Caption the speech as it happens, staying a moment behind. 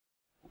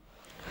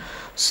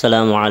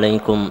السلام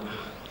عليكم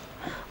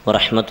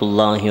ورحمة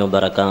الله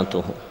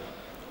وبركاته.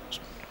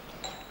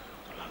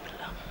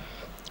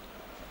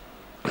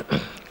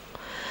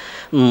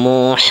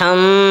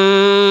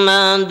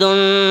 محمد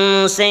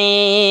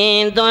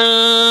سيد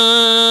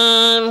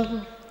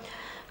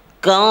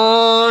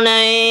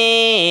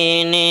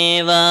الكونين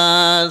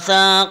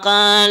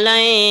وثقلين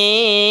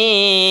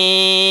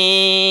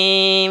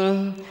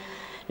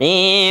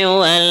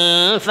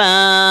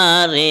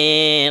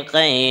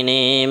والفارقين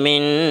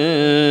من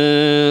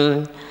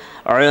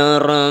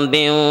عرب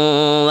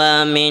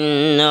ومن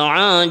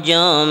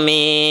عجم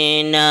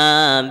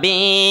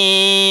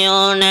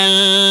نبينا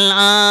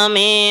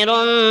الأمير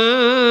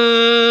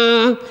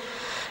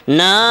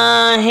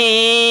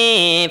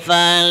ناهي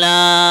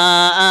فلا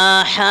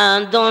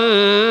أحد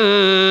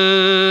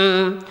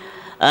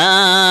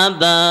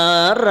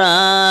أبر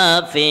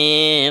في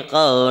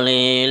قول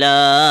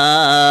لا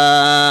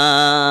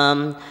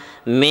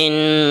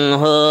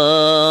منه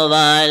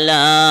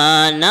ولا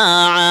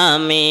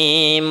نعم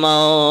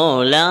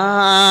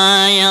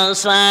مولاي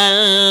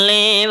صل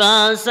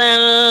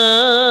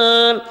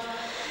وسلم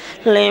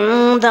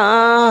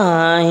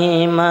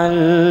دائما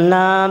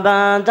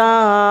أبدا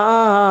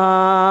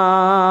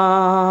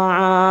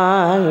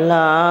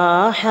على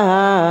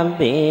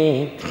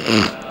حبيب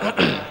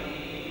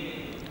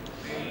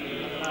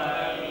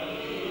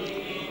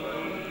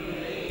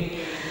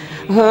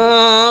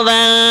هو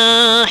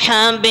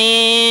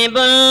الحبيب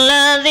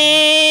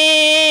الذي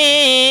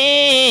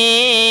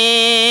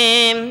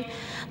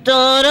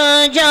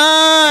ترجى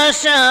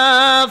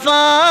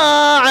شفاعته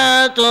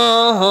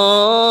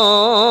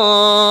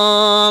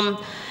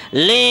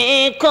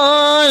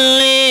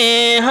لكل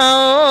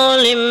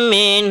هول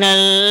من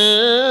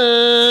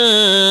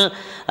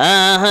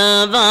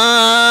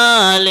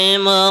الأهوال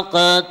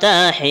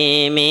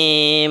مقتحم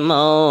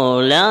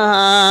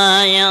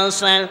مولاي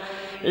صل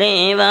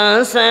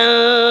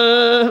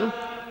وسلم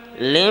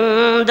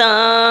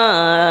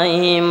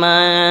دائما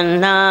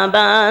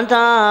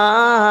أبدا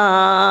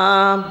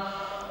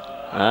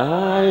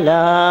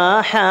على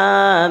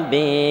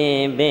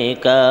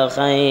حبيبك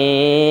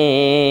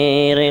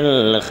خير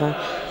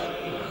الخلق.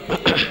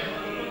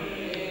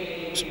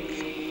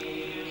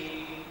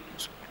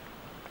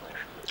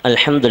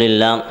 الحمد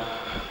لله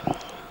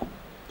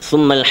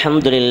ثم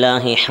الحمد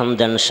لله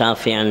حمدا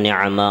شافعا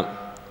نعما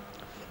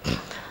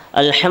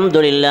الحمد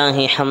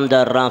لله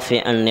حمدا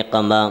رافعا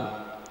نقما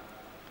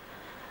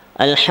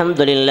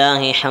الحمد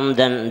لله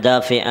حمدا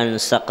دافعا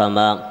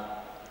سقما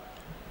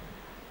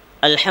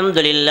الحمد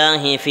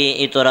لله في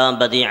إطرى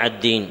بديع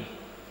الدين.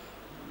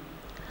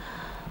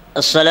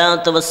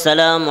 الصلاة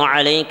والسلام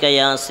عليك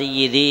يا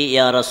سيدي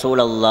يا رسول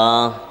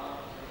الله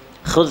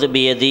خذ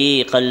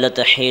بيدي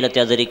قلت حيلة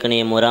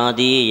أدركني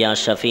مرادي يا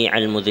شفيع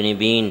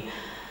المذنبين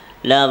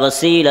لا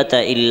وسيلة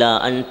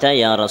إلا أنت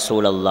يا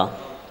رسول الله.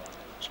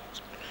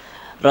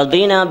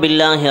 رضينا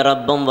بالله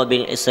ربا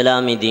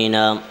وبالإسلام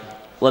دينا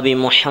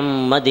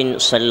وبمحمد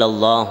صلى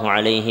الله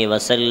عليه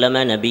وسلم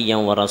نبيا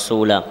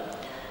ورسولا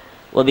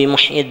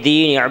وبمحي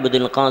الدين عبد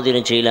القادر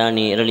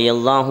الجيلاني رضي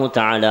الله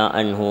تعالى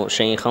عنه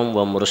شيخا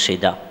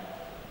ومرشدا.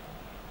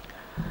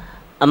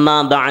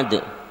 أما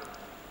بعد،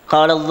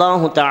 قال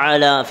الله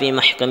تعالى في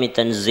محكم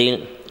التنزيل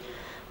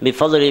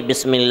بفضل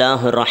بسم الله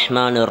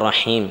الرحمن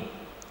الرحيم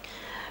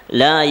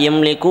لا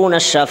يملكون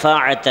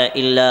الشفاعة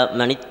إلا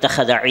من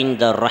اتخذ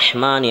عند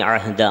الرحمن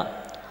عهدا.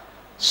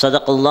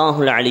 صدق الله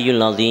العلي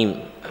العظيم.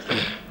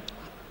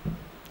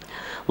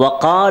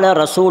 وقال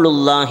رسول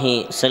الله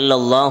صلى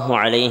الله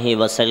عليه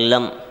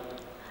وسلم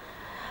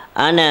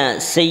أنا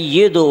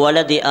سيد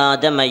ولد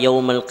آدم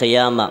يوم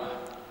القيامة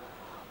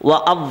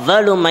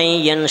وأول من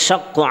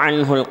ينشق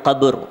عنه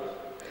القبر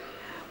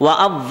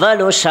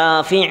وأول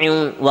شافع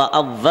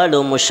وأول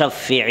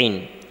مشفع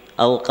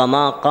أو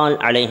كما قال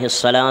عليه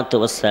الصلاة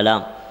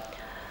والسلام.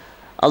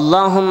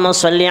 اللهم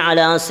صل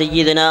على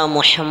سيدنا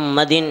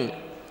محمد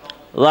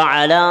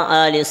وعلى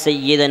آل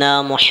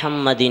سيدنا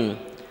محمد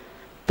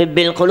طب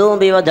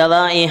القلوب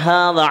ودوائها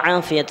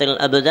وعافية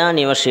الأبدان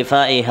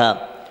وشفائها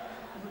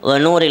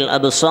ونور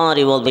الأبصار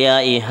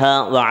وضيائها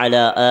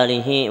وعلى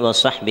آله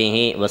وصحبه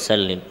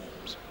وسلم.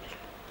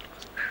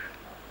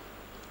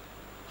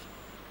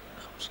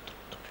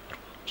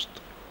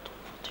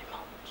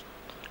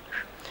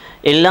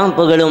 எல்லாம்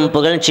புகழும்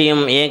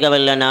புகழ்ச்சியும்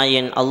ஏகவல்ல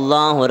நாயன்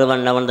அல்லாஹ்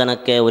ஒருவன்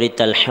அவன்தனக்கு உரித்த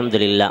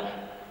அல்ஹம்துலில்லாஹ்.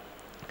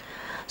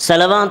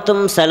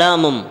 சலவாத்தும்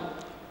சலாமும்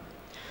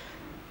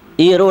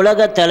ஈருலக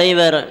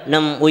தலைவர்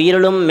நம்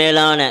உயிரிலும்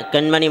மேலான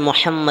கண்மணி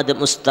முஹம்மது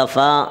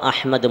முஸ்தபா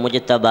அஹ்மது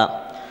முஜ்தபா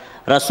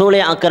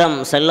ரசூலே அக்ரம்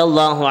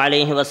ஸல்லல்லாஹு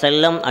அலைஹி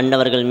வஸல்லம்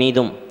அன்னவர்கள்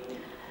மீதும்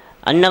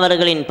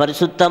அன்னவர்களின்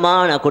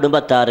பரிசுத்தமான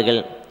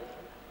குடும்பத்தார்கள்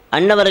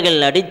அன்னவர்கள்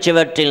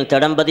அடிச்சுவற்றில்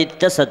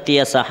தடம்பதித்த சத்திய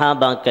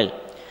சஹாபாக்கள்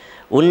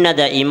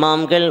உன்னத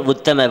இமாம்கள்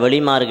உத்தம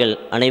வெளிமார்கள்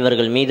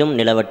அனைவர்கள் மீதும்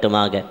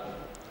நிலவட்டுமாக.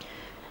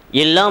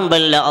 எல்லாம்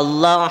வல்ல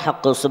அல்லாஹ்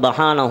ஹக்கு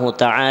சுபஹானஹு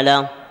தஆலா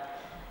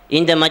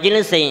இந்த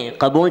மஜ்லிஸை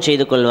கபூல்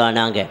செய்து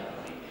கொள்வானாக.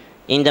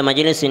 இந்த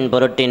மஜ்லிஸின்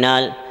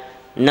பொருட்டினால்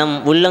நம்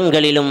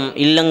உள்ளங்களிலும்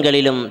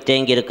இல்லங்களிலும்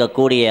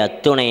தேங்கியிருக்கக்கூடிய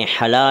அத்துணை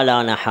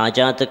ஹலாலான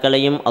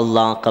ஹாஜாத்துக்களையும்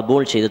அல்லாஹ்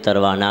கபூல் செய்து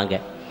தருவானாக.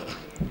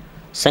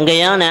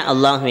 சங்கையான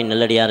அல்லாஹ்வின்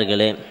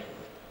நல்லடியார்களே,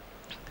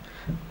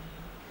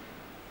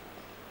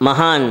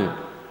 மகான்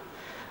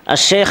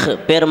அஷேக்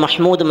பேர்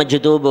மஹ்மூத்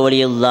மஜ்தூப்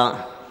வலியுல்லா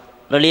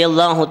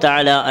ரலியல்லாஹு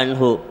தஆலா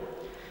அன்ஹு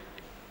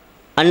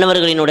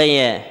அன்னவர்களினுடைய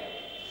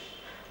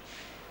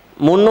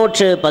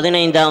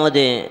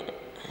 315வது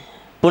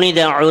புனித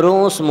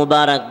உரூஸ்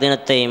முபாரக்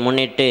தினத்தை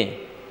முன்னிட்டு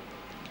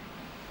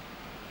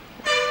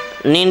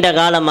நீண்ட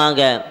காலமாக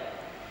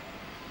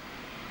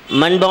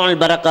மன்பால்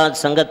பரக்காத்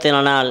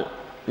சங்கத்தினால்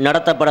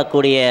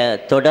நடத்தப்படக்கூடிய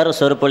தொடர்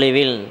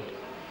சொற்பொழிவில்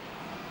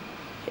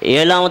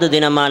 7வது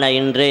தினமான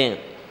இன்று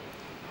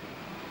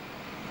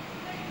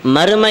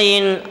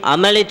மறுமையின்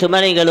அமளி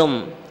துமளிகளும்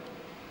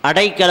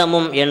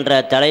அடைக்கலமும் என்ற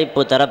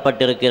தலைப்பு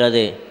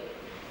தரப்பட்டிருக்கிறது.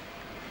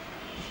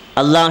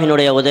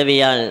 அல்லாஹினுடைய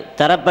உதவியால்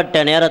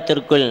தரப்பட்ட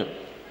நேரத்திற்குள்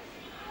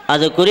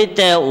அது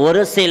குறித்த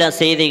ஒரு சில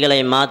செய்திகளை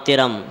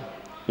மாத்திரம்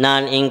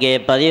நான் இங்கே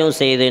பதிவு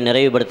செய்து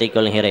நிறைவுபடுத்திக்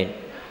கொள்கிறேன்.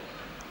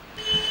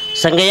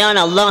 சங்கையான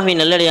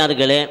அல்லாஹ்வின்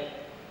நல்லடியார்களே,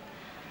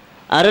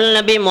 அருள்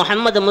நபி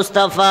முஹம்மது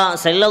முஸ்தபா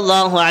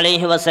ஸல்லல்லாஹு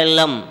அலைஹி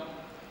வஸல்லம்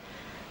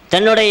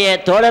தன்னுடைய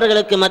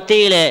தோழர்களுக்கு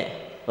மத்தியிலே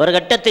ஒரு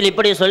கட்டத்தில்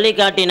இப்படி சொல்லி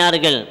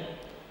காட்டினார்கள்,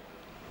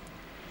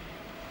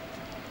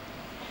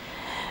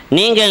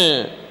 நீங்கள்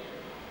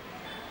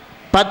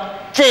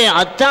 10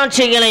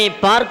 அத்தாட்சிகளை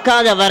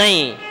பார்க்காத வரை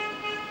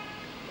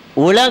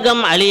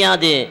உலகம்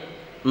அழியாது.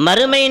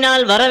 மறுமை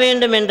நாள் வர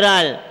வேண்டும்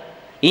என்றால்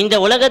இந்த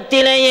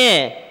உலகத்திலேயே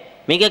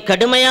மிக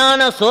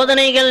கடுமையான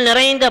சோதனைகள்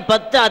நிறைந்த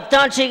 10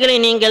 அத்தாட்சிகளை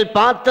நீங்கள்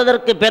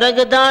பார்த்ததற்கு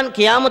பிறகுதான்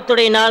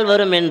கியாமத்துடைய நாள்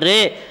வரும் என்று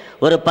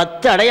ஒரு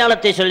 10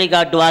 அடையாளத்தை சொல்லி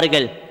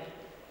காட்டுவார்கள்.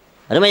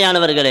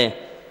 அருமையானவர்களே,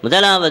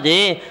 முதலாவது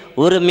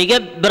ஒரு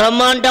மிக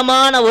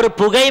பிரம்மாண்டமான ஒரு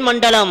புகை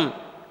மண்டலம்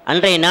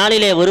அன்றைய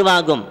நாளிலே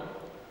உருவாகும்.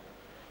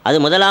 அது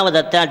முதலாவது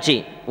அத்தாட்சி.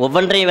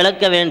 ஒவ்வொன்றையும்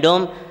விளக்க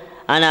வேண்டும்,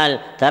 ஆனால்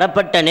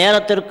தரப்பட்ட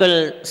நேரத்திற்குள்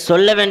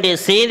சொல்ல வேண்டிய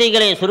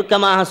செய்திகளை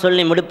சுருக்கமாக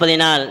சொல்லி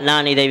முடிப்பதினால்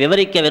நான் இதை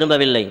விவரிக்க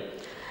விரும்பவில்லை.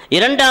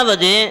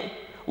 இரண்டாவது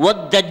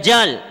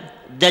தஜ்ஜால்.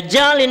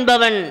 தஜ்ஜால்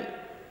என்பவன்,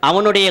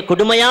 அவனுடைய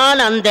கொடுமையான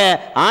அந்த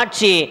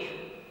ஆட்சி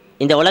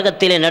இந்த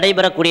உலகத்திலே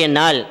நடைபெறக்கூடிய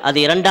நாள், அது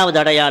இரண்டாவது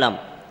அடையாளம்.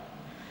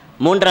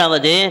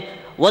 மூன்றாவது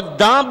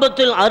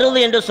தாபத்துல் அருள்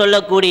என்று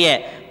சொல்லக்கூடிய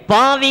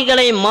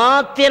பாவிகளை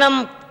மாத்திரம்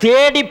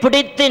தேடி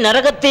பிடித்து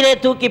நரகத்திலே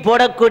தூக்கி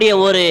போடக்கூடிய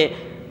ஒரு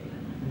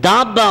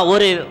தாபா,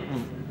 ஒரு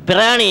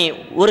பிராணி,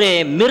 ஒரு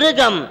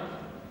மிருகம்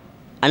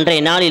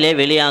அன்றைய நாளிலே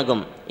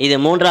வெளியாகும். இது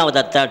மூன்றாவது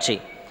அத்தாட்சி.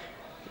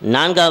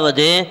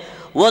 நான்காவது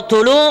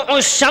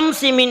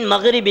மின்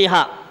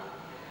மக்ரிபிஹா.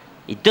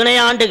 இத்தனை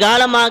ஆண்டு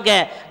காலமாக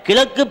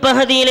கிழக்கு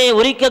பகுதியிலே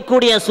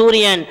உரிக்கக்கூடிய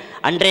சூரியன்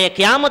அன்றைய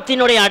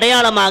கியாமத்தினுடைய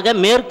அடையாளமாக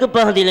மேற்கு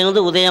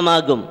பகுதியிலிருந்து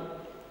உதயமாகும்.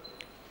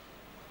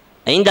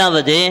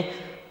 ஐந்தாவது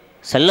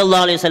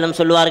ஸல்லல்லாஹு அலைஹி வஸல்லம்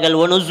சொல்வார்கள்,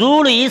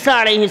 ஒனுசூலு ஈசா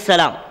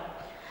அலைஹிஸ்ஸலாம்.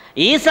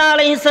 ஈசா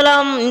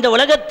அலைஹிஸ்ஸலாம் இந்த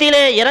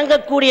உலகத்திலே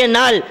இறங்கக்கூடிய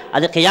நாள்,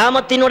 அது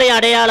கியாமத்தினுடைய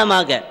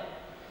அடையாளமாக.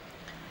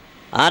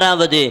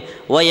 ஆறாவது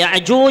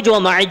யஅஜூஜ் வ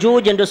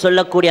மஅஜூஜ் என்று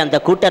சொல்லக்கூடிய அந்த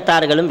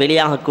கூட்டத்தார்களும்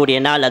வெளியாகக்கூடிய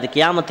நாள், அது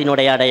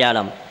கியாமத்தினுடைய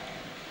அடையாளம்.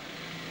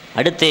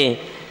 அடுத்து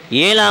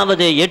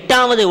 7வது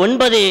 8வது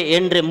 9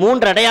 என்று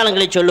 3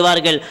 அடையாளங்களை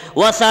சொல்லுவார்கள்.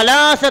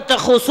 வஸலாஸத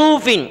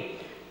ஹுசூஃபின்,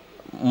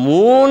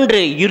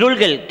 3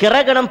 இருள்கள்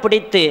கிரகணம்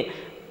பிடித்து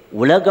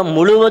உலகம்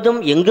முழுவதும்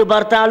எங்கு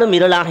பார்த்தாலும்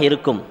இருளாக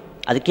இருக்கும்,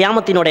 அது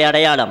கியாமத்தினுடைய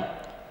அடையாளம்.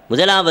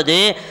 முதலாவது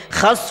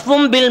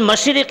ஹஸ்ஃபும் பில்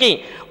மஷ்ரிகி,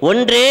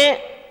 ஒன்றே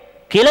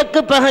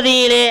கிழக்கு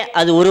பகுதியிலே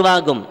அது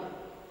உருவாகும்.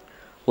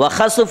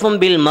 வஹசுஃபும்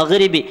பில்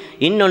மக்ரிபி,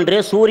 இன்னொன்று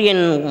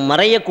சூரியன்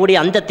மறையக்கூடிய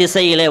அந்த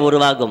திசையிலே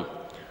உருவாகும்.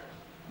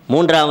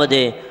 மூன்றாவது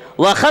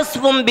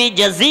வஹஸ்ஃபும் பி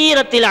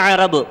ஜஸீரத்தில்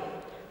அரபு,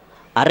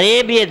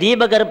 அரேபிய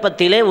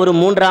தீபகற்பத்திலே ஒரு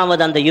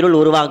 3வது அந்த இருள்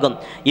உருவாகும்.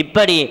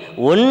 இப்படி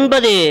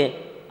 9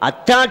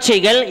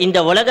 அத்தாட்சிகள் இந்த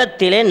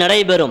உலகத்திலே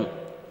நடைபெறும்.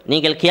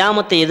 நீங்கள்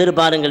கியாமத்தை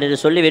எதிர்பாருங்கள் என்று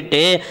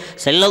சொல்லிவிட்டு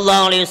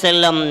ஸல்லல்லாஹு அலைஹி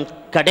வஸல்லம்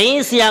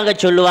கடைசியாக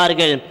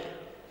சொல்லுவார்கள்,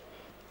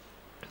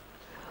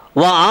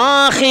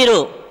 வஆஹிரு,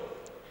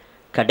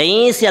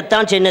 கடைசி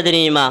அத்தாட்சி என்ன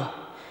தெரியுமா?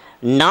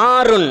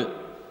 நாருன்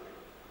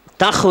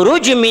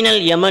தஹ்ருஜ்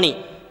மினல் யமனி,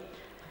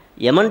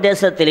 யமன்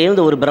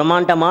தேசத்திலிருந்து ஒரு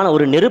பிரம்மாண்டமான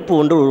ஒரு நெருப்பு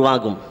ஒன்று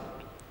உருவாகும்.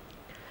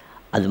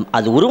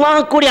 அது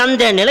உருவாகக்கூடிய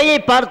அந்த நிலையை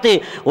பார்த்து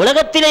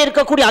உலகத்திலே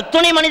இருக்கக்கூடிய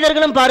அத்தனை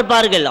மனிதர்களும்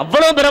பார்ப்பார்கள்.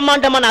 அவ்வளவு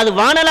பிரம்மாண்டமான, அது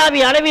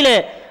வானளாவிய அளவில்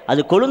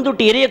அது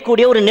கொழுந்துட்டு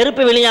எரியக்கூடிய ஒரு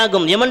நெருப்பு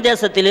வெளியாகும் யமன்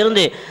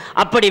தேசத்திலிருந்து.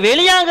 அப்படி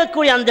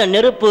வெளியாகக்கூடிய அந்த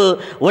நெருப்பு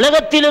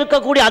உலகத்தில்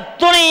இருக்கக்கூடிய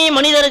அத்தனை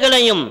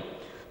மனிதர்களையும்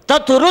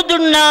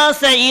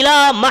தத்ருதுன்னாஸ இலா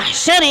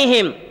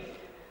மஹ்ஷரிஹிம்,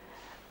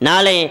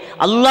 நாளை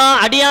அல்லாஹ்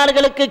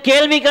அடியார்களுக்கு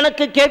கேள்வி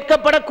கணக்கு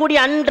கேட்கப்படக்கூடிய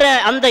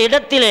அந்த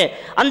இடத்திலே,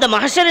 அந்த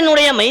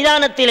மஹ்ஷரினுடைய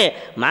மைதானத்திலே,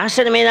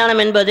 மஹ்ஷர்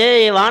மைதானம் என்பது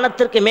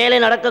வானத்திற்கு மேலே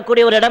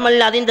நடக்கக்கூடிய ஒரு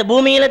இடமல்ல, அது இந்த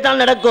பூமியிலே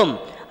தான் நடக்கும்.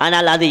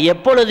 ஆனால் அது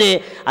எப்பொழுது,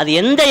 அது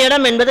எந்த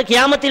இடம் என்பது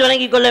கியாமத்தில்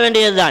வழங்கிக் கொள்ள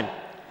வேண்டியதுதான்.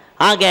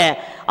 ஆக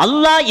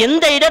அல்லாஹ்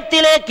எந்த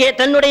இடத்திலே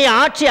தன்னுடைய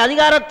ஆட்சி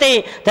அதிகாரத்தை,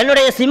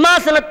 தன்னுடைய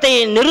சிம்மாசனத்தை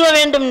நிறுவ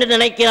வேண்டும் என்று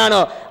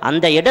நினைக்கிறானோ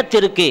அந்த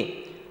இடத்திற்கு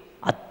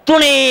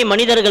அத்துணை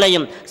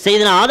மனிதர்களையும்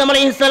செய்தனா ஆதம்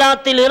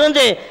அலைஹிஸ்ஸலாத்தில்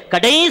இருந்து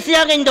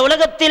கடைசியாக இந்த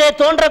உலகத்திலே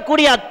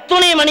தோன்றக்கூடிய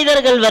அத்துணை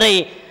மனிதர்கள் வரை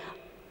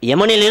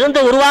யமனில் இருந்து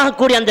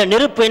உருவாகக்கூடிய அந்த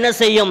நெருப்பு என்ன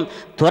செய்யும்?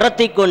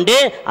 துரத்தி கொண்டு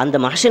அந்த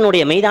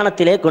மஹ்ஷருடைய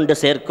மைதானத்திலே கொண்டு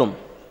சேர்க்கும்.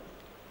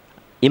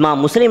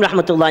 இமாம் முஸ்லிம்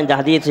ரஹ்மத்துல்லாஹி இந்த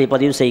ஹதீஸை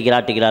பதிவு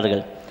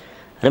செய்கிறார்கள்.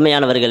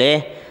 அருமையானவர்களே,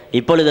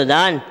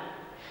 இப்பொழுதுதான்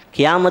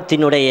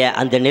கியாமத்தினுடைய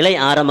அந்த நிலை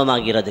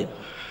ஆரம்பமாகிறது.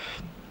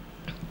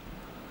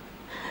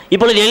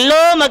 இப்பொழுது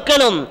எல்லா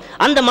மக்களும்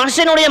அந்த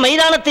மஹ்ஷருடைய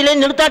மைதானத்திலே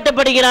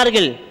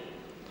நிறுத்தாட்டப்படுகிறார்கள்.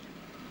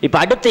 இப்போ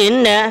அடுத்து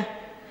என்ன?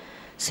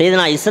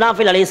 செய்தனா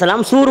இஸ்ராஃபில்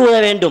அலைஹிஸ்ஸலாம் சூர் ஊத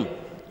வேண்டும்.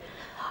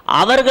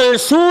 அவர்கள்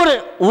சூர்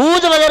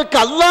ஊதுவதற்கு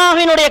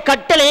அல்லாஹ்வினுடைய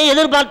கட்டளையை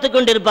எதிர்பார்த்து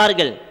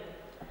கொண்டிருப்பார்கள்.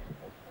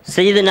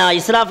 செய்தனா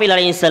இஸ்ராஃபில்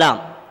அலைஹிஸ்ஸலாம்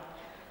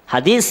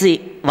ஹதீஸ்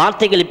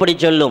வார்த்தைகள் இப்படி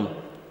சொல்லும்,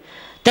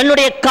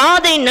 தன்னுடைய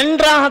காதை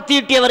நன்றாக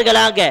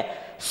தீட்டியவர்களாக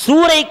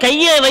சூரை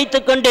கையை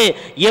வைத்துக்கொண்டு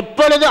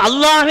எப்பொழுது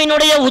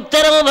அல்லாஹ்வினுடைய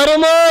உத்தரவு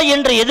வருமோ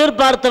என்று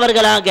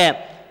எதிர்பார்த்தவர்களாக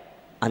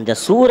அந்த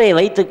சூரை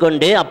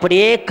வைத்துக்கொண்டு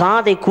அப்படியே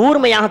காதை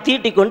கூர்மையாக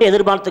தீட்டிக்கொண்டு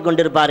எதிர்பார்த்து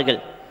கொண்டிருப்பார்கள்.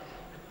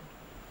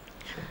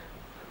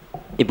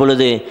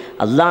 இப்பொழுது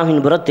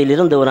அல்லாஹ்வின் புறத்தில்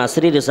இருந்து ஒரு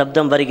அஸ்ரீர்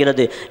சப்தம்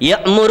வருகிறது.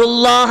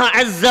 யஅ்முருல்லாஹ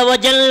அஸ்ஸ வ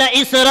ஜல்ல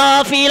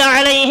இஸ்ராஃபீல்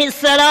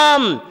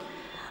அலைஹிஸ்ஸலாம்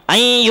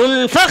an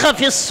யுன்ஃபக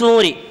Fizz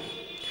Suri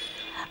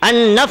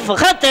an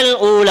நஃப்கத்தல்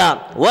Ola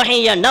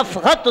வஹிய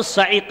நஃப்கத்துஸ்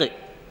ஸஈக்.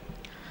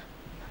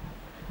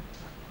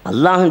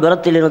 அல்லாஹ்வின்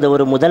புறத்தில் இருந்து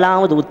ஒரு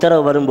முதலாவது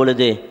உத்தரவு வரும்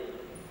பொழுது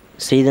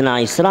செய்தனா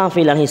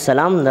இஸ்ராஃபீல்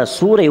அலைஹிஸ்ஸலாம் இந்த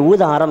சூரை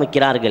ஊத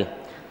ஆரம்பிக்கிறார்கள்.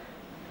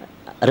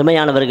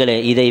 அருமையானவர்களே,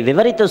 இதை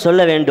விவரித்து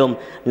சொல்ல வேண்டும்.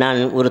 நான்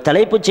ஒரு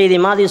தலைப்புச் செய்தி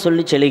மாதிரி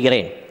சொல்லி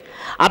செல்கிறேன்.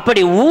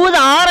 அப்படி ஊத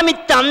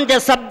ஆரம்பித்த அந்த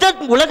சப்த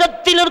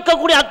உலகத்தில்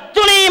இருக்கக்கூடிய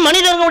அத்துணை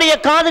மனிதர்களுடைய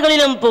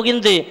காதுகளிலும்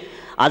புகிந்து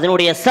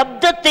அதனுடைய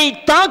சப்தத்தை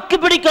தாக்கு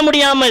பிடிக்க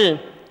முடியாமல்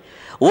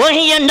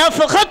وهي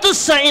نفخة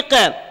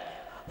الصعقة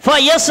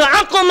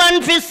فيصعق من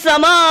في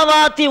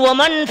السماوات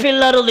ومن في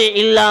الأرض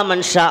إلا من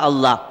شاء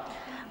الله.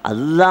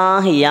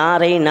 அல்லாஹ்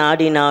யாரை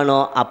நாடினானோ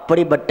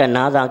அப்படிப்பட்ட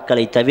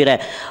நாதாக்களை தவிர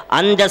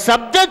அந்த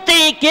சப்தத்தை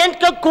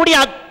கேட்கக்கூடிய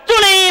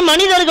அத்துணை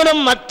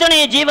மனிதர்களும் அத்தனை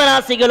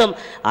ஜீவராசிகளும்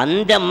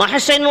அந்த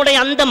மஹ்ஷருடைய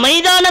அந்த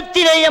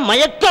மைதானத்திலேயே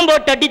மயக்கம்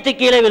போட்டு அடித்து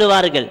கீழே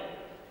விழுவார்கள்.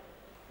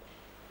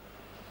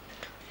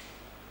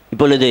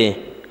 இப்பொழுது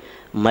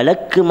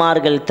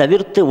மலக்குமார்கள்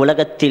தவிர்த்து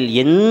உலகத்தில்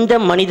எந்த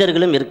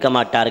மனிதர்களும் இருக்க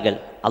மாட்டார்கள்.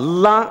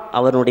 அல்லாஹ்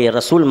அவருடைய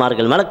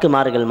ரசூல்மார்கள்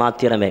மலக்குமார்கள்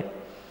மாத்திரமே.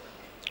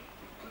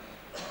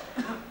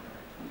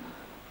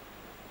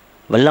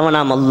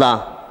 வல்லவனாம் அல்லாஹ்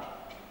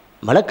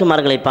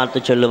மலக்குமார்களை பார்த்து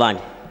சொல்லுவான்,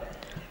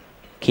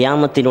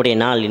 கியாமத்தினுடைய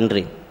நாள்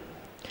இன்று.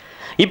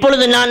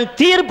 இப்பொழுது நான்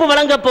தீர்ப்பு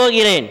வழங்கப்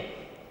போகிறேன்.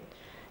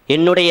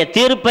 என்னுடைய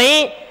தீர்ப்பை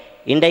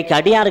இன்றைக்கு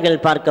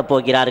அடியார்கள் பார்க்க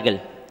போகிறார்கள்.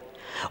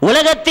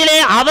 உலகத்திலே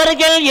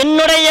அவர்கள்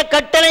என்னுடைய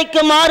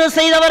கட்டளைக்கு மாறு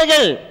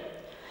செய்தவர்கள்,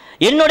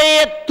 என்னுடைய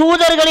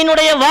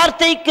தூதர்களினுடைய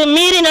வார்த்தைக்கு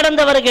மீறி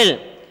நடந்தவர்கள்.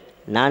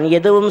 நான்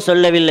எதுவும்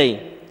சொல்லவில்லை.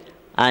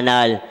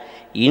 ஆனால்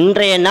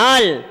இன்றைய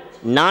நாள்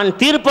நான்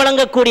தீர்ப்பு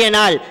வழங்கக்கூடிய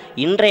நாள்.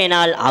 இன்றைய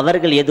நாள்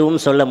அவர்கள்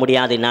எதுவும் சொல்ல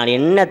முடியாது. நான்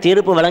என்ன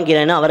தீர்ப்பு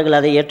வழங்கினேனோ அவர்கள்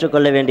அதை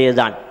ஏற்றுக்கொள்ள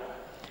வேண்டியதுதான்.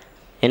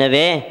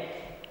 எனவே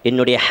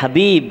என்னுடைய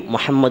ஹபீப்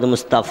முஹம்மது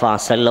முஸ்தபா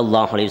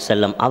ஸல்லல்லாஹு அலைஹி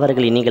வஸல்லம்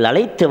அவர்களை நீங்கள்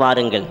அழைத்து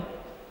வாருங்கள்.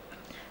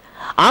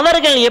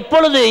 அவர்கள்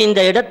எப்பொழுது இந்த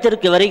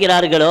இடத்திற்கு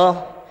வருகிறார்களோ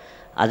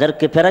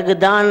அதற்கு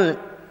பிறகுதான்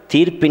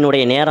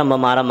தீர்ப்பினுடைய நேரம்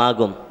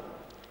ஆரம்பமாகும்.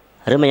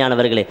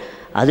 அருமையானவர்களே,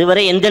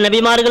 அதுவரை எந்த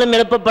நபிமார்களும்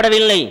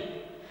எழுப்பப்படவில்லை,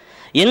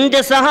 எந்த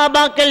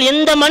சஹாபாக்கள்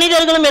எந்த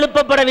மனிதர்களும்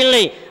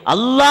எழுப்பப்படவில்லை.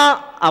 அல்லாஹ்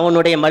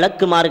அவனுடைய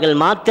மலக்குமார்கள்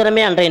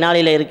மாத்திரமே அன்றைய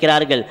நாளில்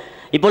இருக்கிறார்கள்.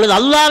 இப்பொழுது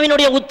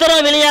அல்லாஹ்வினுடைய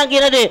உத்தரவு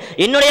வெளியாகிறது.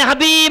 என்னுடைய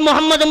ஹபீப்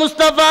முஹம்மது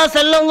முஸ்தபா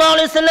ஸல்லல்லாஹு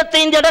அலைஹி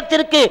வஸல்லத்தை இந்த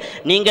இடத்திற்கு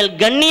நீங்கள்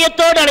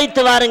கண்ணியத்தோடு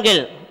அழைத்து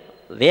வாருங்கள்.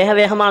 வேக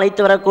வேகமாக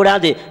அழைத்து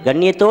வரக்கூடாது.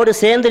 கண்ணியத்தோடு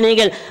சேர்ந்து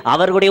நீங்கள்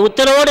அவர்களுடைய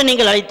உத்தரவோடு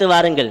நீங்கள் அழைத்து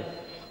வாருங்கள்.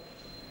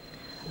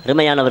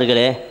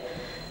 அருமையானவர்களே,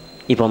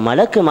 இப்போ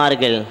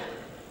மலக்குமார்கள்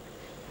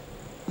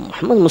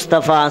முஹம்மது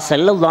முஸ்தபா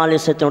ஸல்லல்லாஹு அலைஹி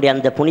வஸல்லத்தினுடைய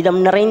அந்த புனிதம்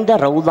நிறைந்த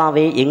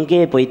ரவுதாவை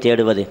எங்கே போய்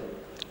தேடுவது?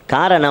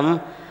 காரணம்,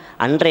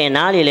 அன்றைய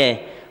நாளிலே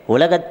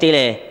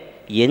உலகத்திலே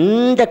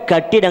எந்த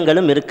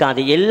கட்டிடங்களும்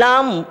இருக்காது,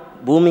 எல்லாம்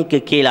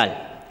பூமிக்கு கீழால்.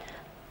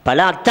 பல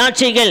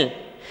அத்தாட்சிகள்,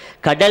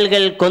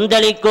 கடல்கள்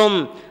கொந்தளிக்கும்.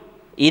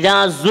 இதா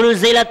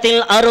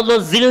ஜுல்சிலத்தில் அர்து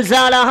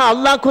ஜில்சாலஹ,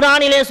 அல்லாஹ்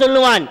குர்ஆனிலே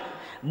சொல்லுவான்,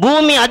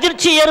 பூமி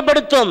அதிர்ச்சி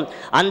ஏற்படுத்தும்.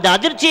 அந்த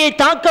அதிர்ச்சியை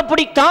தாக்கு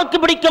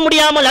பிடிக்க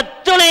முடியாமல்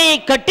அத்தனை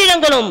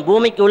கட்டிடங்களும்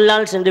பூமிக்கு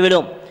உள்ளால்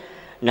சென்றுவிடும்.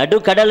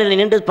 நடுக்கடலில்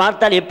நின்று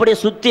பார்த்தால் எப்படி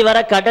சுத்தி வர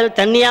கடல்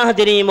தண்ணியாக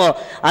தெரியுமோ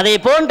அதை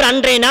போன்று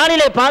அன்றைய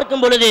நாளிலே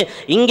பார்க்கும் பொழுது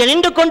இங்கே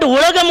நின்று கொண்டு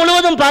உலகம்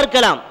முழுவதும்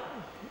பார்க்கலாம்.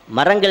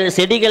 மரங்கள்,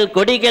 செடிகள்,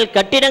 கொடிகள்,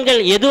 கட்டிடங்கள்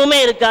எதுவுமே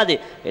இருக்காது,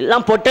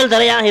 எல்லாம் பொட்டல்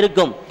தரையாக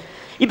இருக்கும்.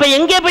 இப்ப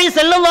எங்கே போய்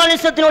ஸல்லல்லாஹு அலைஹி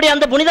வஸல்லத்தினுடைய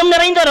அந்த புனிதம்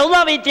நிறைந்த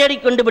ரவுதாவை தேடி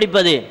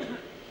கண்டுபிடிப்பது?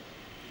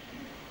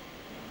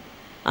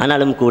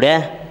 ஆனாலும் கூட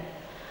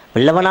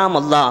வல்லவனாம்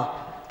அல்லாஹ்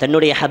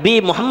தன்னுடைய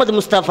ஹபீப் முஹம்மது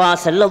முஸ்தபா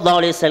ஸல்லல்லாஹு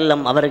அலைஹி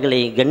வஸல்லம் அவர்களை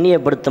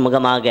கண்ணியப்படுத்தும்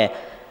முகமாக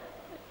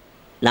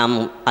நாம்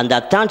அந்த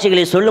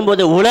அத்தாட்சிகளை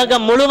சொல்லும்போது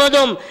உலகம்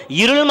முழுவதும்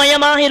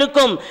இருள்மயமாக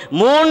இருக்கும்.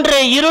 3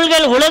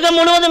 இருள்கள் உலகம்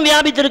முழுவதும்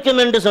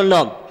வியாபித்திருக்கும் என்று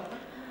சொன்னோம்.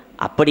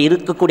 அப்படி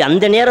இருக்கக்கூடிய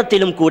அந்த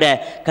நேரத்திலும் கூட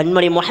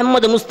கண்மணி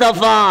முஹம்மது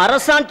முஸ்தபா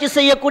அரசாட்சி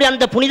செய்யக்கூடிய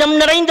அந்த புனிதம்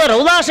நிறைந்த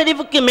ரவுதா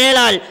ஷரீஃபுக்கு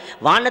மேலால்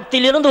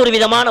வானத்திலிருந்து ஒரு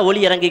விதமான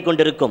ஒளி இறங்கிக்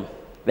கொண்டிருக்கும்.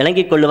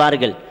 விளங்கிக்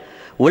கொள்வார்கள்.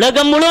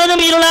 உலகம்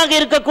முழுவதும் இருளாக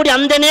இருக்கக்கூடிய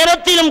அந்த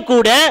நேரத்திலும்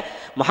கூட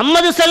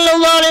முஹம்மது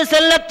ஸல்லல்லாஹு அலைஹி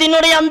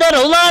வஸல்லத்தினுடைய அந்த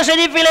ரவுதா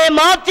ஷரீஃபிலே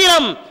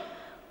மாத்திரம்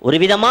ஒரு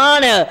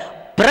விதமான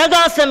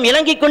பிரகாசம்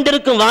இறங்கிக்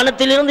கொண்டிருக்கும்.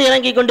 வானத்திலிருந்து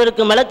இறங்கிக்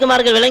கொண்டிருக்கும்.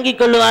 மலக்குமார்கள் விளங்கிக்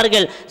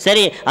கொள்வார்கள்.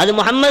 சரி, அது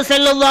முஹம்மது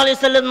ஸல்லல்லாஹு அலைஹி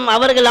வஸல்லம்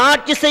அவர்கள்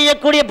ஆட்சி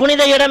செய்யக்கூடிய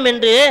புனித இடம்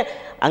என்று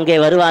அங்கே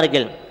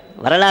வருவார்கள்.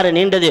 வரலாறு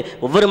நீண்டது.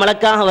 ஒவ்வொரு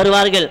மலக்காக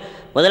வருவார்கள்.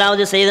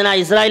 முதலாவது சையதுனா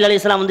இஸ்ராயில்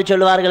அலைஹிஸ்ஸலாம் வந்து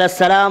சொல்லுவார்கள்,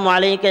 அஸ்ஸலாமு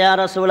அலைக்க யா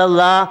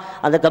ரசூலல்லாஹ்.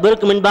 அந்த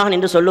கபருக்கு முன்பாக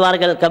நின்று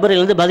சொல்லுவார்கள்.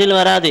 கபரிலிருந்து பதில்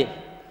வராது.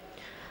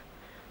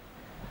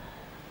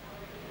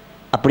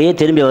 அப்படியே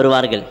திரும்பி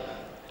வருவார்கள்.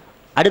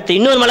 அடுத்து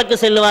இன்னொரு மலக்கு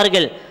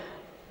செல்லுவார்கள்.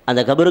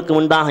 அந்த கபருக்கு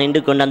முன்பாக நின்று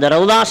கொண்டு, அந்த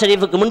ரவுதா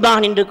ஷரீஃபுக்கு முன்பாக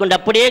நின்று கொண்டு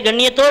அப்படியே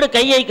கண்ணியத்தோடு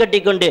கையை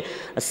கட்டிக்கொண்டு,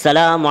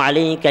 அஸ்ஸலாமு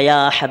அலைக்க யா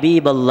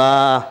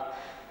ஹபீபல்லாஹ்,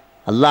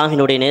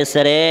 அல்லாஹினுடைய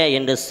நேசரே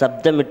என்று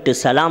சப்தமிட்டு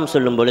சலாம்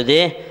சொல்லும் பொழுது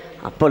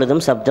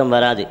அப்பொழுதும் சப்தம்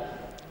வராது.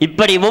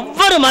 இப்படி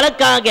ஒவ்வொரு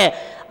மலக்காக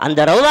அந்த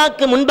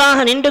ரவுதாக்கு முன்பாக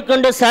நின்று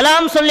கொண்டு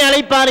சலாம் சொல்லி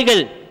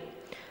அழைப்பார்கள்.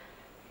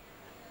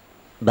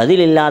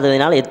 பதில்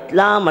இல்லாததினால்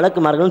எல்லா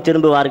மலக்குமார்களும்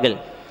திரும்புவார்கள்.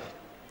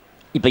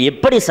 இப்போ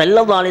எப்படி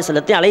ஸல்லல்லாஹு அலைஹி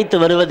வஸல்லத்தை அழைத்து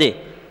வருவது?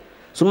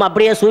 சும்மா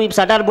அப்படியே சூப்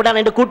சட்டார் புட்டார்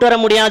என்று கூட்டு வர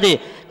முடியாது.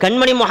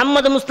 கண்மணி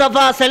முஹம்மது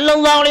முஸ்தபா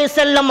ஸல்லல்லாஹு அலைஹி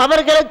வஸல்லம்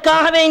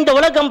அவர்களுக்காகவே இந்த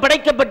உலகம்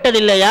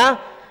படைக்கப்பட்டதில்லையா?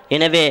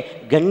 எனவே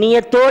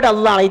கண்ணியத்தோடு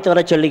அல்லாஹ் அழைத்து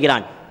வர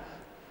சொல்லுகிறான்.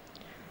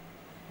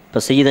 இப்போ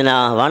சையதுனா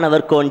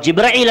வானவர்கோன்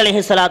ஜிப்ராயில்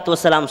அலைஹிஸ்ஸலாத்து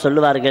வஸ்ஸலாம்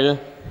சொல்லுவார்கள்,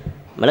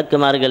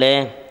 மலக்குமார்களே,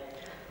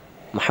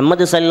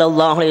 முஹம்மது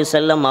ஸல்லல்லாஹு அலைஹி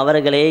வஸல்லம்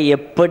அவர்களே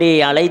எப்படி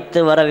அழைத்து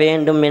வர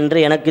வேண்டும் என்று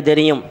எனக்கு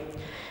தெரியும்.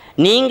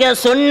 நீங்கள்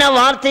சொன்ன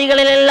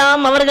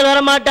வார்த்தைகளிலெல்லாம் அவர்கள்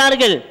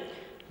வரமாட்டார்கள்.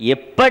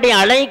 எப்படி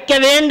அழைக்க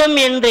வேண்டும்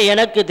என்று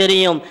எனக்கு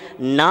தெரியும்.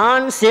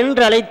 நான்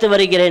சென்று அழைத்து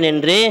வருகிறேன்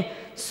என்று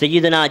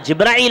சையதுனா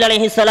ஜிப்ராயில்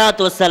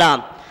அலைஹிஸ்ஸலாத்து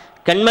வஸ்ஸலாம்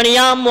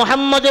கண்மணியாம்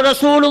முஹம்மது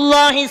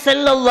ரசூலுல்லாஹி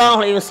ஸல்லல்லாஹு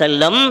அலைஹி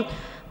வஸல்லம்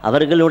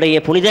அவர்களுடைய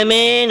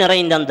புனிதமே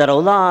நிறைந்த அந்த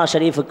ரவுதா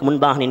ஷரீஃபுக்கு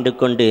முன்பாக நின்று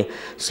கொண்டு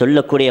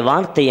சொல்லக்கூடிய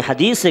வார்த்தை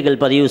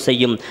ஹதீஸுகள் பதிவு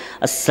செய்யும்,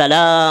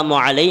 அஸ்ஸலாமு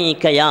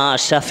அலைக்க யா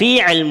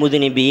ஷஃபீஅல்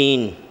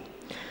முதுனிபீன்,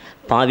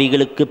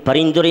 பாவிகளுக்கு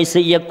பரிந்துரை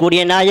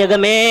செய்யக்கூடிய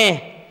நாயகமே.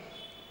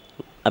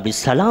 அப்படி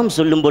சலாம்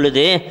சொல்லும்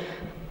பொழுது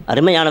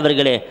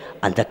அருமையானவர்களே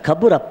அந்த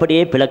கபூர்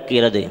அப்படியே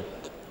பிளக்கிறது.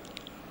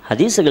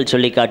 ஹதீஸுகள்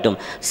சொல்லி காட்டும்,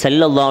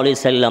 ஸல்லல்லாஹு அலைஹி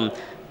வஸல்லம்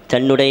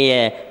தன்னுடைய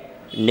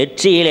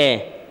நெற்றியிலே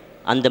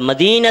அந்த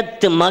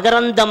மதீனத்து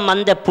மகரந்தம்,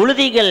 அந்த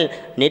புழுதிகள்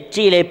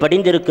நெற்றியிலே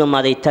படிந்திருக்கும்,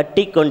 அதை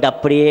தட்டி கொண்டு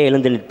அப்படியே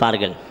எழுந்து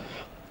நிற்பார்கள்.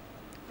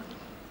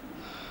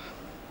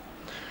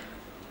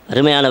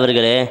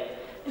 அருமையானவர்களே,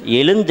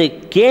 எழுந்து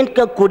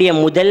கேட்கக்கூடிய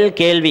முதல்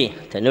கேள்வி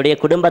தன்னுடைய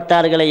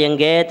குடும்பத்தார்களை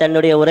எங்கே,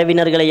 தன்னுடைய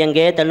உறவினர்களை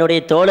எங்கே, தன்னுடைய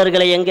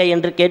தோழர்களை எங்கே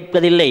என்று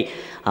கேட்பதில்லை.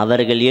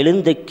 அவர்கள்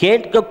எழுந்து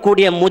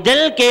கேட்கக்கூடிய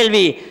முதல்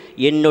கேள்வி,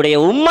 என்னுடைய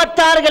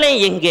உம்மத்தார்களை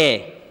எங்கே?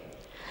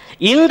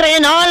 இன்றைய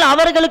நாள்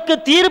அவர்களுக்கு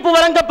தீர்ப்பு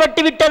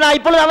வழங்கப்பட்டு விட்டதா?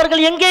 இப்பொழுது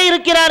அவர்கள் எங்கே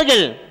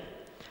இருக்கிறார்கள்?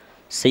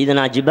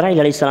 சையதுனா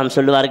ஜிப்ராயில் அலைஹிஸ்ஸலாம்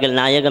சொல்லுவார்கள்,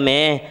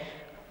 நாயகமே,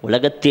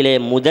 உலகத்திலே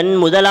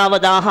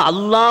முதலாவதாக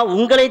அல்லாஹ்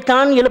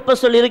உங்களைத்தான் எழுப்ப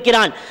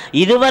சொல்லியிருக்கிறான்.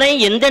 இதுவரை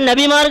எந்த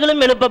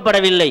நபிமார்களும்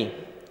எழுப்பப்படவில்லை.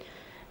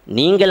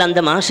 நீங்கள் அந்த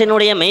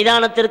மாஷனுடைய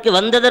மைதானத்திற்கு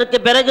வந்ததற்கு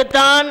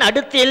பிறகுதான்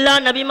அடுத்து எல்லா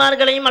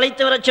நபிமார்களையும்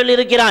அழைத்து வர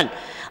சொல்லியிருக்கிறான்.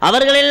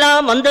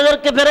 அவர்களெல்லாம்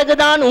வந்ததற்கு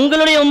பிறகுதான்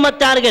உங்களுடைய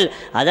உம்மத்தார்கள்,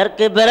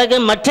 அதற்கு பிறகு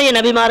மற்றைய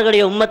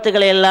நபிமார்களுடைய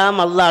உம்மத்துக்களை எல்லாம்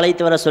அல்லாஹ்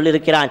அழைத்து வர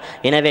சொல்லியிருக்கிறான்.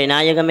 எனவே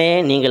நாயகமே,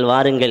 நீங்கள்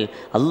வாருங்கள்,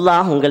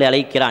 அல்லாஹ் உங்களை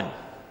அழைக்கிறான்.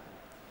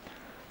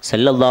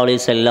 ஸல்லல்லாஹு அலைஹி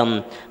வஸல்லம்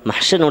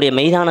மஹ்ஷருடைய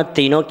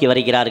மைதானத்தை நோக்கி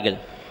வருகிறார்கள்.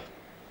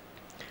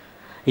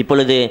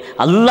 இப்பொழுது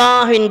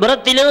அல்லாஹ்வின்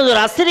புறத்திலிருந்து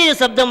ஒரு அஸ்ரீய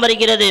சப்தம்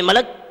வருகிறது.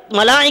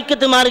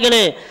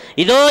 மலாயிக்கத்துமார்களே,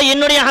 இதோ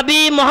என்னுடைய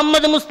ஹபீப்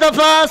முஹம்மது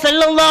முஸ்தபா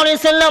ஸல்லல்லாஹு அலைஹி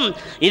வஸல்லம்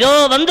இதோ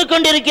வந்து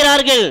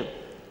கொண்டிருக்கிறார்கள்.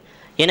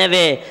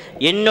 எனவே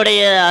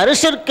என்னுடைய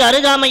அரிசிற்கு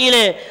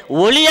அருகாமையிலே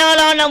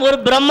ஒளியாலான ஒரு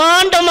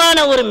பிரம்மாண்டமான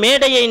ஒரு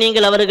மேடையை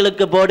நீங்கள்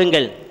அவர்களுக்கு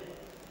போடுங்கள்.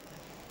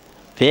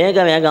 வேக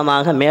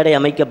வேகமாக மேடை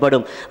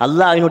அமைக்கப்படும்.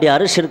 அல்லாஹ்வினுடைய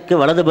அரிசிற்கு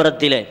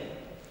வலதுபுறத்திலே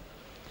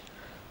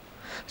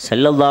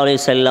ஸல்லல்லாஹு அலைஹி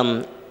வஸல்லம்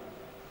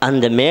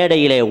அந்த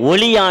மேடையிலே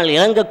ஒளியால்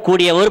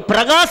இறங்கக்கூடிய ஒரு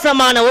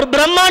பிரகாசமான, ஒரு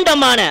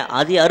பிரம்மாண்டமான,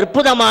 அதி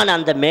அற்புதமான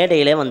அந்த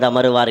மேடையிலே வந்து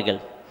அமருவார்கள்.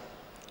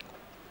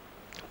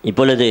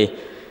 இப்பொழுது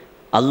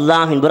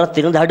அல்லாஹ்வின்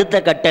புறத்திலிருந்து அடுத்த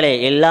கட்டளை,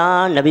 எல்லா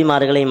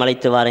நபிமார்களையும்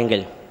அழைத்து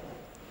வாருங்கள்.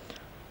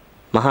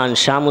 மகான்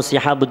ஷாமு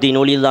ஷிஹாபுத்தீன்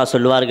ஒலியுல்லா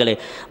சொல்வார்களே,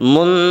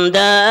 முந்த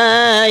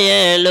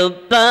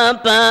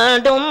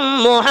எழுப்பப்படும்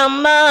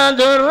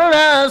முஹம்மதுர்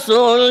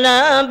ரசூல்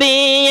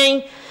நபியை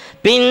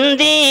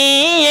பிந்தி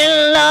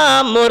எல்லா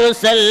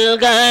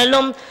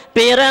முர்சல்களும்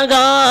பிறகாலெழுவார்கள்.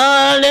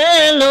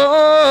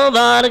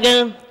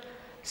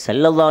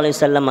 ஸல்லல்லாஹு அலைஹி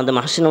வஸல்லம் அந்த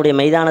மஹ்ஷருடைய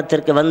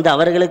மைதானத்திற்கு வந்து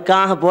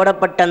அவர்களுக்காக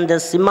போடப்பட்ட அந்த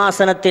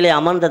சிம்மாசனத்திலே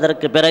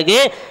அமர்ந்ததற்கு பிறகு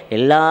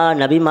எல்லா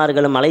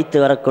நபிமார்களும் அழைத்து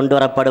வர கொண்டு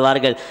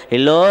வரப்படுவார்கள்.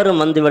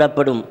 எல்லோரும்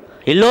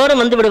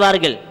வந்து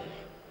விடுவார்கள்.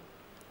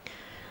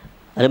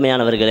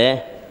 அருமையானவர்களே,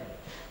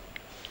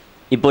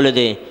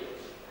 இப்பொழுது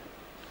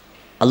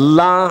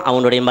அல்லாஹ்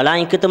அவனுடைய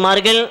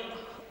மலாயிக்கத்துமார்கள்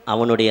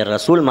அவனுடைய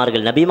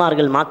ரசூல்மார்கள்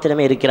நபிமார்கள்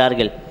மாத்திரமே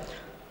இருக்கிறார்கள்.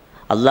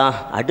 அல்லாஹ்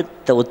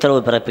அடுத்த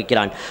உத்தரவு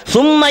பிறப்பிக்கிறான்.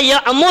 சும்ம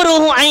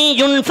யஅமுருஹு அன்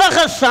யுன்ஃபக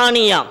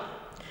ஸானியா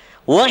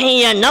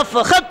வஹிய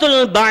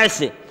நஃபகத்துல்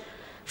பஅஸ்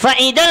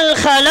ஃபஇதல்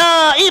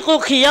ஹலாயிகு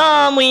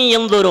கியாமுன்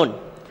யன்துரூன்.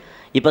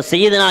 இப்போ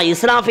சையதுனா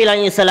இஸ்ராஃபீல்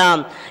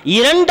அலைஹிஸ்ஸலாம்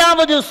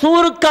இரண்டாவது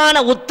சூருக்கான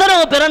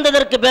உத்தரவு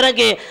பிறந்ததற்கு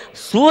பிறகு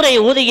சூரை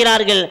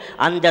ஊதுகிறார்கள்.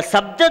 அந்த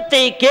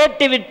சப்தத்தை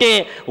கேட்டுவிட்டு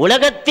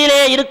உலகத்திலே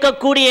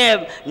இருக்கக்கூடிய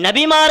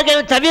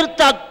நபிமார்கள்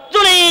தவிர்த்த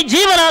அத்துணை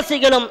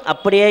ஜீவராசிகளும்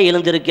அப்படியே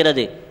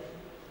எழுந்திருக்கிறது.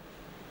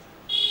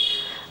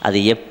 அது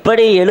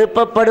எப்படி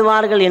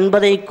எழுப்பப்படுவார்கள்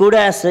என்பதை கூட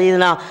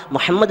சையதுனா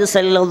முஹம்மது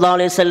ஸல்லல்லாஹு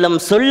அலைஹி வஸல்லம்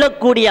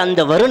சொல்லக்கூடிய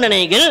அந்த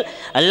வருணனைகள்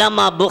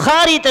அல்லாமா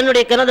புகாரி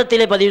தன்னுடைய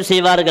கிரந்தத்திலே பதிவு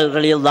செய்வார்கள்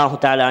ரலியல்லாஹு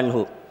தஆலா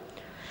அன்ஹு.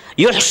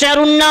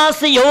 யுஹ்ஷருன்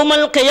நாஸ்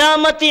யௌமல்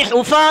கியாமத்தி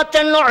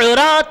ஹுஃபாத்தன்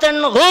உராத்தன்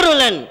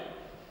குருலன்.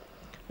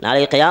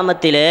 நாளை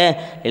கியாமத்திலே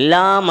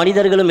எல்லா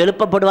மனிதர்களும்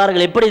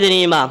எழுப்பப்படுவார்கள். எப்படி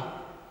தெரியுமா?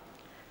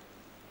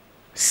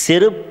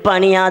 செருப்பு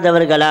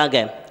அணியாதவர்களாக,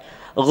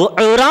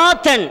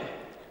 உராத்தன்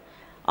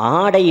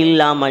ஆடை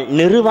இல்லாமல்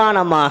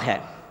நிர்வாணமாக,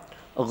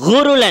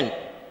 குருலன்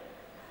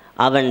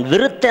அவன்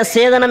விருத்த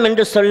சேதனம்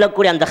என்று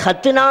சொல்லக்கூடிய அந்த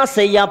ஹத்னா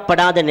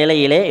செய்யப்படாத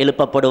நிலையிலே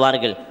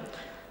எழுப்பப்படுவார்கள்.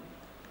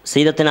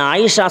 சையதத்துனா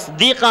ஆயிஷா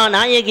சித்திகா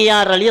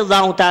நாயகியார்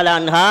ரலியல்லாஹு தஆலா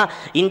அன்ஹா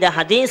இந்த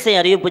ஹதீஸை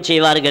அறிவிப்பு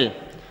செய்வார்கள்.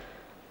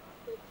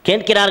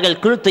 கேட்கிறார்கள்,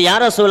 குல்து யா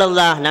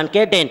ரசூலல்லாஹ், நான்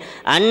கேட்டேன்,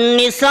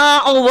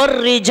 அன்னிசாஉ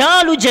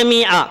வர்ரிஜாலு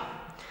ஜமீஆ,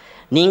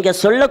 நீங்க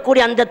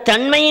சொல்லக்கூடிய அந்த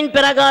தன்மையின்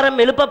பிரகாரம்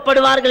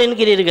எழுப்பப்படுவார்கள்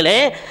என்கிறீர்களே,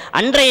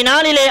 அன்றைய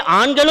நாளிலே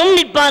ஆண்களும்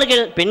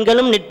நிற்பார்கள்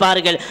பெண்களும்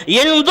நிற்பார்கள்.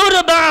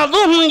 யன்துரு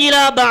பஅதுஹும்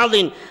இலா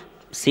பஅதின்,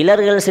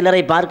 சிலர்கள்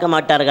சிலரை பார்க்க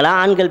மாட்டார்களா?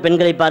 ஆண்கள்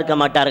பெண்களை பார்க்க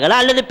மாட்டார்களா?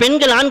 அல்லது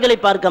பெண்கள் ஆண்களை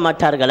பார்க்க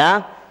மாட்டார்களா?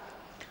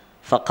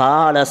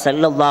 ஃபகால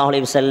ஸல்லல்லாஹு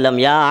அலைஹி வஸல்லம்,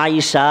 யா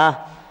ஆயிஷா,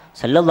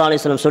 ஸல்லல்லாஹு அலைஹி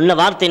வஸல்லம் சொன்ன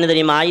வார்த்தை என்ன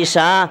தெரியுமா?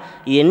 ஆயிஷா,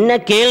 என்ன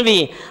கேள்வி?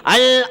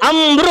 அல்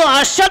அம்ரு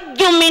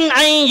அஷத்து மின்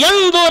அன்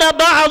யன்துர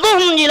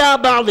பஅதுஹும் இலா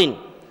பஅதின்.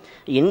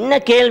 என்ன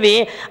கேள்வி?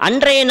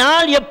 அன்றைய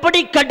நாள் எப்படி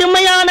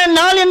கடுமையான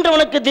நாள் என்று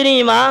உனக்கு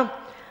தெரியுமா?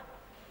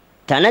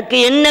 தனக்கு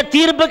என்ன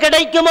தீர்ப்பு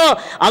கிடைக்குமோ,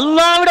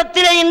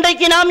 அல்லாஹ்விடத்திலே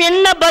இன்றைக்கு நாம்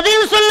என்ன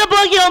பதில் சொல்ல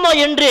போகிறோமோ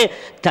என்று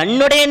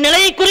தன்னுடைய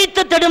நிலை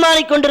குறித்து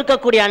தடுமாறிக்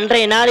கொண்டிருக்கக்கூடிய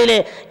அன்றைய நாளிலே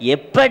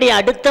எப்படி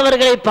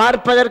அடுத்தவர்களை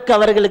பார்ப்பதற்கு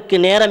அவர்களுக்கு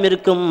நேரம்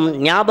இருக்கும்,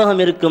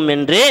 ஞாபகம் இருக்கும்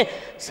என்று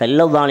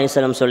ஸல்லல்லாஹு அலைஹி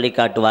வஸல்லம் சொல்லி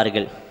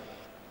காட்டுவார்கள்.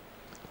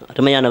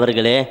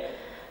 அருமையானவர்களே,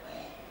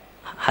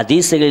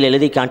 ஹதீஸுகளில்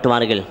எழுதி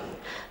காட்டுவார்கள்,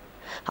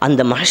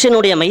 அந்த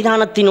மஹ்ஷருடைய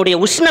மைதானத்தினுடைய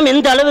உஷ்ணம்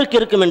எந்த அளவிற்கு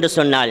இருக்கும் என்று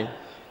சொன்னால்,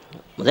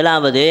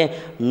 முதலாவது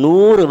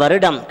 100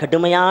 வருடம்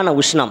கடுமையான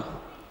உஷ்ணம்.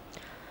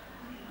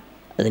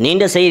 அது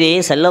நீண்ட செய்தி.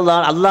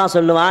 ஸல்லல்லாஹு அல்லாஹ்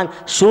சொல்லுவான்,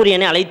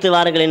 சூரியனை அழைத்து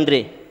வாருங்கள் என்று.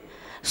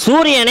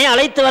 சூரியனை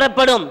அழைத்து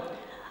வரப்படும்.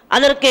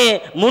 அதற்கு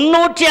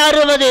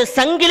 360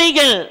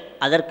 சங்கிலிகள்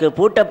அதற்கு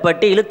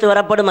பூட்டப்பட்டு இழுத்து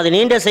வரப்படும். அது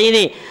நீண்ட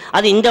செய்தி.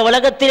 அது இந்த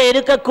உலகத்தில்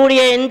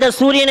இருக்கக்கூடிய இந்த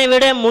சூரியனை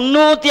விட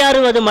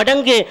 360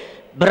 மடங்கு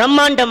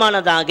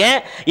பிரம்மாண்டமானதாக,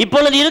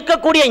 இப்பொழுது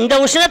இருக்கக்கூடிய இந்த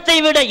உஷ்ணத்தை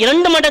விட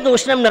 2 மடங்கு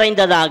உஷ்ணம்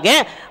நிறைந்ததாக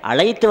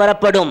அழைத்து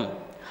வரப்படும்.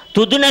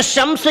 துதுன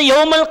ஷம்ஸ்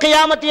யௌமல்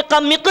கியாமத்தி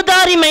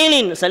கமிக்தாரி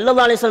மைலின்.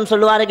 ஸல்லல்லாஹு அலைஹி வஸல்லம்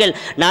சொல்வார்கள்,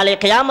 நாளை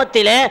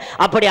கியாமத்திலே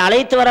அப்படி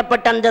அழைத்து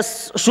வரப்பட்ட அந்த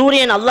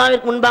சூரியன்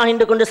அல்லாஹ்விற்கு முன்பாக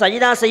நின்று கொண்டு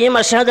சஜிதா செய்யும்.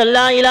 அஷ்ஹது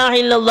அல்லா இலாஹ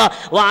இல்லல்லாஹ்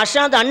வ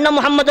அஷ்ஹது அன்ன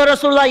முஹம்மது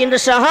ரசூலுல்லாஹ் என்று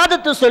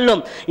ஷஹாதத்து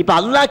சொல்லும். இப்போ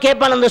அல்லாஹ்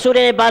கேட்பான் அந்த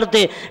சூரியனை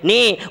பார்த்து, நீ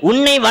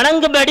உன்னை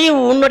வணங்கும்படி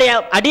என்னுடைய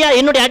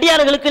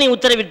அடியார்களுக்கு நீ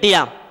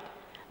உத்தரவிட்டியா?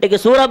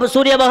 இன்னைக்கு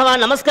சூரிய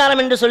பகவான் நமஸ்காரம்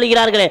என்று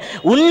சொல்லுகிறார்களே,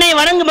 உன்னை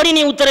வணங்கும்படி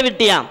நீ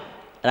உத்தரவிட்டியா?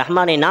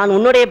 ரஹ்மானே, நான்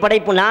உன்னுடைய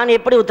படைப்பு, நான்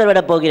எப்படி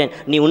உத்தரவிடப் போகிறேன்?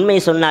 நீ உண்மை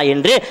சொன்னாய்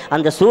என்று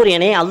அந்த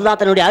சூரியனை அல்லாஹ்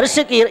தன்னுடைய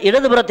அர்ஷுக்கு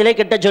இடதுபுறத்திலே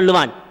கெட்ட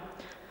சொல்லுவான்.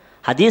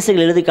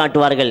 ஹதீஸுகள் எழுதி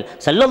காட்டுவார்கள்.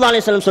 ஸல்லல்லாஹு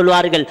அலைஹி வஸல்லம்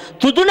சொல்வார்கள்,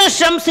 துதுன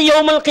ஷம்ஸ்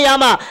யௌமல்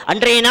கியாமா,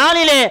 அன்றைய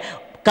நாளிலே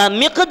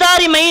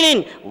கமிக்தாரி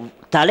மைலின்,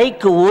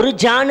 தலைக்கு 1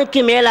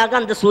 ஜானுக்கு மேலாக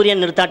அந்த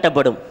சூரியன்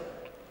நிறுத்தாட்டப்படும்.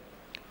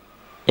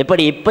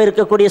 எப்படி? இப்போ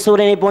இருக்கக்கூடிய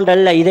சூரியனை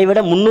போன்றல்ல, இதை விட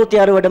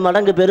 360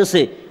 மடங்கு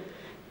பெருசு.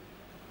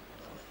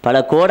 பல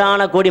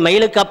கோடான கோடி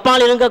மைலுக்கு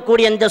அப்பால்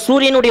இருக்கக்கூடிய அந்த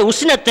சூரியனுடைய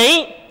உஷ்ணத்தை,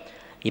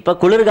 இப்போ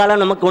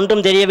குளிர்காலம் நமக்கு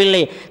ஒன்றும்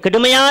தெரியவில்லை,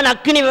 கடுமையான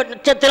அக்னி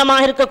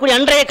நட்சத்திரமாக இருக்கக்கூடிய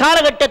அன்றைய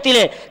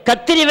காலகட்டத்திலே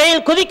கத்திரி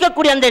வெயில்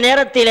கொதிக்கக்கூடிய அந்த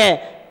நேரத்திலே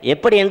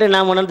எப்படி என்று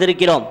நாம்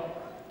உணர்ந்திருக்கிறோம்.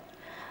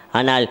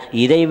 ஆனால்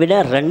இதை விட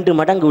 2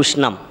 மடங்கு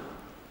உஷ்ணம்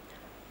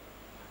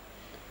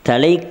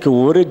தலைக்கு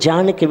 1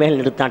 ஜானுக்கு மேல்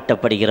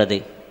நிறுத்தாட்டப்படுகிறது.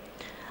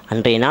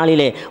 அன்றைய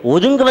நாளிலே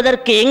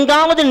ஒதுங்குவதற்கு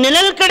எங்காவது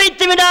நிழல்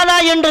கிடைத்து விடாதா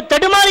என்று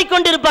தடுமாறிக்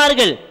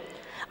கொண்டிருப்பார்கள்.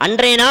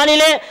 அன்றைய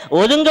நாளிலே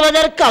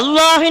ஒதுங்குவதற்கு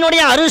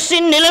அல்லாஹ்வினுடைய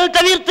அரிசின் நிழல்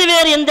தவிர்த்து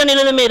வேறு எந்த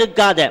நிழலுமே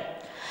இருக்காத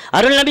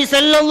அருள் நபி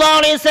ஸல்லல்லாஹு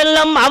அலைஹி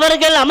வஸல்லம்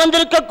அவர்கள்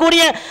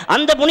அமர்ந்திருக்கக்கூடிய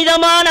அந்த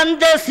புனிதமான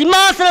அந்த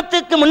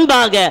சிம்மாசனத்துக்கு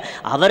முன்பாக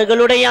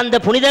அவர்களுடைய அந்த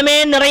புனிதமே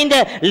நிறைந்த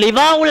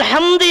லிவாஉல்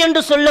ஹம்து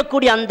என்று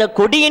சொல்லக்கூடிய அந்த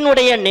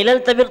கொடியினுடைய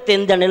நிழல் தவிர்த்து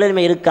எந்த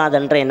நிழலுமே இருக்காது.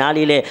 அன்றைய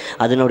நாளிலே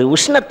அதனுடைய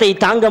உஷ்ணத்தை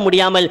தாங்க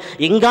முடியாமல்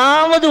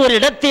எங்காவது ஒரு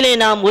இடத்திலே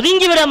நாம்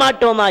ஒதுங்கிவிட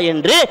மாட்டோமா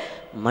என்று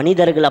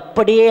மனிதர்கள்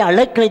அப்படியே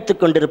அலக்கழித்துக்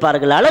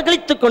கொண்டிருப்பார்கள்,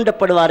 அலக்கழித்துக்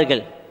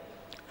கொண்டப்படுவார்கள்.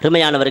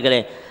 அருமையானவர்களே,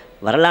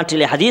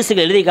 வரலாற்றிலே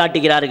ஹதீஸுகள் எழுதி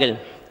காட்டுகிறார்கள்.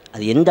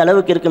 அது எந்த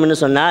அளவுக்கு இருக்கும் என்று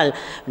சொன்னால்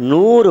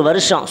 100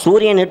 வருஷம்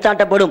சூரியன்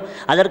நிறுத்தாட்டப்படும்,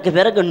 அதற்கு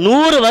பிறகு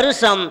 100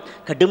 வருஷம்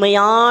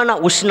கடுமையான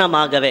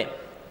உஷ்ணமாகவே.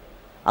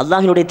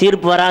 அல்லாஹ்வினுடைய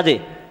தீர்ப்பு வராது.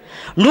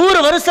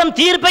 100 வருஷம்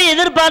தீர்ப்பை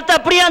எதிர்பார்த்து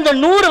அப்படியே அந்த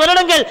 100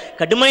 வருடங்கள்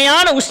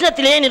கடுமையான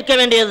உஷ்ணத்திலேயே நிற்க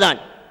வேண்டியதுதான்.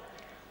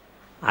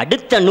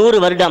 அடுத்த 100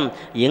 வருடம்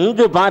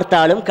எங்கு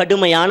பார்த்தாலும்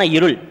கடுமையான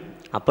இருள்,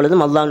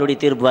 அப்பொழுதும் அல்லாஹ்வினுடைய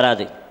தீர்ப்பு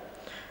வராது.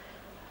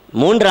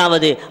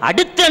 மூன்றாவது,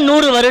 அடுத்த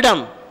 100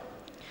 வருடம்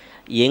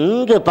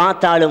எங்கு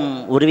பார்த்தாலும்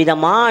ஒரு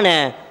விதமான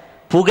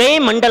புகை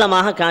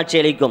மண்டலமாக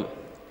காட்சியளிக்கும்.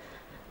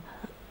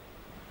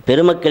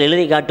 பெருமக்கள்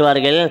எழுதி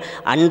காட்டுவார்கள்,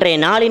 அன்றைய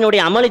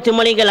நாளினுடைய அமளி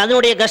துமளிகள்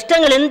அதனுடைய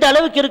கஷ்டங்கள் எந்த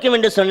அளவுக்கு இருக்கும்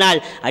என்று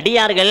சொன்னால்,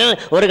 அடியார்கள்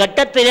ஒரு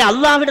கட்டத்திலே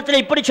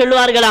அல்லாஹ்விடத்தில் இப்படி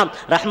சொல்லுவார்களாம்,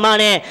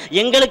 ரஹ்மானே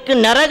எங்களுக்கு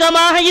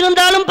நரகமாக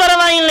இருந்தாலும்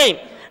பரவாயில்லை,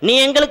 நீ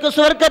எங்களுக்கு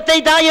சுவர்க்கத்தை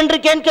தா என்று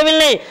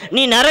கேட்கவில்லை,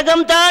 நீ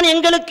நரகம் தான்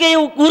எங்களுக்கு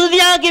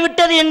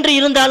உறுதியாகிவிட்டது என்று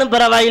இருந்தாலும்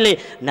பரவாயில்லை,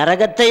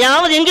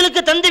 நரகத்தையாவது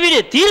எங்களுக்கு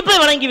தந்துவிடு, தீர்ப்பை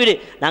வழங்கிவிடு,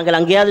 நாங்கள்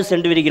அங்கேயாவது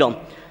சென்று விடுகிறோம்.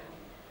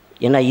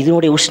 ஏன்னா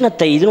இதனுடைய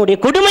உஷ்ணத்தை இதனுடைய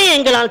கொடுமையை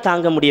எங்களால்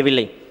தாங்க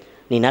முடியவில்லை,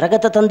 நீ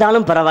நரகத்தை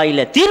தந்தாலும்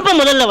பரவாயில்லை, தீர்ப்பை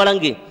முதல்ல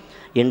வழங்கு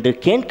என்று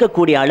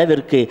கேட்கக்கூடிய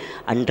அளவிற்கு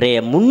அன்றைய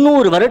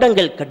 300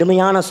 வருடங்கள்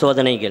கடுமையான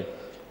சோதனைகள்.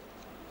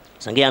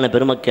 சங்கையான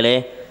பெருமக்களே,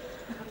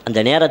 அந்த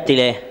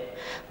நேரத்திலே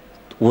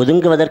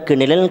ஒதுங்குவதற்கு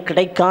நிழல்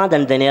கிடைக்காத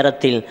அந்த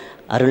நேரத்தில்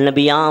அருள்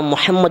நபியா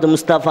முஹம்மது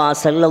முஸ்தபா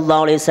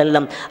ஸல்லல்லாஹு அலைஹி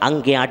வஸல்லம்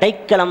அங்கே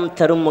அடைக்கலம்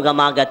தரும்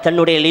முகமாக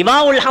தன்னுடைய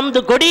லிவாவுல்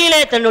ஹம்து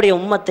கொடியிலே தன்னுடைய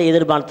உம்மத்தை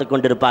எதிர்பார்த்து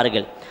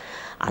கொண்டிருப்பார்கள்.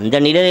 அந்த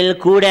நிழலில்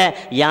கூட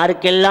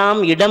யாருக்கெல்லாம்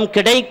இடம்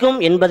கிடைக்கும்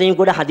என்பதையும்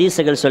கூட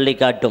ஹதீஸுகள் சொல்லி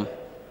காட்டும்.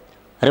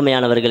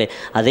 அருமையானவர்களே,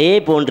 அதே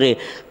போன்று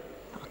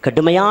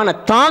கடுமையான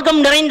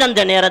தாகம் நிறைந்த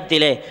அந்த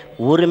நேரத்திலே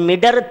ஒரு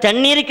மிடர்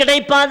தண்ணீர்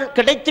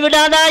கிடைத்து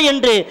விடாதா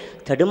என்று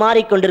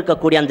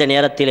தடுமாறிக்கொண்டிருக்கக்கூடிய அந்த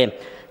நேரத்திலே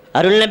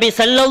அருள் நபி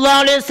ஸல்லல்லாஹு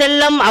அலைஹி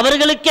வஸல்லம்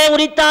அவர்களுக்கே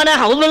உரித்தான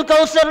ஹவுதுல்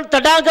கௌசர்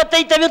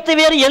தடாகத்தை தவிர்த்து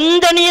வேறு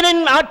எந்த நீரின்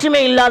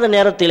ஆற்றுமே இல்லாத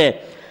நேரத்திலே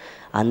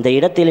அந்த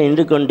இடத்தில்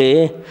நின்று கொண்டு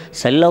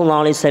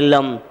ஸல்லல்லாஹு அலைஹி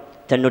வஸல்லம்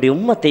தன்னுடைய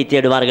உம்மத்தை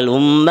தேடுவார்கள்.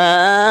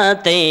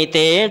 உம்மத்தை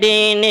தேடி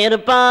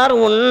நிற்பார்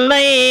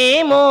உண்மை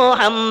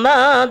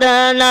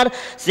முஹம்மதனார்,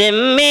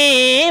 செம்மி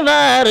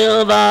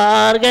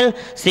வருவார்கள்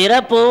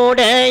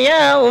சிறப்புடைய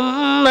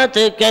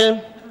உம்மத்துக்கள்.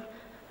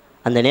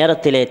 அந்த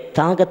நேரத்திலே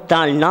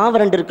தாகத்தால்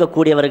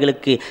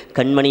நாவரண்டிருக்கக்கூடியவர்களுக்கு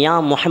கண்மணியா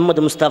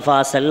முஹம்மது முஸ்தபா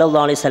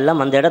ஸல்லல்லாஹு அலைஹி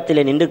வஸல்லம் அந்த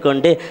இடத்திலே நின்று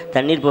கொண்டு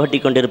தண்ணீர் புகட்டி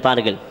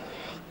கொண்டிருப்பார்கள்.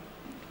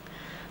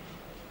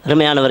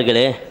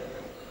 அருமையானவர்களே,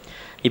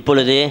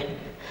 இப்பொழுது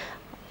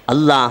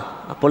அல்லாஹ்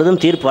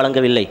அப்பொழுதும் தீர்ப்பு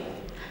வழங்கவில்லை.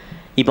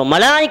 இப்போ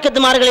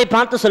மலாயிக்கத்துமார்களை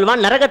பார்த்து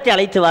சொல்வான், நரகத்தை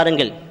அழைத்து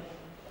வாருங்கள்.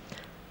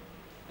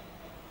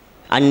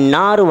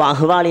 அந்நாரு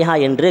அஹ்வாலிஹா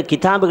என்று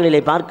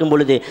கிதாபுகளிலே பார்க்கும்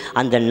பொழுது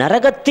அந்த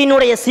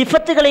நரகத்தினுடைய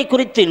சிஃபத்துகளை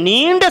குறித்து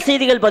நீண்ட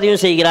செய்திகள் பதிவு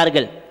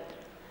செய்கிறார்கள்.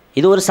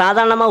 இது ஒரு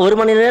சாதாரணமாக 1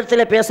 மணி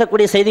நேரத்தில்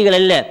பேசக்கூடிய செய்திகள்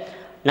அல்ல.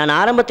 நான்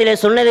ஆரம்பத்திலே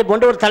சொன்னதை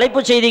போன்ற ஒரு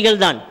தலைப்பு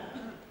செய்திகள் தான்.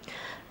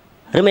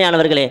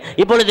 அருமையானவர்களே,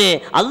 இப்பொழுது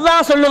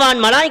அல்லாஹ்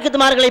சொல்லுவான்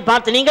மலாயிக்கத்துமார்களை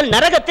பார்த்து, நீங்கள்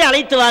நரகத்தை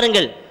அழைத்து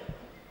வாருங்கள்.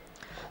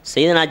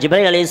 சையதுனா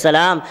ஜிப்ரீல்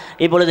அலைஹிஸ்ஸலாம்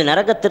இப்பொழுது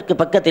நரகத்திற்கு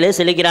பக்கத்திலே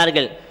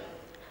செல்கிறார்கள்.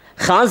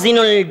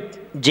 ஹாசினுல்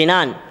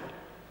ஜினான்,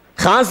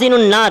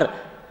 ஹாசினுன் நார்,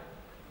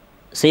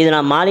 சையதுனா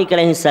மாலிக்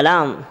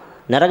அலைஹிஸ்ஸலாம்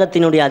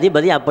நரகத்தினுடைய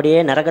அதிபதி அப்படியே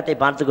நரகத்தை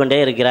பார்த்து கொண்டே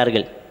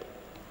இருக்கிறார்கள்.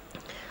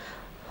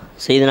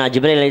 சையதுனா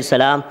ஜிப்ரீல்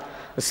அலைஹிஸ்ஸலாம்,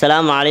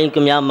 அஸ்ஸலாமு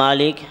அலைக்கும் யா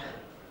மாலிக்.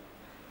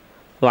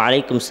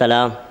 வலைக்கும்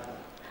சலாம்.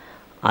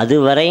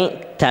 அதுவரை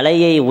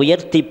தலையை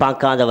உயர்த்தி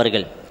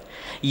பார்க்காதவர்கள்,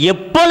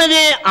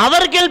 எப்பொழுது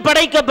அவர்கள்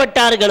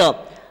படைக்கப்பட்டார்களோ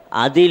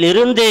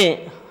அதிலிருந்து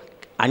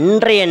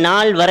அன்றைய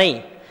நாள் வரை,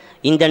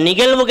 இந்த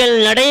நிகழ்வுகள்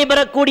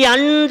நடைபெறக்கூடிய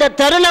அந்த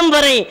தருணம்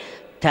வரை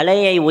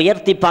தலையை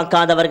உயர்த்தி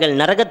பார்க்காதவர்கள்,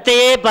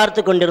 நரகத்தையே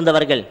பார்த்து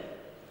கொண்டிருந்தவர்கள்.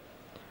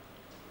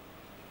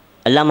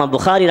 அல்லாமா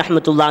புகாரி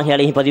ரஹ்மத்துல்லாஹி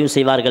அலைஹி பதிவு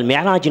செய்வார்கள்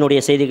மிஅராஜினுடைய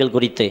செய்திகள்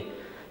குறித்து.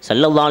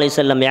 ஸல்லல்லாஹு அலைஹி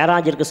வஸல்லம்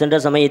மிஅராஜிற்கு சென்ற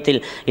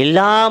சமயத்தில்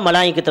எல்லா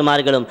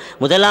மலாயிக்கத்துமார்களும்,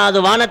 முதலாவது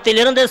வானத்தில்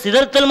இருந்து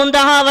சிதறத்துல்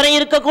முன்தஹா வரை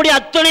இருக்கக்கூடிய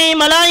அத்துணை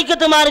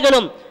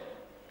மலாயிக்கத்துமார்களும்,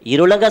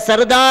 இருளக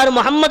சர்தார்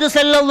முஹம்மது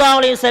ஸல்லல்லாஹு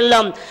அலைஹி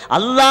வஸல்லம்,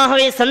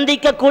 அல்லாஹ்வை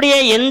சந்திக்கக்கூடிய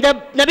எந்த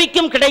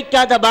நபிக்கும்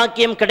கிடைக்காத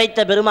பாக்கியம்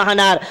கிடைத்த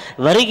பெருமகனார்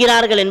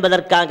வருகிறார்கள்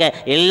என்பதற்காக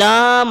எல்லா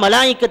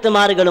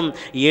மலாயிக்கத்துமார்களும்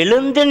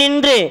எழுந்து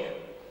நின்று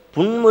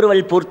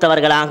புன்முறுவல்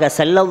பூர்த்தவர்களாக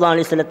ஸல்லல்லாஹு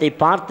அலைஹி வஸல்லத்தை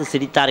பார்த்து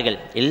சிரித்தார்கள்.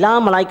 எல்லா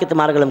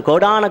மலாயிக்கத்துமார்களும்,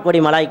 கோடான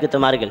கோடி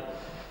மலாயிக்கத்துமார்கள்.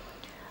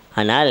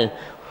 ஆனால்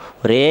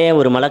ஒரே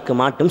ஒரு மலக்கு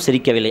மட்டும்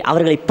சிரிக்கவில்லை,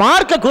 அவர்களை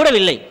பார்க்க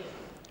கூடவில்லை.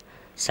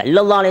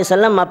 ஸல்லல்லாஹு அலைஹி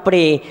வஸல்லம்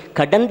அப்படி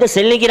கடந்து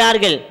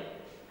செல்லுகிறார்கள்,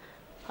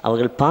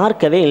 அவர்கள்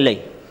பார்க்கவே இல்லை.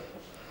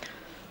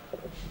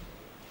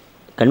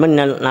 கண்மணி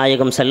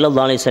நாயகம்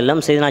ஸல்லல்லாஹு அலைஹி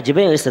வஸல்லம் சையதுனா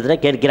ஜிப்ரீல்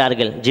அலைஹிஸ்ஸலாம்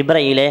கேட்கிறார்கள்,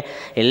 ஜிப்ரீலே,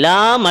 எல்லா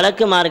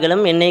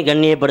மலக்குமார்களும் என்னை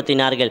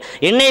கண்ணியப்படுத்தினார்கள்,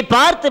 என்னை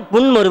பார்த்து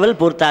புன்முறுவல்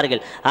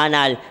பூர்த்தார்கள்,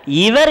 ஆனால்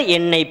இவர்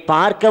என்னை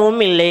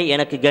பார்க்கவும் இல்லை,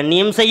 எனக்கு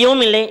கண்ணியம்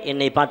செய்யவும் இல்லை,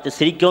 என்னை பார்த்து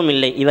சிரிக்கவும்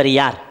இல்லை, இவர்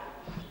யார்?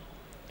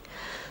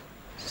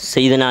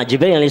 சையதுனா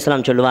ஜிப்ரீல்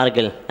அலைஹிஸ்ஸலாம்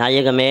சொல்லுவார்கள்,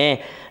 நாயகமே,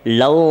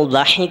 லவ்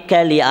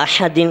லஹிக லி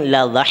அஹதின்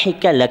ல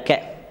லஹிக லக.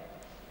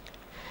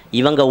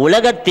 இவங்க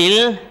உலகத்தில்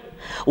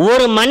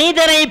ஒரு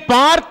மனிதரை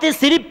பார்த்து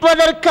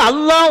சிரிப்பதற்கு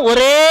அல்லாஹ்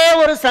ஒரே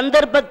ஒரு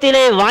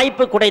சந்தர்ப்பத்திலே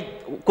வாய்ப்பு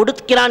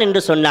கொடுக்கிறான்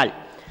என்று சொன்னால்,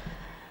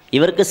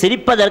 இவருக்கு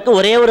சிரிப்பதற்கு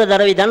ஒரே ஒரு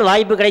தடவை தான்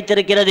வாய்ப்பு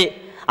கிடைத்திருக்கிறது,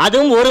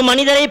 அதுவும் ஒரு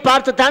மனிதரை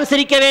பார்த்து தான்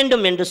சிரிக்க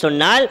வேண்டும் என்று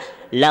சொன்னால்,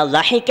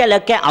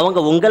 அவங்க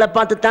உங்களை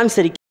பார்த்து தான்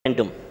சிரிக்க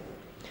வேண்டும்.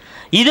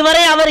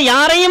 இதுவரை அவர்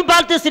யாரையும்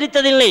பார்த்து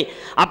சிரித்ததில்லை.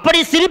 அப்படி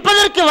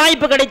சிரிப்பதற்கு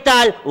வாய்ப்பு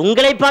கிடைத்தால்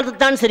உங்களை பார்த்து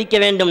தான் சிரிக்க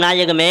வேண்டும்.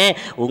 நாயகமே,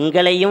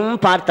 உங்களையும்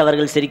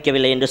பார்த்தவர்கள்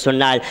சிரிக்கவில்லை என்று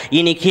சொன்னால்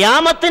இனி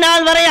கியாமத்து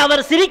நாள் வரை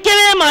அவர்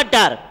சிரிக்கவே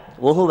மாட்டார்.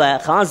 ஒஹுவ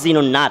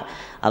ஹாசினுன்னார்,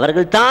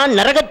 அவர்கள் தான்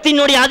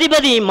நரகத்தினுடைய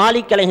அதிபதி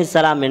மாலிக்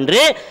அலைஹிஸ்ஸலாம்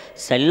என்று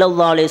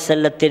ஸல்லல்லாஹு அலைஹி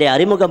வஸல்லத்திலே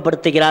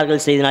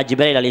அறிமுகப்படுத்துகிறார்கள் சையதுனா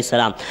ஜிப்ரீல்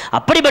அலைஹிஸ்ஸலாம்.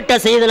 அப்படிப்பட்ட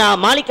சையதுனா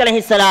மாலிக்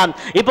அலைஹிஸ்ஸலாம்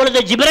இப்பொழுது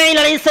ஜிப்ரீல்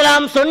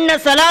அலைஹிஸ்ஸலாம் சொன்ன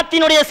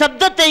ஸலாத்தினுடைய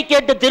சப்தத்தை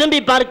கேட்டு திரும்பி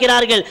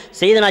பார்க்கிறார்கள்.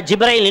 சையதுனா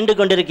ஜிப்ரீல் நின்று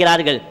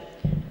கொண்டிருக்கிறார்கள்.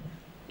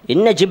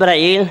 என்ன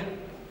ஜிப்ரீல்?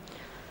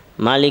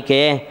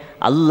 மாலிக்கே,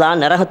 அல்லாஹ்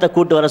நரகத்தை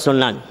கூட்டு வர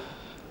சொன்னான்.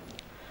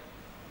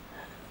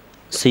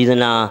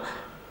 சையதுனா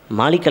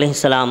மாலிக்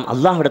அலைஹிஸ்ஸலாம்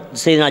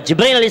சையதுனா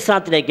ஜிப்ரீல்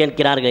அலைஹிஸ்ஸலாத்திலே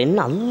கேட்கிறார்கள், என்ன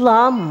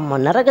அல்லாஹ்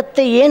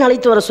நரகத்தை ஏன்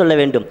அழைத்து வர சொல்ல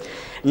வேண்டும்?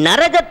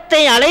 நரகத்தை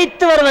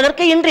அழைத்து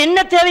வருவதற்கு இன்று என்ன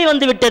தேவை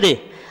வந்து விட்டது?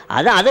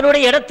 அது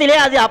அதனுடைய இடத்திலே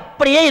அது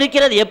அப்படியே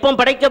இருக்கிறது. எப்போ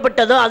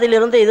படைக்கப்பட்டதோ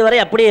அதிலிருந்து இதுவரை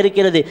அப்படியே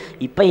இருக்கிறது.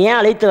 இப்போ ஏன்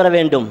அழைத்து வர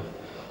வேண்டும்?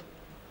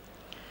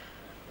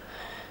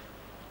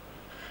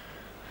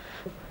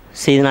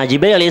 சையதுனா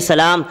ஜிப்ரீல்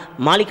அலைஹிஸ்ஸலாம்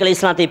மாலிக்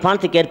அலைஹிஸ்ஸலாத்தை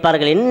பார்த்து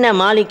கேட்பார்கள், என்ன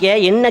மாலிக்கே,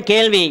 என்ன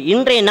கேள்வி?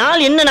 இன்றைய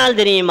நாள் என்ன நாள்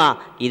தெரியுமா?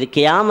 இது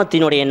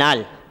கியாமத்தினுடைய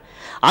நாள்.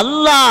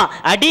 அல்லாஹ்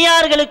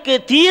அடியார்களுக்கு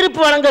தீர்ப்பு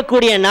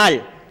வழங்கக்கூடிய நாள்.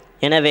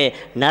 எனவே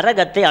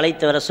நரகத்தை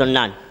அழைத்து வர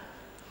சொன்னான்.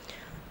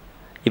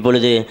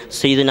 இப்பொழுது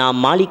சையதுனா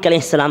மாலிக்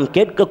அலைஹிஸ்ஸலாம்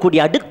கேட்கக்கூடிய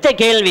அடுத்த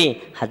கேள்வி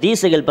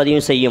ஹதீஸுகள்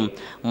பதிவு செய்யும்,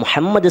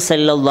 முஹம்மது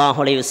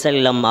ஸல்லல்லாஹு அலைஹி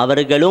வஸல்லம்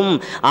அவர்களும்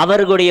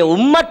அவர்களுடைய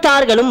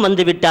உம்மத்தார்களும்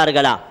வந்து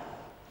விட்டார்களா?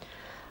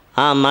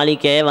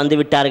 மாலிக்கே, வந்து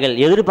விட்டார்கள்.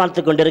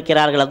 எதிர்பார்த்து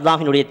கொண்டிருக்கிறார்கள்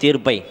அல்லாஹ்வினுடைய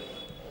தீர்ப்பை.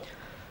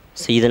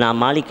 சையதுனா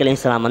மாலிக்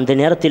அலைஹிஸ்ஸலாம் அந்த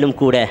நேரத்திலும்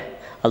கூட,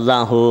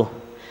 அல்லாஹு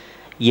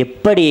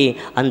எப்படி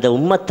அந்த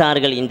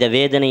உம்மத்தார்கள் இந்த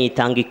வேதனையை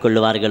தாங்கிக்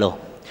கொள்ளுவார்களோ,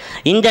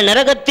 இந்த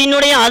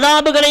நரகத்தினுடைய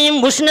அதாபுகளையும்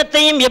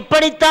உஷ்ணத்தையும்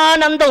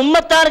எப்படித்தான் அந்த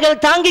உம்மத்தார்கள்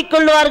தாங்கிக்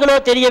கொள்வார்களோ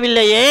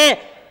தெரியவில்லையே.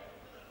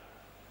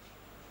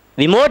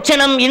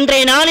 விமோச்சனம்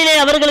இன்றைய நாளிலே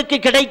அவர்களுக்கு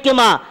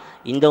கிடைக்குமா?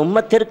 இந்த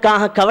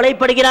உம்மத்திற்காக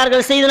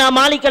கவலைப்படுகிறார்கள் சையதுனா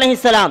மாலிக்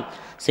அலைஹிஸ்ஸலாம்.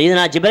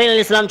 சையதுனா ஜிப்ரீல்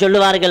அலைஹிஸ்ஸலாம்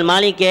சொல்லுவார்கள்,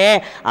 மாலிக்கே,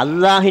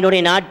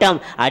 அல்லாஹ்வினுடைய நாட்டம்,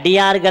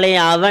 அடியார்களை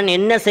அவன்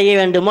என்ன செய்ய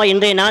வேண்டுமோ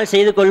இன்றைய நாள்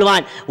செய்து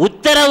கொள்வான்.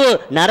 உத்தரவு,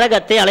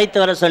 நரகத்தை அழைத்து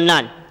வர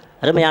சொன்னான்.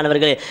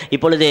 அருமையானவர்களே,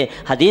 இப்பொழுது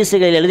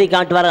ஹதீஸுகளில் எழுதி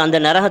காட்டுவார், அந்த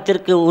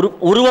நரகத்திற்கு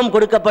உருவம்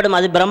கொடுக்கப்படும்.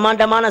 அது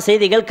பிரம்மாண்டமான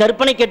செய்திகள்,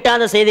 கற்பனை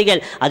கெட்டாத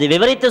செய்திகள். அது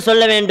விவரித்து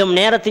சொல்ல வேண்டும்.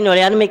 நேரத்தின்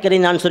ஒரு அருமைக்கரை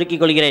நான்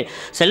சுருக்கிக் கொள்கிறேன்.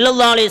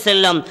 ஸல்லல்லாஹு அலைஹி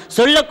வஸல்லம்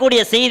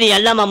சொல்லக்கூடிய செய்தி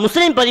அல்லாமா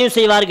முஸ்லிம் பதிவு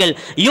செய்வார்கள்,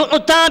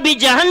 யுத்தா பி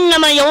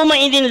ஜஹன்னம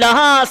யௌமஇதின்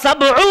லஹா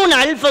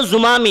 70000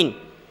 ஜுமாமின்.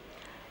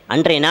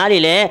 அன்றைய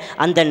நாளிலே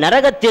அந்த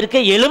நரகத்திற்கு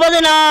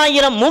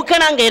 70000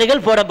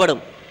 மூக்கணாங்கயிர்கள்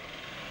போடப்படும்.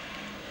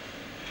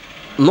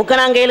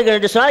 மூக்கணாங்கயிர்கள்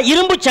என்று சொன்னால்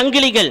இரும்பு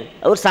சங்கிலிகள்,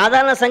 ஒரு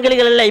சாதாரண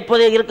சங்கிலிகள் இல்லை.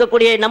 இப்போது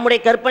இருக்கக்கூடிய நம்முடைய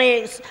கற்பனை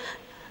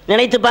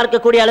நினைத்து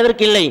பார்க்கக்கூடிய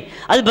அளவிற்கு இல்லை.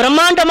 அது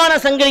பிரம்மாண்டமான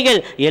சங்கிலிகள்.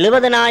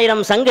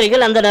 70000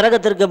 சங்கிலிகள் அந்த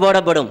நரகத்திற்கு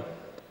போடப்படும்.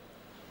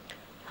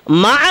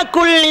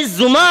 மஅகுல்லி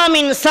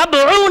ஜுமாமின்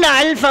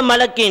 70000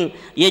 மலக்கின்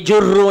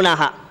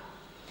யஜுர்ரூனஹா.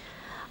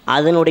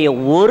 அதனுடைய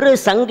ஒரு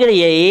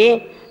சங்கிலியை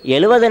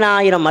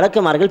 70000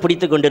 மலக்குமார்கள்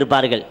பிடித்துக்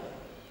கொண்டிருப்பார்கள்.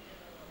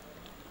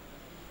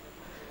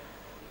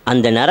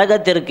 அந்த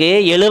நரகத்திற்கு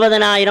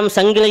 70000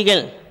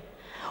 சங்கிலிகள்,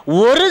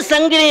 ஒரு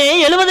சங்கிலியை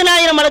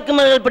 70000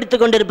 மலக்குமார்கள்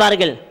பிடித்துக்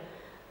கொண்டிருப்பார்கள்.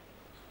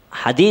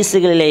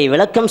 ஹதீஸுகளிலே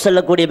விளக்கம்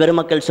சொல்லக்கூடிய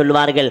பெருமக்கள்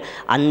சொல்லுவார்கள்,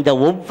 அந்த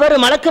ஒவ்வொரு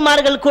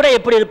மலக்குமார்கள் கூட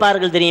எப்படி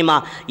இருப்பார்கள் தெரியுமா?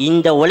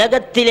 இந்த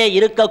உலகத்திலே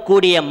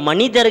இருக்கக்கூடிய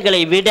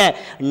மனிதர்களை விட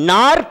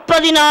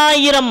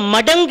 40000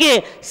 மடங்கு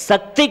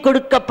சக்தி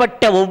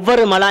கொடுக்கப்பட்ட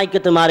ஒவ்வொரு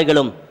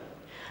மலாய்க்கத்துமார்களும்.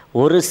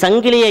 ஒரு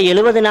சங்கிலியை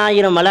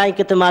 70000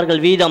 மலாய்க்கத்துமார்கள்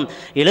வீதம்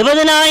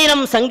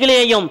 70000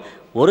 சங்கிலியையும்,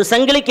 ஒரு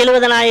சங்கிலிக்கு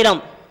 70000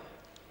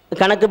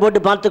 கணக்கு போட்டு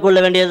பார்த்து கொள்ள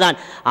வேண்டியதுதான்.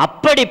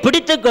 அப்படி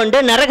பிடித்து கொண்டு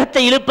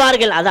நரகத்தை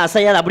இழுப்பார்கள். அது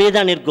அசையாது, அப்படியே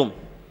தான் நிற்கும்.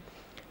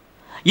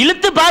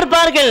 இழுத்து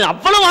பார்ப்பார்கள்,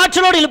 அவ்வளவு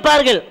ஆற்றலோடு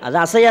இழுப்பார்கள். அது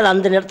அசையாது,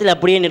 அந்த நேரத்தில்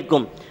அப்படியே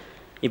நிற்கும்.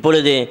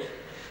 இப்பொழுது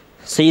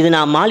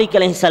சையதுனா மாலிக்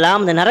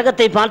அலைஹிஸ்ஸலாம் அந்த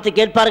நரகத்தை பார்த்து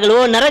கேட்பார்கள், ஓ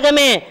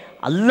நரகமே,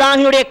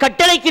 அல்லாஹ்வினுடைய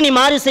கட்டளைக்கு நீ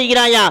மாறு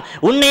செய்கிறாயா?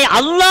 உன்னை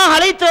அல்லாஹ்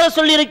அழைத்து வர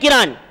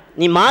சொல்லியிருக்கிறான்,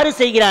 நீ மாறு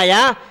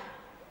செய்கிறாயா?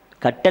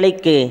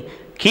 கட்டளைக்கு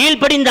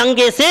கீழ்ப்படிந்து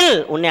அங்கே செல்,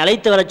 உன்னை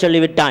அழைத்து வர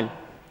சொல்லிவிட்டான்.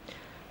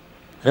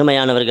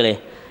 அருமையானவர்களே,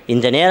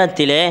 இந்த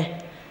நேரத்திலே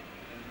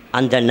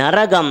அந்த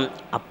நரகம்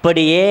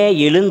அப்படியே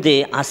எழுந்து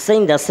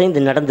அசைந்து அசைந்து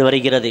நடந்து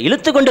வருகிறது.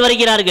 இழுத்து கொண்டு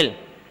வருகிறார்கள்.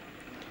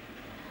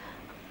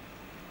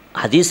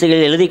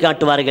 ஹதீஸுகளில் எழுதி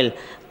காட்டுவார்கள்,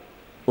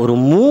 ஒரு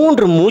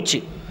 3 மூச்சு.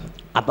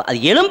 அப்போ அது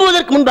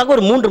எழும்புவதற்கு முன்பாக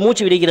ஒரு 3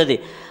 மூச்சு விடுகிறது.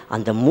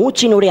 அந்த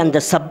மூச்சினுடைய அந்த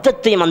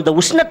சப்தத்தையும் அந்த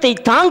உஷ்ணத்தை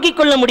தாங்கிக்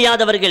கொள்ள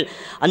முடியாதவர்கள்,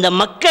 அந்த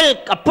மக்கள்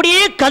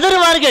அப்படியே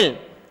கதறுவார்கள்.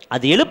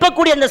 அது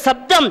எழுப்பக்கூடிய அந்த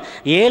சப்தம்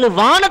 7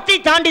 வானத்தை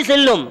தாண்டி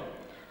செல்லும்.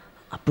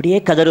 அப்படியே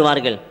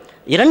கதறுவார்கள்.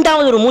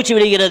 இரண்டாவது ஒரு மூச்சு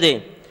விடுகிறது.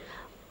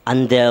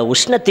 அந்த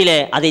உஷ்ணத்திலே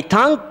அதை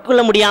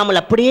தாங்கிக்கொள்ள முடியாமல்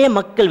அப்படியே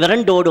மக்கள்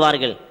விரண்டு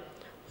ஓடுவார்கள்.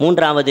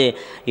 மூன்றாவது,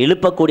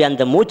 எழுப்பக்கூடிய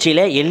அந்த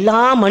மூச்சிலே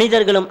எல்லா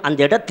மனிதர்களும் அந்த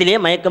இடத்திலே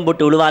மயக்கம்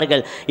போட்டு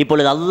விழுவார்கள்.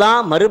 இப்பொழுது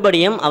அல்லாஹ்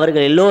மறுபடியும்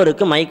அவர்கள்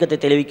எல்லோருக்கும் மயக்கத்தை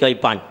தெளிவிக்க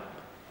வைப்பான்.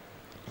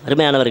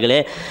 அருமையானவர்களே,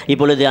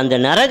 இப்பொழுது அந்த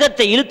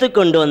நரகத்தை இழுத்து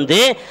கொண்டு வந்து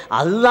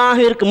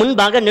அல்லாஹ்விற்கு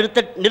முன்பாக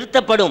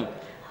நிறுத்தப்படும்.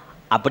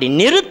 அப்படி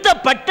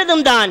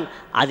நிறுத்தப்பட்டதும் தான்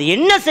அது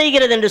என்ன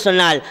செய்கிறது என்று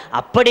சொன்னால்,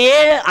 அப்படியே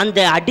அந்த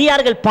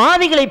அடியார்கள்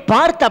பாவிகளை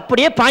பார்த்து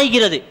அப்படியே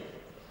பாய்கிறது.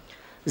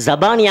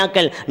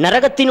 ஜபானியாக்கள்,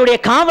 நரகத்தினுடைய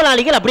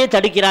காவலாளிகள் அப்படியே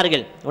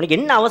தடுக்கிறார்கள். உனக்கு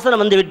என்ன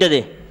அவசரம் வந்து விட்டது,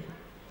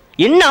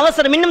 என்ன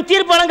அவசரம், இன்னும்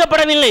தீர்ப்பு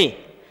வழங்கப்படவில்லை,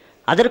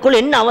 அதற்குள்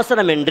என்ன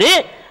அவசரம் என்று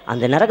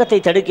அந்த நரகத்தை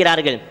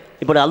தடுக்கிறார்கள்.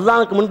 இப்பொழுது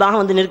அல்லாஹ்வுக்கு முன்பாக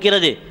வந்து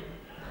நிற்கிறது.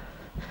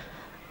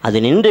 அது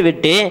நின்று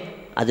விட்டு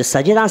அது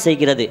சஜிதா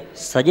செய்கிறது.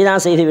 சஜிதா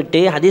செய்துவிட்டு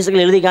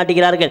ஹதீஸ்கள் எழுதி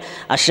காட்டுகிறார்கள்,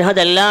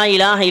 அஷ்ஹது அல்லா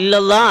இலாஹ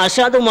இல்லல்லாஹ்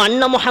அஷ்ஹது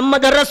அன்ன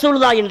முஹம்மதர்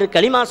ரசூலுல்லாஹ் என்று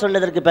கலிமா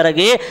சொன்னதற்கு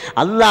பிறகு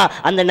அல்லாஹ்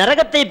அந்த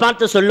நரகத்தை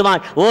பார்த்து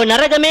சொல்லுவான், ஓ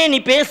நரகமே நீ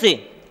பேசு,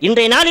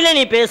 இன்றைய நாளிலே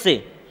நீ பேசு.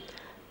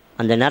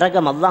 அந்த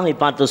நரகம் அல்லாஹ்வை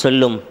பார்த்து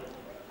சொல்லும்,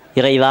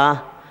 இறைவா,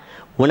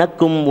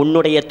 உனக்கும்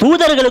உன்னுடைய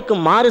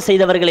தூதர்களுக்கும் மாறு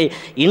செய்தவர்களை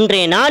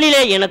இன்றைய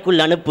நாளிலே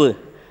எனக்குள் அனுப்பு,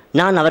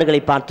 நான்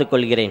அவர்களை பார்த்து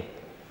கொள்கிறேன்.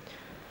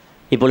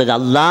 இப்பொழுது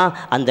அல்லாஹ்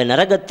அந்த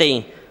நரகத்தை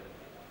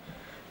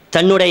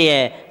தன்னுடைய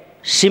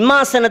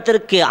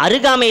சிம்மாசனத்திற்கு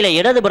அருகாமையில்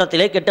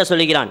இடதுபுறத்திலே கெட்ட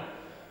சொல்கிறான்.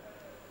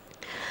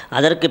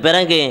 அதற்கு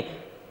பிறகு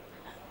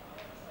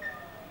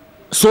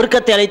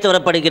சொர்க்கத்தை அழைத்து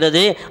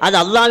வரப்படுகிறது. அது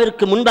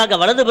அல்லாஹ்விற்கு முன்பாக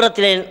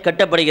வலதுபுறத்திலே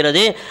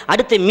கட்டப்படுகிறது.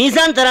 அடுத்து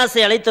மீசான்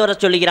தராசை அழைத்து வர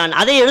சொல்கிறான்,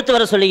 அதை எடுத்து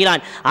வர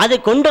சொல்கிறான். அது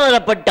கொண்டு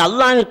வரப்பட்டு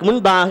அல்லாஹ்விற்கு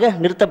முன்பாக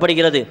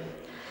நிறுத்தப்படுகிறது.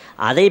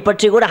 அதை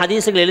பற்றி கூட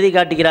ஹதீஸ்கள் எழுதி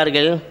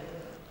காட்டுகிறார்கள்.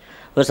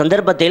 ஒரு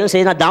சந்தர்ப்பத்தில்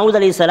செய்தா தாவூத்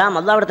அலைஹிஸ்ஸலாம்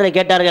அல்லாஹ்விடத்தில்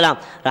கேட்டார்களாம்,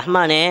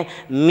 ரஹ்மானே,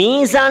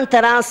 மீசான்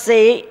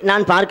தராசை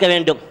நான் பார்க்க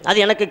வேண்டும், அது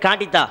எனக்கு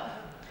காட்டித்தா.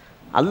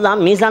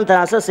 அல்லாஹ் மீசான்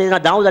தராசை செய்தா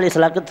தாவூத்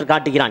அலைஹிஸ்ஸலாமுக்கு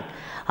காட்டுகிறான்.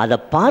 அதை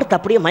பார்த்து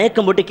அப்படியே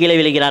மயக்கம் போட்டு கீழே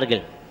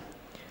விழுகிறார்கள்.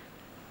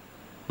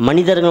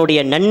 மனிதர்களுடைய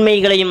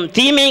நன்மைகளையும்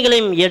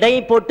தீமைகளையும் எடை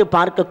போட்டு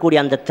பார்க்கக்கூடிய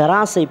அந்த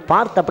தராசை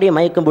பார்த்து அப்படியே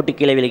மயக்கம் போட்டு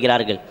கீழே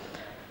விழுகிறார்கள்.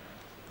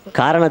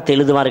 காரணத்தை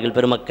எழுதுவார்கள்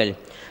பெருமக்கள்,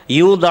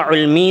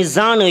 யூதஉல்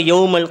மீசானு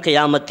யௌமல்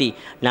கியாமத்தி,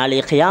 நாளை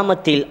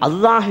கியாமத்தில்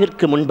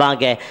அல்லாஹ்விற்கு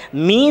முன்பாக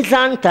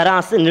மீசான்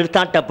தராசு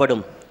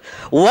நிறுத்தாட்டப்படும்.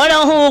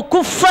 வலஹு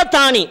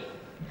குஃபதானி,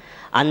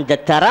 அந்த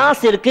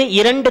தராசிற்கு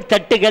 2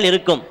 தட்டுகள்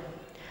இருக்கும்.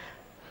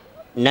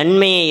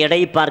 நன்மையை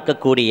எடை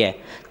பார்க்கக்கூடிய,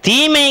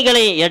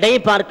 தீமைகளை எடை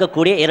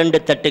பார்க்கக்கூடிய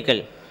 2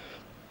 தட்டுகள்.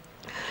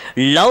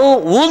 லவ்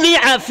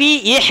உதிஅ ஃபீ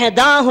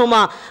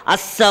இஹ்தாஹுமா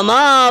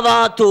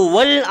அஸ்ஸமாவாத்து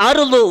வல்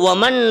அர்து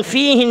வமன்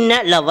ஃபீஹின்ன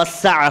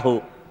லவஸ்ஸஅஹு,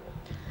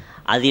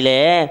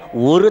 அதிலே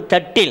ஒரு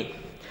தட்டில்,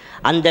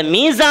 அந்த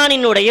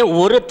மீசானினுடைய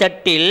ஒரு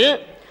தட்டில்,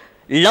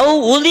 லவ்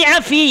உதிஅ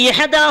ஃபீ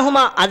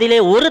இஹ்தாஹுமா, அதிலே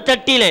ஒரு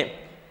தட்டிலே,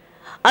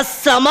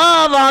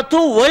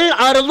 அஸ்ஸமாவாத்து வல்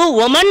அர்து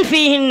வமன்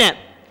ஃபீஹின்ன,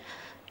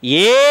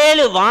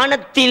 7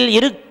 வானத்தில்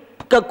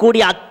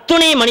இருக்கக்கூடிய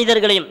அத்துணை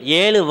மனிதர்களையும்,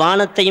 7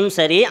 வானத்தையும்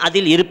சரி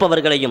அதில்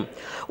இருப்பவர்களையும்,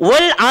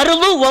 ஒல்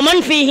அர்து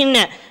வமன் ஃபீஹின்ன,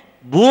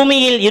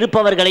 பூமியில்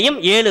இருப்பவர்களையும்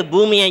 7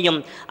 பூமியையும்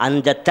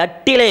அந்த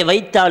தட்டிலே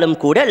வைத்தாலும்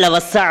கூட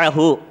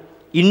லவஸ்ஸஅஹு,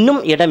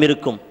 இன்னும் இடம்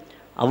இருக்கும்.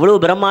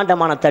 அவ்வளவு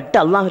பிரம்மாண்டமான தட்டு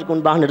அல்லாஹ்விற்கு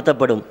முன்பாக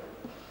நிறுத்தப்படும்.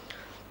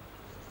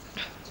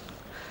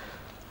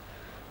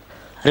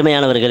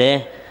 அருமையானவர்களே,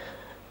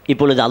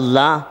 இப்பொழுது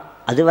அல்லாஹ்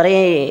அதுவரை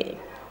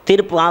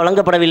தீர்ப்பு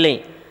வழங்கப்படவில்லை.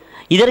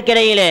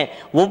 இதற்கிடையிலே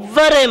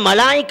ஒவ்வொரு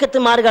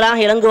மலாயிக்கத்துமார்களாக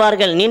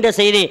இறங்குவார்கள். நீண்ட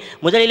செய்தி.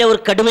 முதலிலே ஒரு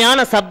கடுமையான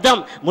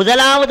சப்தம்,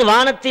 முதலாவது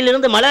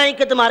வானத்திலிருந்து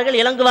மலாயிக்கத்துமார்கள்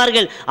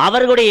இறங்குவார்கள்.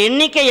 அவர்களுடைய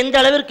எண்ணிக்கை எந்த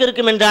அளவிற்கு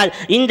இருக்கும் என்றால்,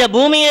 இந்த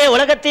பூமியிலே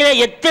உலகத்திலே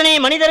எத்தனை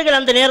மனிதர்கள்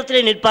அந்த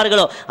நேரத்திலே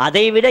நிற்பார்களோ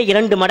அதைவிட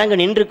 2 மடங்கு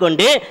நின்று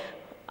கொண்டு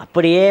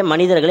அப்படியே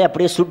மனிதர்களை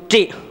அப்படியே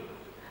சுற்றி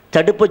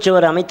தடுப்பு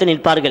சுவர் அமைத்து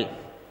நிற்பார்கள்.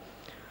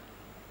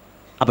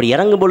 அப்படி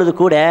இறங்கும் பொழுது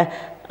கூட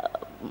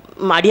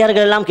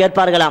அடியார்கள் எல்லாம்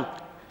கேட்பார்களாம்,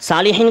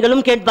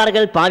 சாலிஹீன்களும்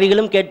கேட்பார்கள்,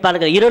 பாவிகளும்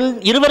கேட்பார்கள்.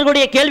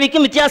 இருவர்களுடைய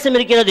கேள்விக்கும் வித்தியாசம்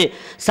இருக்கிறது.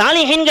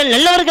 சாலிஹீன்கள்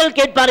நல்லவர்கள்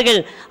கேட்பார்கள்,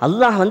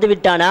 அல்லாஹ் வந்து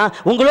விட்டானா,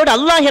 உங்களோடு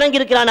அல்லாஹ் இறங்கி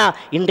இருக்கிறானா,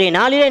 இன்றைய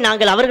நாளிலே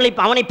நாங்கள்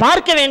அவனை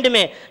பார்க்க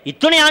வேண்டுமே,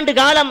 இத்தனை ஆண்டு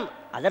காலம்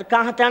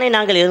அதற்காகத்தானே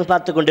நாங்கள்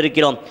எதிர்பார்த்து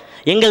கொண்டிருக்கிறோம்,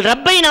 எங்கள்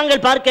ரப்பை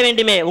நாங்கள் பார்க்க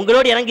வேண்டுமே,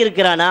 உங்களோடு இறங்கி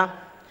இருக்கிறானா?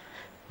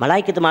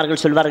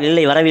 மலாய்க்கத்துமார்கள் சொல்வார்கள்,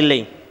 இல்லை,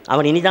 வரவில்லை,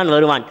 அவன் இனிதான்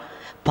வருவான்.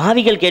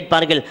 பாவிகள்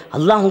கேட்பார்கள்,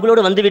 அல்லாஹ்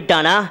உங்களோடு வந்து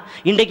விட்டானா,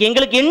 இன்றைக்கு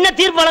எங்களுக்கு என்ன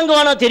தீர்ப்பு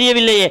வழங்குவானோ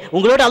தெரியவில்லையே,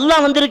 உங்களோடு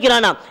அல்லாஹ்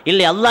வந்திருக்கிறானா?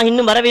 இல்லை, அல்லாஹ்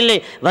இன்னும் வரவில்லை,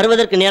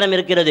 வருவதற்கு நேரம்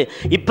இருக்கிறது.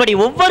 இப்படி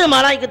ஒவ்வொரு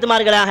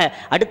மலாய்க்கத்துமார்களாக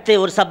அடுத்து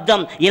ஒரு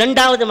சப்தம்,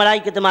 2வது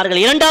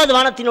மலாய்க்கத்துமார்கள், 2வது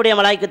வானத்தினுடைய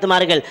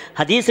மலாய்க்கத்துமார்கள்.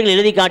 ஹதீஸ்கள்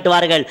எழுதி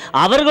காட்டுவார்கள்,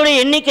 அவர்களுடைய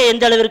எண்ணிக்கை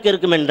எந்த அளவிற்கு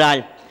இருக்கும்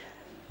என்றால்,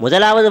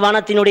 1வது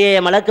வானத்தினுடைய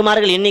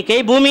மலக்குமார்கள்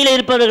எண்ணிக்கை பூமியில்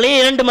இருப்பவர்களே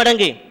 2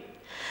 மடங்கு.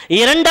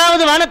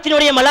 2வது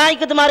வானத்தினுடைய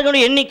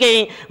மலாய்க்கத்துமார்களுடைய எண்ணிக்கை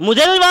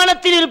முதல்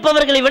வானத்தில்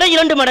இருப்பவர்களை விட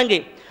 2 மடங்கு.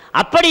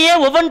 அப்படியே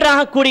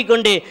ஒவ்வொன்றாக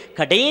கூடிக்கொண்டு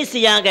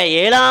கடைசியாக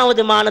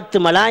 7வது வானத்து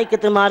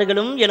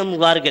மலாய்க்கத்துமார்களும்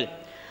எழும்புவார்கள்.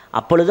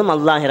 அப்பொழுதும்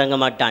அல்லாஹ் இறங்க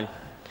மாட்டான்.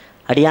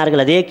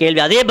 அடியார்கள் அதே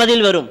கேள்வி, அதே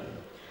பதில் வரும்.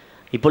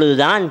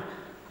 இப்பொழுதுதான்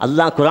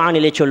அல்லாஹ்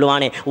குர்ஆனிலே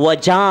சொல்லுவானே,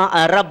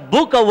 வஜாஅ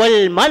ரப்புக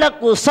வல்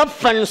மலக்கு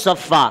ஸஃபன்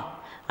ஸஃபா,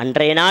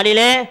 அன்றைய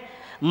நாளிலே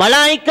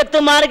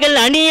மலாயிக்கத்துமார்கள்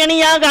அணி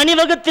அணியாக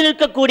அணிவகுத்து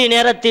நிற்கக்கூடிய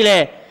நேரத்தில்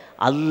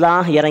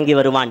அல்லாஹ் இறங்கி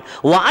வருவான்.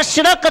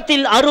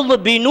 வஅஷ்ரகத்தில் அர்து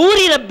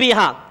பிநூரி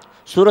ரப்பிஹா,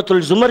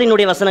 சூரத்துல்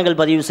ஜுமரினுடைய வசனங்கள்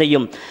பதிவு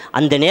செய்யும்.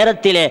 அந்த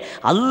நேரத்திலே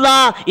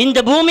அல்லாஹ் இந்த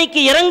பூமிக்கு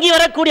இறங்கி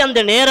வரக்கூடிய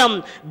அந்த நேரம்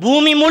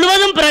பூமி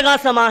முழுவதும்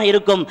பிரகாசமாக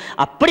இருக்கும்.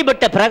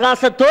 அப்படிப்பட்ட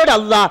பிரகாசத்தோடு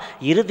அல்லாஹ்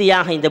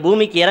இறுதியாக இந்த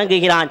பூமிக்கு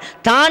இறங்குகிறான்.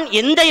 தான்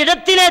எந்த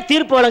இடத்திலே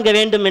தீர்ப்பு வழங்க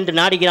வேண்டும் என்று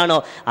நாடுகிறானோ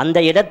அந்த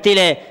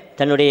இடத்திலே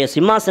தன்னுடைய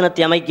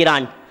சிம்மாசனத்தை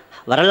அமைக்கிறான்.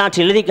 வரலாற்று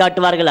எழுதி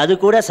காட்டுவார்கள், அது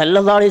கூட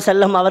ஸல்லல்லாஹு அலைஹி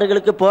வஸல்லம்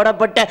அவர்களுக்கு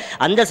போடப்பட்ட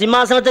அந்த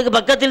சிம்மாசனத்துக்கு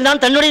பக்கத்தில்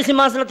தான் தன்னுடைய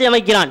சிம்மாசனத்தை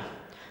அமைக்கிறான்.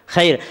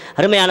 ஹைர்,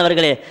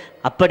 அருமையானவர்களே,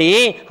 அப்படி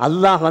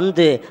அல்லாஹ்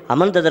வந்து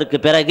அமர்ந்ததற்கு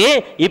பிறகு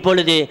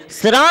இப்பொழுது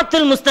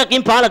சிராத்துல்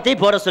முஸ்தகீம் பாலத்தை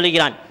போட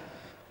சொல்கிறான்.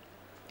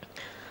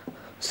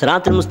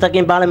 சிராத்துல்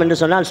முஸ்தகீம் பாலம் என்று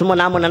சொன்னால் சும்மா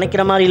நாம்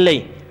நினைக்கிற மாதிரி இல்லை.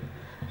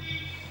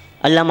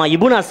 அல்லாமா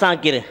இப்னு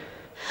அஸ்ஸாக்கிர்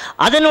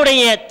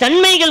அதனுடைய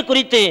தன்மைகள்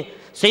குறித்து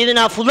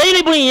சையதுனா ஃபுதைல்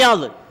இப்னு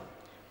இயாத்,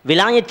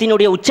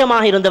 விலாயத்தினுடைய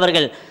உச்சமாக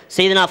இருந்தவர்கள்,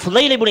 சையதுனா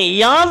ஃபுதைல் இப்னு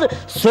இயாத்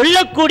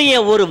சொல்லக்கூடிய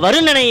ஒரு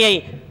வர்ணனையை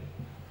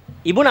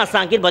இப்னு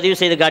அஸ்ஸாக்கிர் பதிவு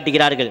செய்து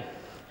காட்டுகிறார்கள்.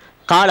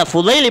 கால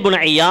ஃபுதைல் இப்னு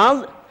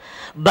இயாத்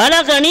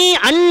பலகனி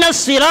அன்ன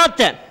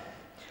சிராத்த,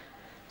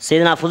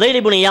 சையதுனா ஃபுதைல்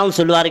இப்னு இயாத்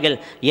சொல்வார்கள்,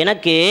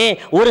 எனக்கு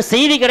ஒரு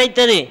செய்தி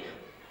கிடைத்தது,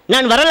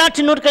 நான்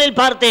வரலாற்று நூல்களில்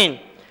பார்த்தேன்.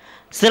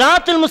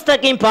 சிராத்துல்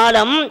முஸ்தகீம்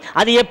பாலம்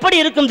அது எப்படி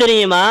இருக்கும்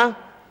தெரியுமா?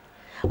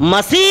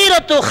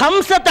 மசீரத்து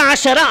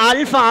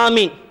 15,000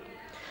 ஆமீன்.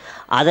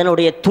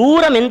 அதனுடைய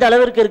தூரம் எந்த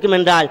அளவிற்கு இருக்கும்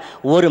என்றால்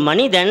ஒரு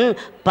மனிதன்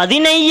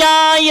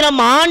 15,000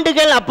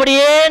 ஆண்டுகள்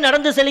அப்படியே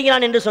நடந்து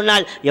செல்கிறான் என்று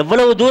சொன்னால்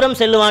எவ்வளவு தூரம்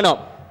செல்லுவானோ?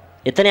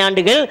 எத்தனை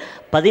ஆண்டுகள்?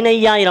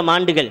 15,000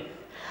 ஆண்டுகள்.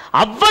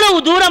 அவ்வளவு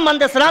தூரம்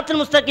அந்த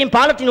சிராத்துல் முஸ்தகீம்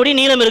பாலத்தினுடைய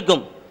நீளம்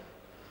இருக்கும்.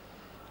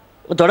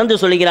 தொடர்ந்து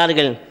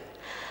சொல்கிறார்கள்,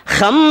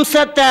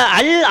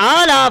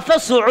 5,000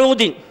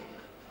 சுஊதின்,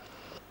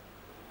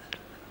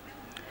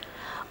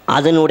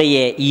 அதனுடைய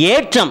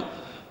ஏற்றம்,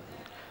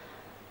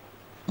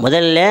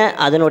 முதல்ல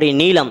அதனுடைய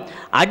நீளம்,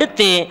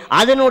 அடுத்து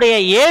அதனுடைய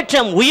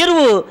ஏற்றம்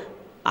உயர்வு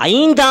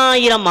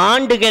 5,000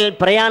 ஆண்டுகள்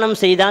பிரயாணம்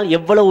செய்தால்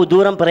எவ்வளவு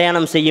தூரம்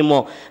பிரயாணம் செய்யுமோ,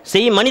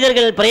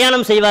 மனிதர்கள்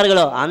பிரயாணம்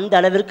செய்வார்களோ அந்த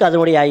அளவிற்கு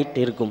அதனுடைய ஹைட்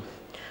இருக்கும்.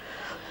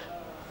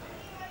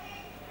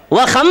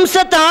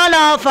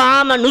 5,000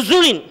 ஆம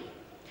நுஸுலின்,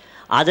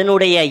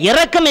 அதனுடைய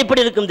இறக்கம்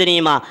எப்படி இருக்கும்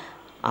தெரியுமா?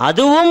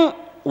 அதுவும்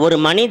ஒரு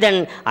மனிதன்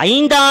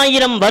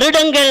 5,000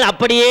 வருடங்கள்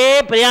அப்படியே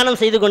பிரயாணம்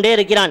செய்து கொண்டே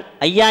இருக்கிறான்.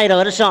 5,000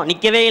 வருஷம்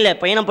நிற்கவே இல்லை,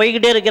 பயணம்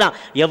போய்கிட்டே இருக்கிறான்.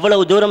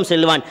 எவ்வளவு தூரம்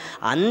செல்வான்?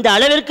 அந்த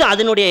அளவிற்கு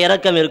அதனுடைய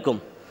இறக்கம் இருக்கும்.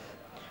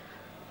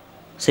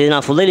 சையதுனா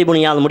ஃபுதைல்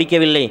இப்னு இயாத்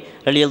முடிக்கவில்லை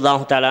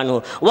ரலியல்லாஹு தஆலா அன்ஹு.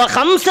 வ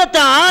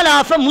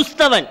 5,000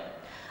 முஸ்தவன்,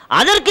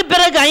 அதற்கு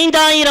பிறகு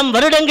 5,000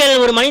 வருடங்கள்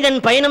ஒரு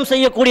மனிதன் பயணம்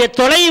செய்யக்கூடிய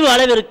தொலைவு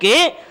அளவிற்கு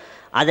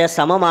அது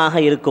சமமாக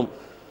இருக்கும்.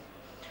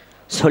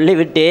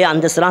 சொல்லிவிட்டு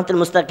அந்த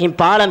சிராத்துல் முஸ்தகீம்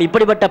பாலம்,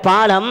 இப்படிப்பட்ட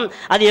பாலம்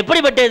அது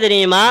எப்படிப்பட்டது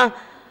தெரியுமா?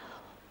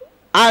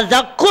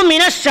 அதக்கு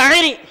மின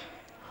ஷஅரி,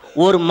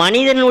 ஒரு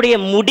மனிதனுடைய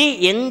முடி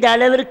எந்த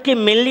அளவிற்கு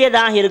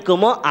மெல்லியதாக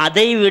இருக்குமோ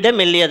அதை விட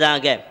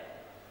மெல்லியதாக.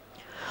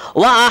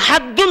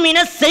 வஅஹக்கு மின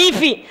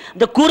ஸைஃபி,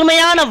 இந்த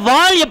கூர்மையான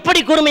வாள்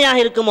எப்படி கூர்மையாக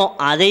இருக்குமோ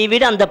அதை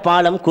விட அந்த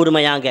பாலம்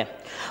கூர்மையாக.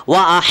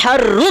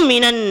 வஅஹர்ரு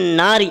மினன்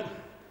நாரி,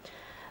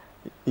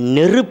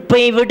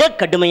 நெருப்பை விட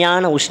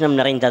கடுமையான உஷ்ணம்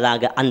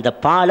நிறைந்ததாக அந்த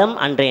பாலம்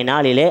அன்றைய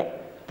நாளிலே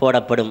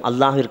போடப்படும்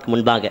அல்லாஹ்விற்கு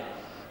முன்பாக.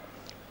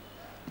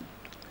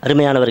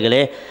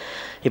 அருமையானவர்களே,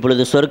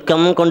 இப்பொழுது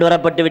சொர்க்கம் கொண்டு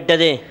வரப்பட்டு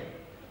விட்டது,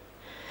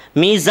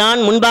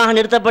 மீசான் முன்பாக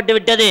நிறுத்தப்பட்டு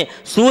விட்டது,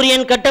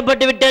 சூரியன்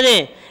கட்டப்பட்டு விட்டது,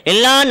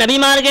 எல்லா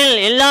நபிமார்கள்,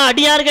 எல்லா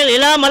அடியார்கள்,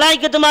 எல்லா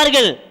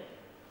மலாய்க்கத்துமார்கள்,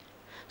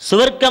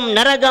 சுவர்க்கம்,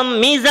 நரகம்,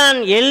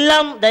 மீசான்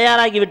எல்லாம்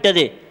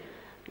தயாராகிவிட்டது.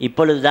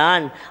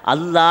 இப்பொழுதுதான்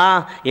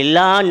அல்லாஹ்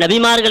எல்லா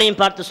நபிமார்களையும்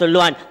பார்த்து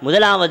சொல்லுவான்.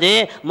 முதலாவது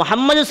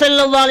முஹம்மது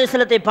ஸல்லல்லாஹு அலைஹி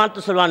வஸல்லத்தை பார்த்து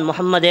சொல்வான்,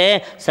 முஹம்மதே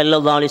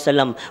ஸல்லல்லாஹு அலைஹி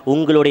வஸல்லம்,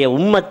 உங்களுடைய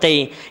உம்மத்தை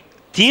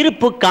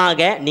தீர்ப்புக்காக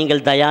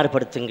நீங்கள்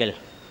தயார்படுத்துங்கள்.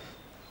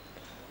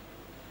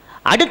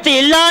 அடுத்து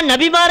எல்லா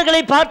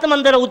நபிமார்களை பார்த்து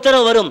அந்த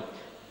உத்தரவு வரும்,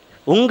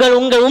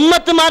 உங்கள்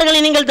உம்மத்துமார்களை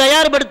நீங்கள்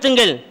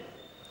தயார்படுத்துங்கள்.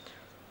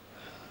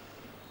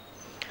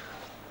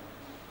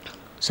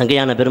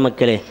 சங்கையான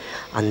பெருமக்களே,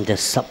 அந்த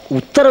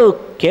உத்தரவு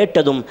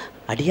கேட்டதும்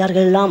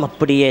அடியார்கள் எல்லாம்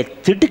அப்படியே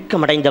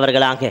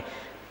திடுக்கமடைந்தவர்களாக,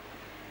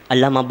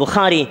 அல்லாமா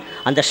புகாரி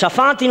அந்த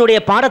ஷஃபாத்தினுடைய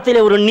பாடத்திலே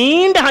ஒரு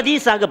நீண்ட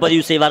ஹதீஸாக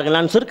பதிவு செய்வார்கள்.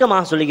 நான்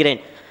சுருக்கமாக சொல்கிறேன்.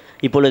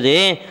 இப்பொழுது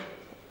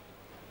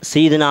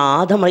சையதுனா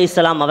ஆதம்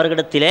அலைஹிஸ்ஸலாம்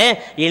அவர்களிடத்திலே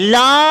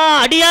எல்லா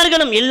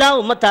அடியார்களும், எல்லா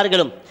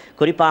உம்மத்தார்களும்,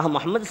 குறிப்பாக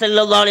முஹம்மது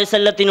ஸல்லல்லாஹு அலைஹி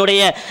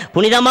வஸல்லத்தினுடைய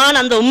புனிதமான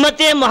அந்த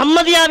உம்மத்தே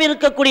முஹம்மதியாவில்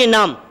இருக்கக்கூடிய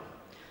நாம்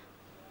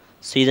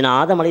சையதுனா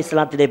ஆதம்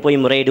அலைஹிஸ்ஸலாத்திலே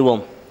போய்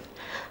முறையிடுவோம்.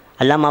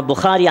 அல்லாமா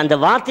புகாரி அந்த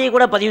வார்த்தையை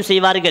கூட பதிவு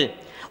செய்வார்கள்.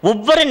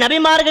 ஒவ்வொரு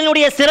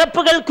நபிமார்களுடைய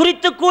சிறப்புகள்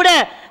குறித்து கூட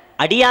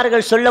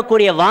அடியார்கள்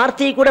சொல்லக்கூடிய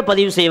வார்த்தையை கூட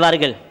பதிவு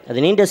செய்வார்கள்.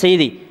 அது நீண்ட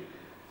செய்தி.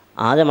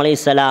 ஆதம்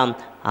அலைஹிஸ்ஸலாம்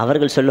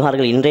அவர்கள்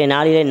சொல்லுவார்கள், இன்றைய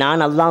நாளிலே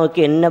நான்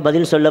அல்லாஹ்வுக்கு என்ன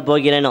பதில் சொல்ல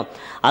போகிறேனோ,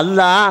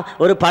 அல்லாஹ்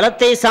ஒரு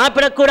பழத்தை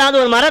சாப்பிடக்கூடாது,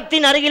 ஒரு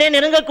மரத்தின் அருகிலே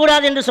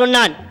நெருங்கக்கூடாது என்று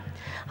சொன்னான்.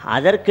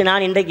 அதற்கு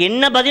நான் இன்றைக்கு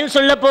என்ன பதில்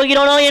சொல்ல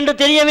போகிறேனோ என்று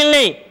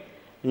தெரியவில்லை.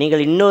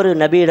 நீங்கள் இன்னொரு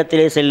நபி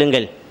இடத்திலே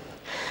செல்லுங்கள்,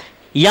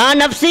 யா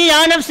நப்சி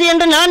யா நப்சி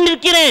என்று நான்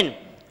நிற்கிறேன்,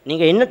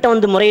 நீங்கள் என்னட்ட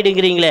வந்து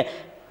முறையிடுங்கிறீங்களே,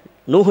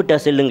 நூஹ்கிட்ட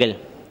செல்லுங்கள்.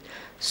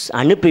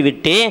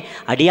 அனுப்பிவிட்டு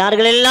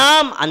அடியார்கள்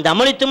எல்லாம் அந்த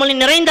அமளி துமளி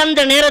நிறைந்த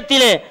அந்த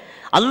நேரத்தில்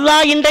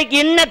அல்லாஹ் இன்றைக்கு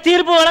என்ன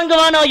தீர்ப்பு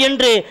வழங்குவானோ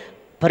என்று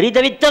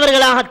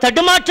பரிதவித்தவர்களாக,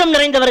 தடுமாற்றம்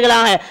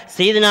நிறைந்தவர்களாக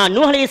சையதுனா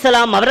நூஹ்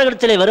அலைஹிஸ்ஸலாம்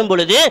அவர்களிடத்திலே வரும்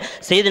பொழுது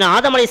சையதுனா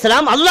ஆதம்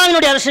அலைஹிஸ்ஸலாம்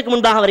அல்லாஹ்வினுடைய அரசுக்கு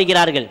முன்பாக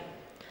வருகிறார்கள்.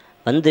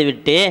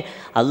 வந்துவிட்டு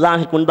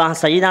அல்லாஹுக்கு முன்பாக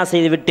சஜிதா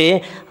செய்துவிட்டு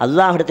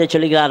அல்லாஹ்விடத்தை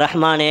சொல்லுகிறார்,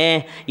 ரஹ்மானே,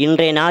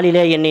 இன்றைய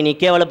நாளிலே என்னை நீ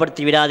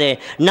கேவலப்படுத்தி விடாதே.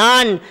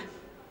 நான்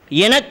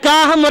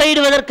எனக்காக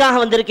முறையிடுவதற்காக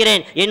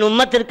வந்திருக்கிறேன், என்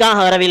உம்மத்திற்காக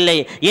வரவில்லை,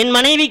 என்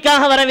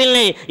மனைவிக்காக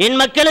வரவில்லை, என்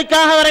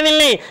மக்களுக்காக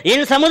வரவில்லை,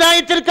 என்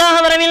சமுதாயத்திற்காக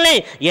வரவில்லை,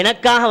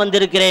 எனக்காக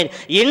வந்திருக்கிறேன்.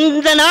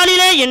 இந்த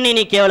நாளிலே என்னை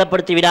நீ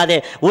கேவலப்படுத்தி விடாதே,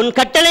 உன்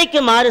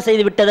கட்டளைக்கு மாறு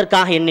செய்து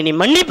விட்டதற்காக என்னை நீ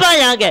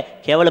மன்னிப்பாயாக,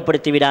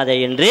 கேவலப்படுத்தி விடாதே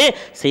என்று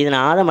சையதுனா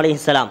ஆதம்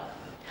அலைஹிஸ்ஸலாம்.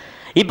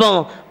 இப்போ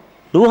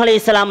நூஹ்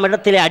அலைஹிஸ்ஸலாம்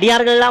இடத்திலே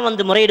அடியார்கள் எல்லாம்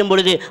வந்து முறையிடும்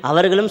பொழுது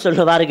அவர்களும்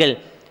சொல்லுவார்கள்,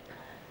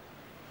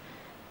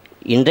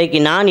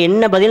 இன்றைக்கு நான்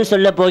என்ன பதில்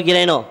சொல்ல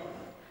போகிறேனோ,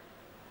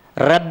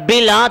 ரப்பி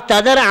லா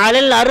ததர்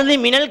அலல் அர்தி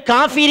மினல்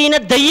காஃபிரீன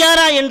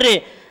தையாரா என்று,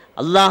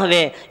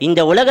 அல்லாஹ்வே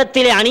இந்த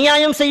உலகத்திலே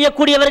அநியாயம்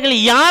செய்யக்கூடியவர்கள்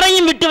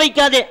யாரையும் விட்டு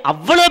வைக்காதே,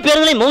 அவ்வளவு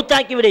பேர்களை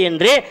மௌத்தாக்கிவிடு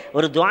என்று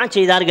ஒரு துஆ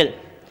செய்தார்கள்.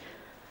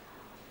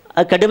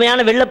 கடுமையான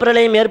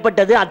வெள்ளப்பிரளயம்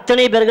ஏற்பட்டது,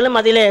 அத்தனை பேர்களும்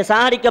அதிலே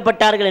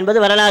சாகடிக்கப்பட்டார்கள் என்பது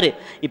வரலாறு.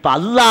 இப்போ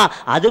அல்லாஹ்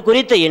அது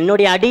குறித்து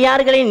என்னுடைய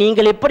அடியார்களை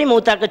நீங்கள் எப்படி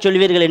மௌத்தாக்க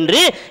சொல்வீர்கள் என்று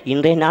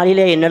இன்றைய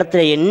நாளிலே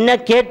என்னிடத்தில் என்ன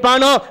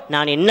கேட்பானோ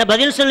நான் என்ன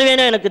பதில்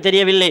சொல்லுவேனோ எனக்கு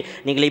தெரியவில்லை,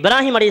 நீங்கள்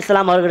இப்ராஹிம்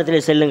அலைஹிஸ்ஸலாம் அவர்களிடத்திலே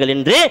செல்லுங்கள்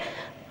என்று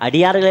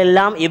அடியார்கள்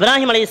எல்லாம்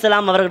இப்ராஹிம்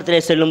அலைஹிஸ்ஸலாம்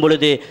அவர்களிடத்திலே செல்லும்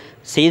பொழுது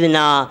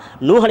சையதுனா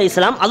நூஹ்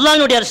அலைஹிஸ்ஸலாம்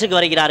அல்லாஹ்வினுடைய அரசுக்கு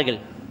வருகிறார்கள்.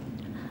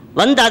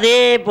 வந்து அதே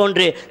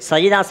போன்று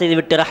சஜிதா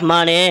செய்துவிட்டு,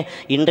 ரஹ்மானே,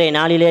 இன்றைய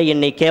நாளிலே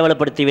என்னை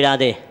கேவலப்படுத்தி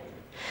விடாதே,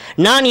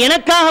 நான்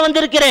எனக்காக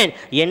வந்திருக்கிறேன்,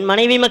 என்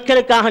மனைவி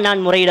மக்களுக்காக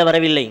நான் முறையிட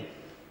வரவில்லை,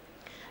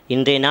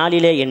 இன்றைய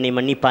நாளிலே என்னை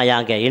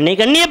மன்னிப்பாயாக, என்னை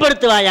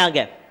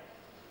கண்ணியப்படுத்துவாயாக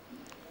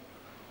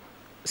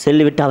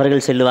சொல்லிவிட்டு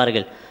அவர்கள்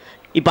செல்லுவார்கள்.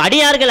 இப்போ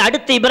அடியார்கள்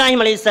அடுத்து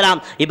இப்ராஹிம்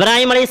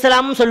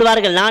அலைஹிஸ்ஸலாம்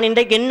சொல்லுவார்கள், நான்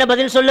இன்றைக்கு என்ன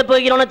பதில் சொல்ல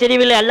போகிறோன்னு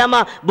தெரியவில்லை. அல்லாமா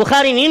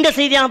புகாரி நீண்ட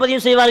செய்தியாக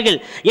பதிவு செய்வார்கள்.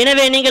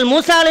 எனவே நீங்கள்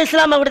மூசா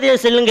அலைஹிஸ்ஸலாம்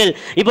அவர்களிடத்தில் செல்லுங்கள்.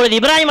 இப்பொழுது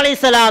இப்ராஹிம்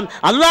அலைஹிஸ்ஸலாம்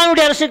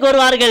அல்லாஹ்வுடைய அரசுக்கு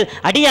வருவார்கள்,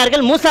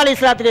 அடியார்கள் மூசா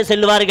அலைஹிஸ்ஸலாத்திலே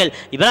செல்வார்கள்.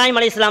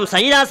 இப்ராஹிம் அலைஹிஸ்ஸலாம்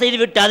சஜிதா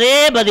செய்துவிட்டு அதே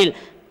பதில்,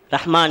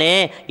 ரஹ்மானே,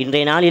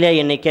 இன்றைய நாளிலே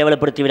என்னை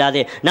கேவலப்படுத்தி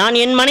விடாதே,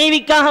 நான் என்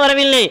மனைவிக்காக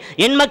வரவில்லை,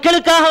 என்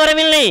மக்களுக்காக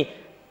வரவில்லை,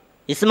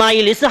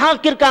 இஸ்மாயில்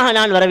இஸ்ஹாக்கிற்காக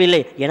நான் வரவில்லை,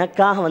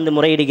 எனக்காக வந்து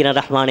முறையிடுகிறேன்,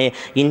 ரஹ்மானே,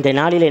 இந்த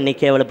நாளில் என்னை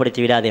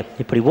கேவலப்படுத்தி விடாதே.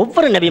 இப்படி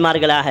ஒவ்வொரு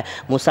நபிமார்களாக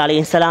மூசா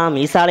அலைஹிஸ்ஸலாம்,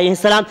 ஈசா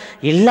அலைஹிஸ்ஸலாம்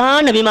எல்லா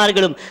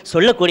நபிமார்களும்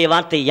சொல்லக்கூடிய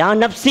வார்த்தை, யா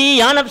நப்சி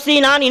யா நப்சி,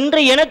 நான்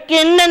இன்று எனக்கு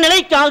என்ன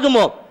நிலைக்கு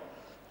ஆகுமோ,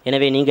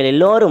 எனவே நீங்கள்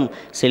எல்லோரும்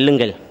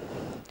செல்லுங்கள்.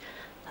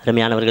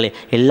 அருமையானவர்களே,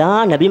 எல்லா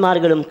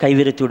நபிமார்களும்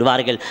கைவிரித்து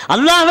விடுவார்கள்,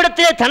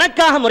 அல்லாஹ்விடத்திலே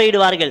தனக்காக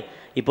முறையிடுவார்கள்.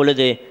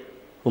 இப்பொழுது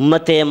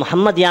உம்மத்தே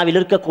முஹம்மதியாவில்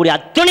இருக்கக்கூடிய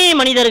அத்தனை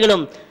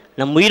மனிதர்களும்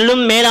நம்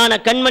உயிரிலும் மேலான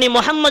கண்மணி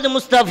முஹம்மது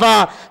முஸ்தபா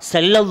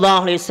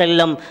ஸல்லல்லாஹு அலைஹி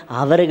வஸல்லம்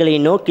அவர்களை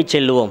நோக்கி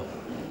செல்லுவோம்.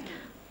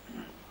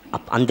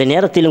 அந்த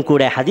நேரத்திலும்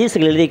கூட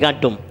ஹதீஸ்கள் எழுதி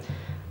காட்டும்,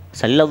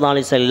 ஸல்லல்லாஹு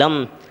அலைஹி வஸல்லம்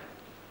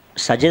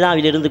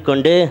சஜிதாவில் இருந்து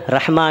கொண்டு,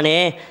 ரஹ்மானே,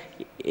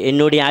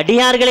 என்னுடைய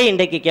அடியார்களை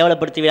இன்றைக்கு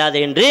கேவலப்படுத்தி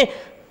விடாதே என்று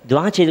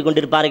துஆ செய்து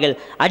கொண்டிருப்பார்கள்.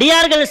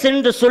 அடியார்கள்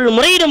சென்று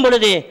முறையிடும்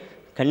பொழுது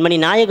கண்மணி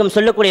நாயகம்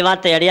சொல்லக்கூடிய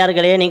வார்த்தை,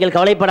 அடியார்களே, நீங்கள்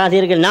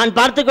கவலைப்படாதீர்கள், நான்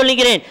பார்த்துக்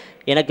கொள்கிறேன்,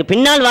 எனக்கு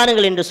பின்னால்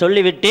வாருங்கள் என்று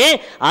சொல்லிவிட்டு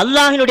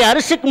அல்லாஹ்வினுடைய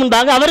அரசுக்கு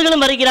முன்பாக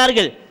அவர்களும்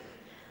வருகிறார்கள்.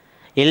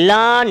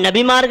 எல்லா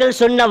நபிமார்கள்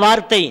சொன்ன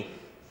வார்த்தை,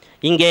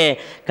 இங்கே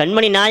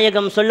கண்மணி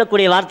நாயகம்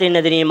சொல்லக்கூடிய வார்த்தை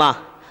என்ன தெரியுமா?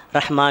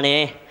 ரஹ்மானே,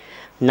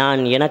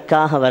 நான்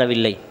எனக்காக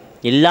வரவில்லை,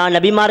 எல்லா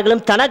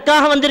நபிமார்களும்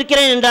தனக்காக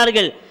வந்திருக்கிறேன்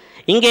என்றார்கள்.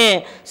 இங்கே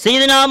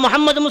சையதுனா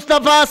முஹம்மது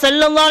முஸ்தபா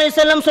ஸல்லல்லாஹு அலைஹி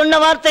வஸல்லம் சொன்ன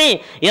வார்த்தை,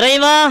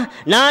 இறைவா,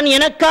 நான்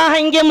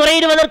எனக்காக இங்கே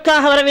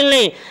முறையிடுவதற்காக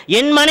வரவில்லை,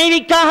 என்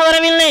மனைவிக்காக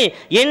வரவில்லை,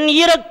 என்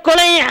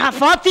ஈரக்கொலை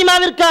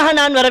ஃபாத்திமாவிற்காக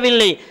நான்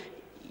வரவில்லை,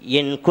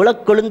 என்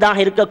குலக்கொழுந்தாக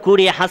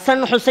இருக்கக்கூடிய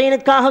ஹசன்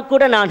ஹுசைனுக்காக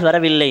கூட நான்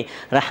வரவில்லை,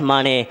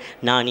 ரஹ்மானே,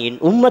 நான் என்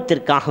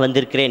உம்மத்திற்காக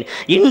வந்திருக்கிறேன்,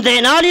 இந்த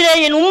நாளிலே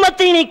என்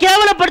உம்மத்தை நீ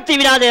கேவலப்படுத்தி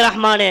விடாதே,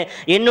 ரஹ்மானே,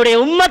 என்னுடைய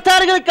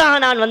உம்மத்தார்களுக்காக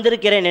நான்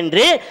வந்திருக்கிறேன்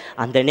என்று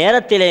அந்த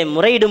நேரத்திலே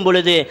முறையிடும்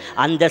பொழுது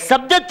அந்த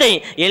சப்தத்தை,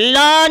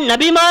 எல்லா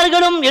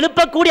நபிமார்களும்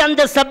எழுப்பக்கூடிய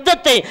அந்த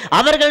சப்தத்தை,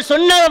 அவர்கள்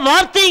சொன்ன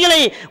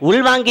வார்த்தைகளை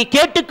உள்வாங்கி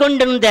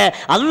கேட்டுக்கொண்டிருந்த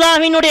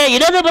அல்லாஹ்வினுடைய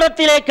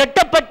இடதுபுறத்திலே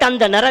கட்டப்பட்ட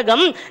அந்த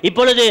நரகம்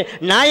இப்பொழுது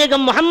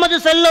நாயகம்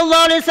முஹம்மது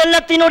ஸல்லல்லாஹு அலைஹி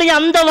வஸல்லத்தின்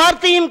அந்த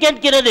வார்த்தையும்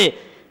கேட்கிறது.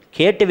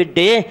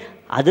 கேட்டுவிட்டு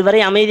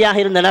அதுவரை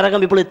அமைதியாக இருந்த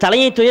நரகம் இப்பொழுது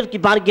தலையை துயர்த்தி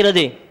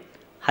பார்க்கிறது.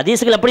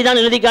 ஹதீஸ்கள்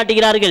அப்படித்தான் எழுதி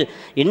காட்டுகிறார்கள்.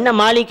 என்ன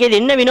மாளிகை,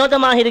 என்ன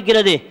வினோதமாக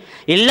இருக்கிறது.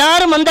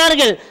 எல்லாரும்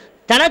வந்தார்கள்,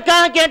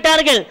 தனக்காக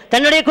கேட்டார்கள்,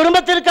 தன்னுடைய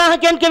குடும்பத்திற்காக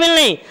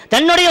கேட்கவில்லை,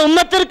 தன்னுடைய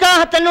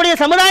உம்மத்திற்காக, தன்னுடைய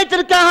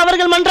சமுதாயத்திற்காக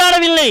அவர்கள்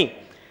மன்றாடவில்லை,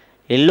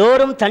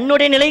 எல்லோரும்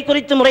தன்னுடைய நிலை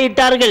குறித்து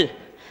முறையிட்டார்கள்.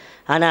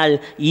 ஆனால்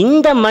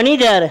இந்த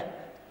மனிதர்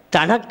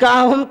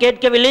தனக்காகவும்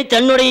கேட்கவில்லை,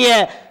 தன்னுடைய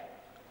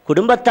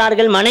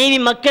குடும்பத்தார்கள், மனைவி,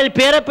 மக்கள்,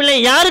 பேரப்பிள்ளை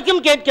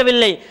யாருக்கும்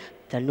கேட்கவில்லை,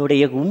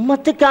 தன்னுடைய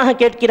உம்மத்துக்காக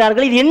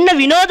கேட்கிறார்கள். இது என்ன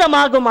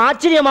வினோதமாகவும்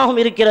ஆச்சரியமாகவும்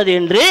இருக்கிறது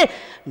என்று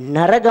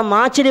நரகம்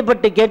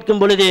ஆச்சரியப்பட்டு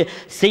கேட்கும் பொழுது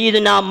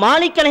சையதுனா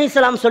மாலிக்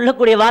அலைஹிஸ்ஸலாம்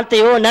சொல்லக்கூடிய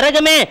வார்த்தையோ,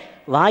 நரகமே,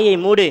 வாயை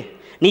மூடு,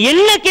 நீ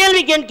என்ன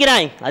கேள்வி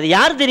கேட்கிறாய்? அது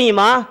யார்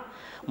தெரியுமா?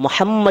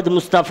 முஹம்மது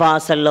முஸ்தபா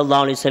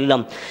ஸல்லல்லாஹு அலைஹி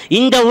வஸல்லம்.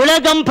 இந்த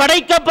உலகம்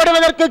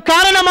படைக்கப்படுவதற்கு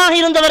காரணமாக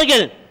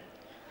இருந்தவர்கள்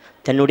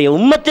தன்னுடைய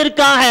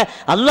உம்மத்திற்காக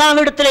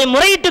அல்லாஹ்விடத்திலே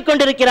முறையிட்டுக்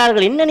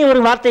கொண்டிருக்கிறார்கள். என்ன நீ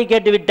ஒரு வார்த்தை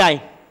கேட்டு விட்டாய்?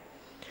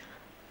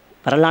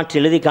 வரலாற்று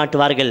எழுதி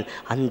காட்டுவார்கள்.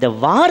 அந்த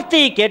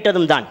வார்த்தையை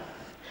கேட்டதும் தான்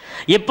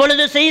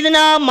எப்பொழுது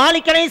செய்தனா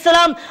மாலிக்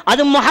அலைஹிஸ்ஸலாம்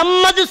அது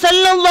முஹம்மது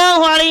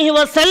ஸல்லல்லாஹு அலைஹி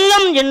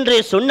வஸல்லம் என்று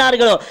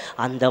சொன்னார்களோ,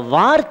 அந்த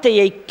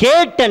வார்த்தையை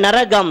கேட்ட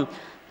நரகம்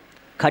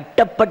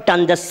கட்டப்பட்ட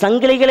அந்த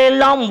சங்கிலிகளை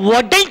எல்லாம்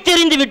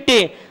உடைத்தெறிந்து விட்டு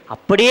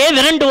அப்படியே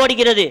விரண்டு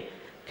ஓடுகிறது.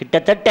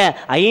 கிட்டத்தட்ட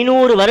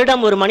 500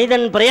 வருடம் ஒரு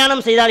மனிதன்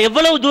பிரயாணம் செய்தால்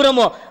எவ்வளவு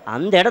தூரமோ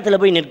அந்த இடத்துல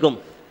போய் நிற்கும்.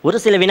 ஒரு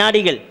சில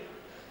வினாடிகள்.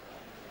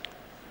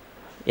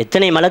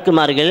 எத்தனை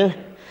மலக்குமார்கள்,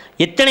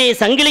 எத்தனை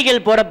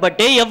சங்கிலிகள்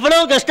போடப்பட்டு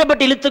எவ்வளவு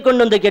கஷ்டப்பட்டு இழுத்து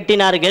கொண்டு வந்து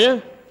கெட்டினார்கள்.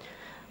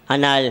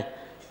 ஆனால்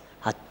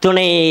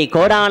அத்துணை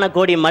கோடான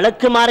கோடி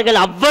மலக்குமார்கள்,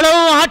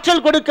 அவ்வளவு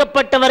ஆற்றல்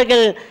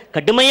கொடுக்கப்பட்டவர்கள்,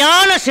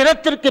 கடுமையான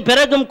சிரத்திற்கு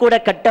பிறகும் கூட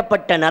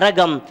கட்டப்பட்ட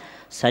நரகம்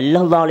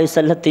ஸல்லல்லாஹு அலைஹி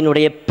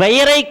வஸல்லத்தினுடைய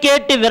பெயரை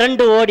கேட்டு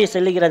விரண்டு ஓடி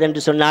செல்லுகிறது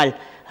என்று சொன்னால்,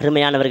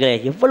 அருமையானவர்களே,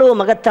 எவ்வளவு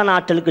மகத்தான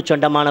ஆற்றலுக்கு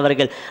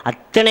சொந்தமானவர்கள்.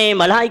 அத்தனை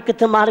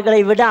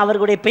மலாய்க்கத்துமார்களை விட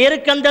அவர்களுடைய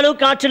பெயருக்கு அந்த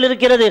அளவுக்கு ஆற்றல்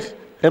இருக்கிறது.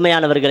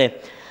 அருமையானவர்களே,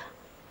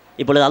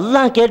 இப்பொழுது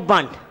அல்லாஹ்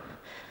கேட்பான்.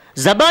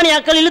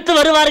 ஜபானியாக்கள் இழுத்து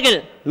வருவார்கள்,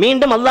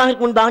 மீண்டும்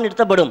அல்லாஹ்விற்கு முன்பாக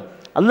நிறுத்தப்படும்.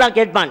 அல்லாஹ்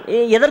கேட்பான்,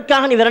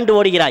 எதற்காக நீ விரண்டு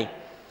ஓடுகிறாய்?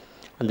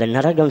 அந்த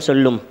நரகம்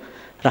சொல்லும்,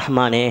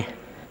 ரஹ்மானே,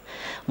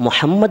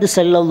 முஹம்மது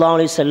ஸல்லல்லாஹு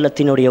அலைஹி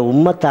வஸல்லத்தினுடைய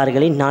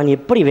உம்மத்தார்களை நான்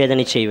எப்படி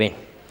வேதனை செய்வேன்?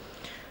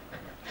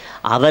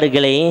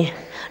 அவர்களை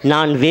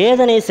நான்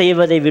வேதனை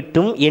செய்வதை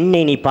விட்டும்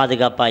என்னை நீ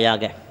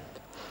பாதுகாப்பாயாக.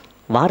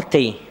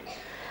 வார்த்தை,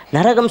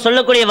 நரகம்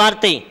சொல்லக்கூடிய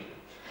வார்த்தை.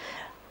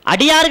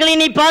 அடியார்களை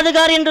நீ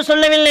பாதுகார் என்று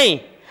சொல்லவில்லை,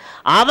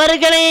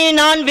 அவர்களை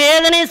நான்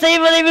வேதனை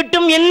செய்வதை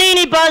விட்டும் என்னை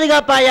நீ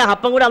பாதுகாப்பாயா.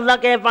 அப்போ கூட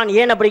அல்லாஹ் கேட்பான்,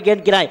 ஏன் அப்படி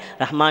கேட்கிறாய்?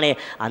 ரஹ்மானே,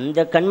 அந்த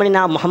கண்மணி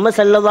நான் முஹம்மது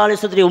ஸல்லல்லாஹு அலைஹி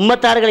வஸல்லம்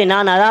உம்மத்தார்களை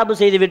நான் அதாபு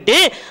செய்துவிட்டு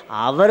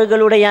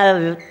அவர்களுடைய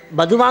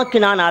பதுவாக்கு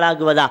நான்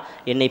ஆளாகுவதா?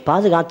 என்னை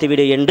பாதுகாத்து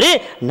விடு என்று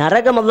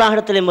நரகம்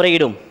அல்லாஹ்விடத்திலே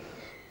முறையிடும்.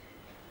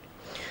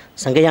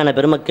 சங்கையான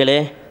பெருமக்களே,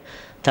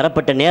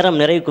 தரப்பட்ட நேரம்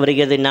நிறைவுக்கு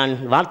வருகிறது. நான்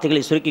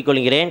வார்த்தைகளை சுருக்கிக்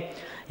கொள்கிறேன்.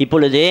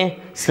 இப்பொழுது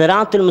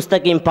சிராத்துல்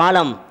முஸ்தகீம்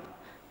பாலம்,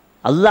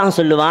 அல்லாஹ்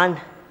சொல்லுவான்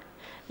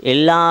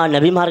எல்லா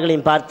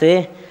நபிமார்களையும் பார்த்து,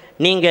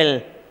 நீங்கள்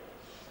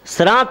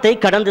சிராத்தை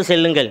கடந்து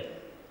செல்லுங்கள்.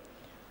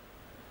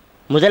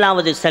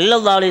 முதலாவது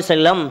ஸல்லல்லாஹு அலைஹி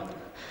வஸல்லம்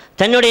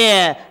தன்னுடைய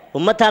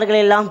உம்மத்தார்களை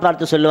எல்லாம்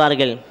பார்த்து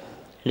சொல்லுவார்கள்,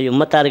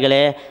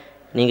 உம்மத்தார்களே,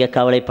 நீங்கள்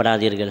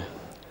கவலைப்படாதீர்கள்,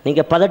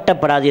 நீங்கள்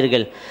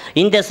பதட்டப்படாதீர்கள்.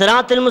 இந்த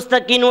சிராத்துல்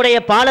முஸ்தகீனுடைய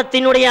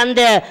பாலத்தினுடைய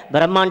அந்த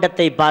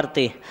பிரம்மாண்டத்தை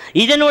பார்த்து,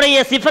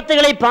 இதனுடைய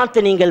சிஃபத்துகளை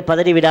பார்த்து நீங்கள்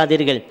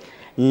பதறிவிடாதீர்கள்.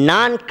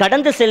 நான்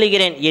கடந்து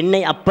செல்கிறேன்,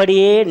 என்னை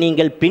அப்படியே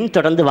நீங்கள்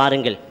பின்தொடர்ந்து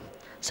வாருங்கள்.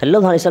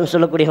 ஸல்லல்லாஹு அலைஹி வஸல்லம்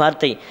சொல்லக்கூடிய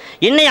வார்த்தை,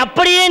 என்னை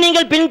அப்படியே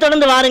நீங்கள்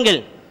பின்தொடர்ந்து வாருங்கள்.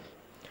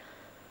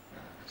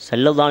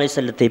 ஸல்லல்லாஹு அலைஹி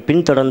வஸல்லத்தை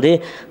பின்தொடர்ந்து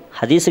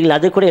ஹதீஸுகள்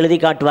அது கூட எழுதி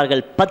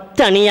காட்டுவார்கள்.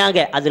 10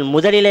 அணியாக, அதில்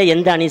முதலிலே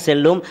எந்த அணி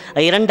செல்லும்,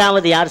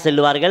 இரண்டாவது யார்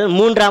செல்வார்கள்,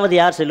 மூன்றாவது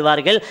யார்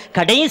செல்வார்கள்,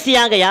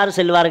 கடைசியாக யார்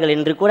செல்வார்கள்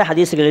என்று கூட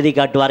ஹதீஸுகள் எழுதி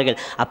காட்டுவார்கள்.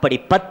 அப்படி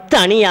 10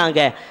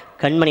 அணியாக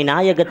கண்மணி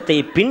நாயகத்தை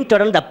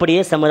பின்தொடர்ந்து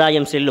அப்படியே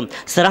சமுதாயம் செல்லும்.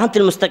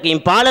 சிராத்துல்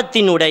முஸ்தகீம்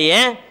பாலத்தினுடைய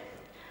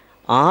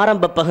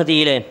ஆரம்ப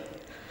பகுதியில்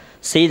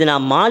செய்தனா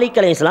மாலிக்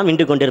அலைஹிஸ்ஸலாம்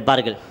நின்று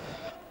கொண்டிருப்பார்கள்.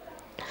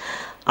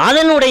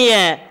 அதனுடைய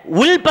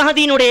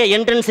உள்பகுதியினுடைய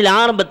என்ட்ரன்ஸில்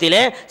ஆரம்பத்தில்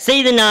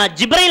செய்தனா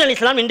ஜிப்ரைல்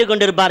அலைஹிஸ்ஸலாம் நின்று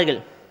கொண்டிருப்பார்கள்.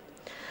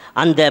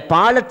 அந்த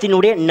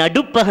பாலத்தினுடைய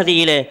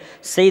நடுப்பகுதியில்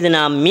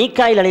செய்தனா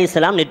மீகாயில்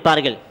அலைஹிஸ்ஸலாம்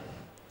நிற்பார்கள்.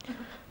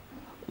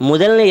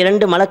 முதல்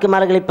 2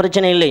 மலக்குமார்களை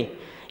பிரச்சனை இல்லை.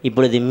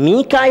 இப்பொழுது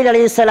மீகாயில்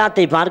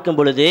அலைஹிஸ்ஸலாத்தை பார்க்கும்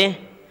பொழுது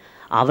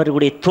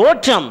அவர்களுடைய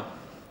தோற்றம்,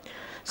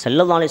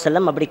 ஸல்லல்லாஹு அலைஹி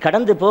வஸல்லம் அப்படி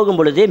கடந்து போகும்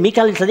பொழுது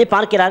மீகாயில் அலைஹிஸ்ஸலாத்தை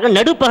பார்க்கிறார்கள்.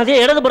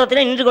 நடுப்பகுதியில்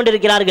இடதுபுறத்திலே நின்று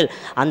கொண்டிருக்கிறார்கள்.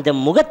 அந்த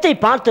முகத்தை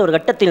பார்த்த ஒரு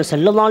கட்டத்தில்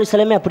ஸல்லல்லாஹு அலைஹி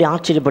வஸல்லம் அப்படி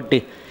ஆச்சரியப்பட்டு,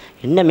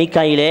 என்ன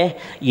மீகாயிலே,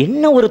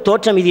 என்ன ஒரு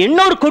தோற்றம் இது, என்ன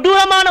ஒரு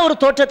கொடூரமான ஒரு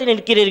தோற்றத்தில்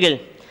நிற்கிறீர்கள்,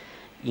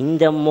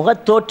 இந்த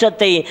முகத்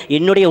தோற்றத்தை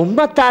என்னுடைய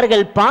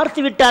உம்மத்தார்கள்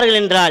பார்த்து விட்டார்கள்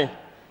என்றால்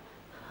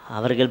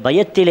அவர்கள்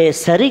பயத்திலே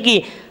சருகி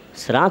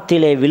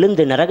சிராத்திலே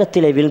விழுந்து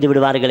நரகத்திலே விழுந்து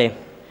விடுவார்களே.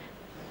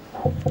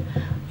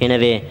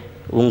 எனவே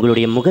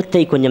உங்களுடைய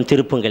முகத்தை கொஞ்சம்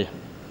திருப்புங்கள்.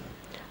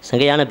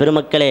 சங்கையான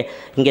பெருமக்களே,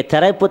 இங்கே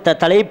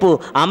தலைப்பு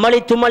அமளி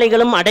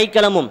துமளிகளும்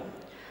அடைக்கலமும்.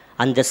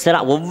 அந்த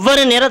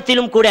ஒவ்வொரு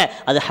நேரத்திலும் கூட,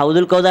 அது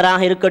ஹவுதுல்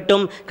கௌதராக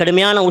இருக்கட்டும்,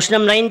 கடுமையான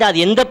உஷ்ணம் நிறைந்த அது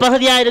எந்த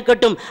பகுதியாக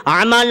இருக்கட்டும்,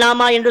 ஆமால்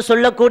நாமா என்று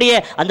சொல்லக்கூடிய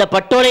அந்த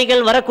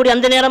பட்டோலைகள் வரக்கூடிய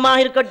அந்த நேரமாக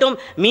இருக்கட்டும்,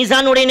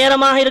 மீசானுடைய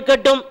நேரமாக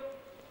இருக்கட்டும்,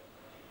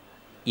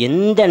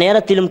 எந்த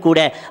நேரத்திலும் கூட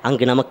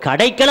அங்கு நமக்கு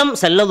அடைக்கலம்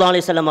ஸல்லல்லாஹு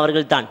அலைஹி வஸல்லம்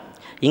அவர்கள் தான்.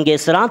 இங்கே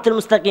சிராத்துல்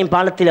முஸ்தகீம்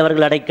பாலத்தில்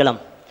அவர்கள் அடைக்கலம்.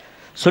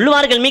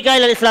 சொல்லுவார்கள்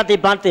மீகாயில் அலைஹிஸ்ஸலாத்தை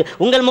பார்த்து,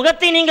 உங்கள்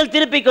முகத்தை நீங்கள்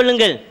திருப்பிக்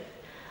கொள்ளுங்கள்.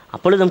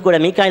 அப்பொழுதும் கூட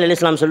மீகாயில்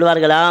அலைஹிஸ்ஸலாம்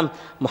சொல்லுவார்களா,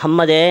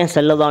 முஹம்மதே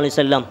ஸல்லல்லாஹு அலைஹி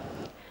வஸல்லம்,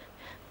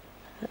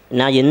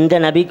 நான் எந்த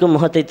நபிக்கும்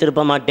முகத்தை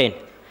திருப்ப மாட்டேன்,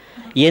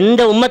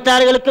 எந்த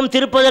உம்மத்தார்களுக்கும்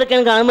திருப்பதற்கு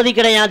எனக்கு அனுமதி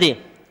கிடையாது,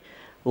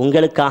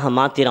 உங்களுக்காக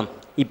மாத்திரம்.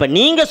 இப்போ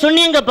நீங்கள்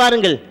சொன்னீங்க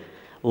பாருங்கள்,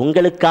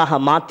 உங்களுக்காக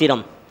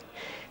மாத்திரம்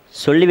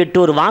சொல்லிவிட்டு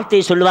ஒரு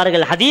வார்த்தையை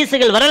சொல்வார்கள்,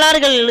 ஹதீஸுகள்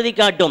வரலாறுகள் எழுதி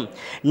காட்டும்,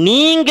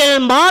 நீங்கள்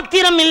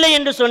மாத்திரம் இல்லை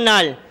என்று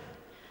சொன்னால்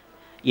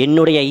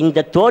என்னுடைய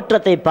இந்த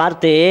தோற்றத்தை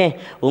பார்த்து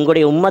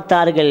உங்களுடைய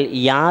உம்மத்தார்கள்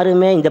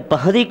யாருமே இந்த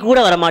பகுதி கூட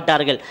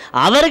வரமாட்டார்கள்,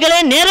 அவர்களே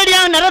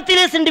நேரடியாக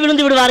நரகத்திலே சென்று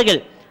விழுந்து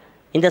விடுவார்கள்,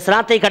 இந்த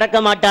சிராத்தை கடக்க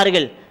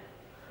மாட்டார்கள்.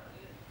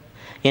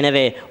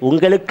 எனவே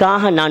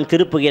உங்களுக்காக நான்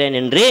திருப்புகிறேன்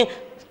என்று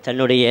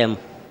தன்னுடைய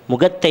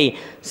முகத்தை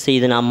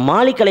செய்தனா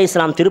மாலிக்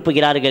அலைஹிஸ்ஸலாம்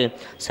திருப்புகிறார்கள்.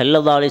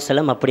 ஸல்லல்லாஹு அலைஹி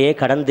வஸல்லம் அப்படியே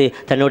கடந்து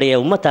தன்னுடைய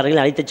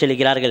உம்மத்தார்களை அழைத்துச்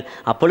செல்கிறார்கள்.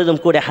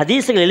 அப்பொழுதும் கூட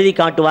ஹதீஸுகள் எழுதி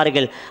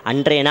காட்டுவார்கள்,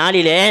 அன்றைய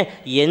நாளிலே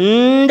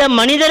எந்த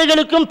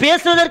மனிதர்களுக்கும்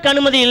பேசுவதற்கு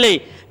அனுமதி இல்லை,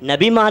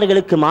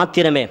 நபிமார்களுக்கு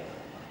மாத்திரமே.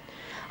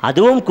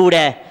 அதுவும் கூட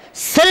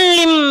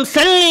சல்லிம்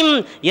சல்லிம்,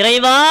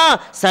 இறைவா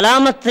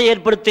சலாமத்தை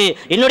ஏற்படுத்து,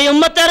 என்னுடைய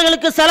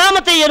உம்மத்தார்களுக்கு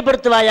சலாமத்தை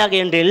ஏற்படுத்துவாயாக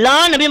என்று எல்லா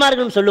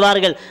நபிமார்களும்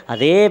சொல்லுவார்கள்.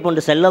 அதே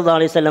போன்று ஸல்லல்லாஹு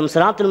அலைஹி வஸல்லம்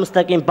சிராத்துல்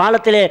முஸ்தகீம்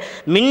பாலத்திலே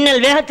மின்னல்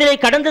வேகத்திலே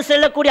கடந்து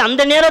செல்லக்கூடிய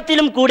அந்த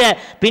நேரத்திலும் கூட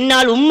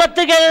பின்னால்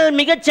உம்மத்துகள்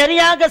மிகச்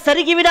சரியாக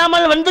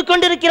சருகிவிடாமல் வந்து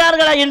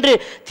கொண்டிருக்கிறார்களா என்று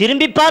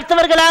திரும்பி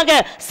பார்த்தவர்களாக,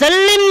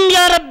 சல்லிம்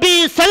யா ரப்பி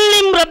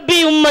சல்லிம் ரப்பி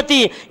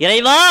உம்மதி,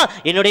 இறைவா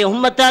என்னுடைய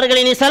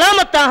உம்மத்தார்களை நீ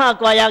சலாமத்தாக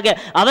ஆக்குவாயாக,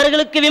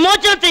 அவர்களுக்கு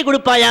விமோச்சனத்தை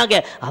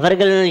கொடுப்பாயாக,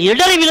 அவர்கள்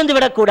இடறி விழுந்து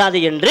விடக்கூடாது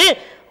என்று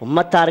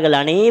உம்மத்தார்கள்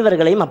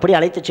அனைவர்களையும் அப்படி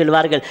அழைத்து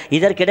செல்வார்கள்.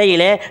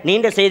 இதற்கிடையிலே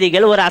நீண்ட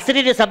செய்திகள், ஒரு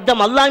அசரீரி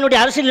சப்தம்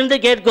அல்லாஹ்வினுடைய அரசிலிருந்து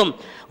கேட்கும்,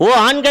 ஓ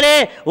ஆண்களே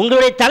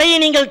உங்களுடைய தலையை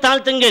நீங்கள்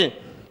தாழ்த்துங்கள்,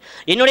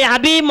 என்னுடைய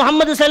ஹபீப்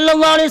முஹம்மது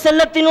ஸல்லல்லாஹு அலைஹி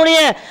வஸல்லத்தினுடைய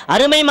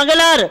அருமை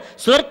மகளார்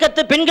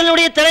சுவர்க்கத்து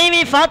பெண்களுடைய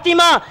தலைவி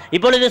ஃபாத்திமா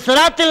இப்பொழுது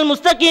சிராத்துல்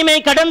முஸ்தகீமை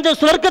கடந்து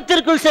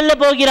சுவர்க்கத்திற்குள் செல்ல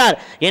போகிறார்,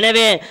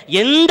 எனவே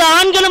எந்த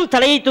ஆண்களும்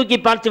தலையை தூக்கி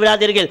பார்த்து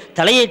விடாதீர்கள்,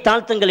 தலையை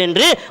தாழ்த்துங்கள்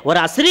என்று ஒரு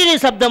அஸ்ரீரி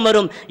சப்தம்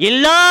வரும்.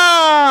 எல்லா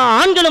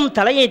ஆண்களும்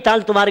தலையை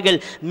தாழ்த்துவார்கள்.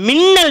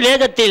 மின்னல்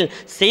வேகத்தில்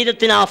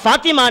செய்தத்தினா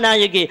ஃபாத்திமா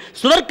நாயகி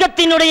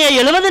சுவர்க்கத்தினுடைய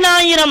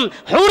 70,000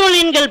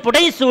 ஹூருலின்கள்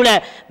புடைசூழ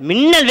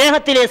மின்னல்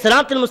வேகத்திலே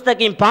சிராத்துல்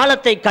முஸ்தகீம்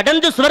பாலத்தை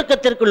கடந்து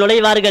சுவர்க்கத்திற்குள்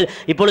நுழைவார்கள்.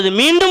 இப்பொழுது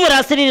மீண்டும் ஒரு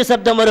அஸ்ரீரி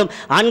சப்தம் வரும்,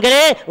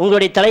 ஆண்களே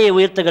உங்களுடைய தலையை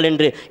உயர்த்துங்கள்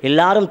என்று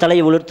எல்லாரும்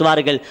தலையை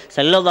உயர்த்துவார்கள்.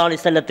 ஸல்லல்லாஹு அலைஹி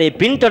வஸல்லத்தை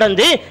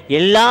பின்தொடர்ந்து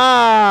எல்லா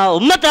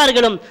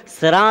உம்மத்தார்களும்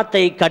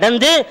சிராத்தை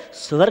கடந்து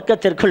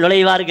சுவர்க்கத்திற்குள்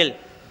நுழைவார்கள்.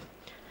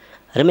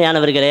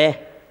 அருமையானவர்களே,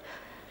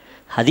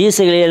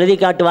 ஹதீஸுகளை எழுதி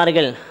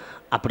காட்டுவார்கள்,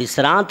 அப்படி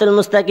சிராத்துல்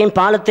முஸ்தகீம்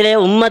பாலத்திலே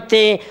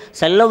உம்மத்தை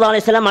ஸல்லல்லாஹு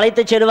அலைஹி வஸல்லம்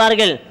அழைத்துச்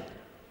செல்வார்கள்.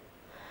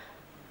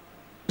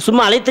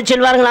 சும்மா அழைத்து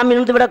செல்வார்கள், நாம்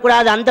இருந்து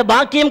விடக்கூடாது, அந்த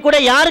பாக்கியம் கூட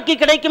யாருக்கு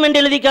கிடைக்கும் என்று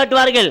எழுதி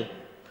காட்டுவார்கள்.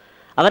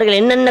 அவர்கள்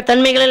என்னென்ன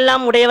தன்மைகள்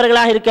எல்லாம்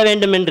உடையவர்களாக இருக்க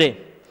வேண்டும் என்று.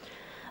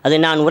 அதை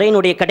நான்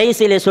உரையினுடைய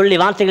கடைசியிலே சொல்லி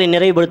வார்த்தைகளை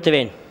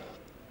நிறைவுபடுத்துவேன்.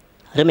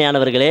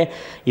 அருமையானவர்களே,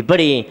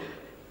 இப்படி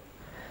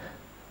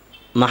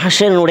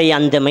மஹ்ஷருடைய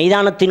அந்த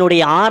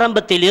மைதானத்தினுடைய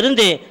ஆரம்பத்தில்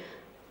இருந்து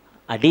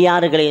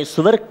அடியார்களை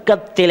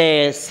சுவர்க்கத்திலே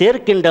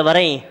சேர்க்கின்ற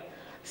வரை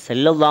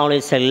ஸல்லல்லாஹு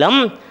அலைஹி வஸல்லம்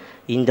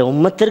இந்த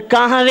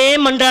உம்மத்திற்காகவே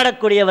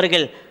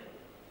மன்றாடக்கூடியவர்கள்.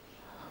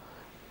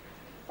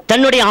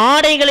 தன்னுடைய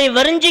ஆடைகளை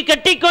வரிஞ்சி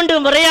கட்டிக்கொண்டு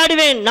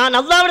முறையாடுவேன், நான்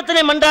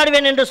அல்லாஹ்விடத்திலே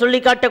மன்றாடுவேன் என்று சொல்லி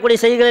காட்டக்கூடிய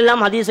செய்திகள்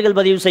எல்லாம் ஹதீஸுகள்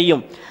பதிவு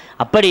செய்யும்.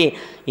 அப்படி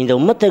இந்த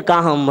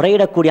உம்மத்திற்காக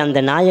முறையிடக்கூடிய அந்த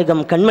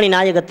நாயகம், கண்மணி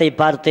நாயகத்தை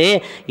பார்த்து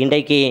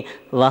இன்றைக்கு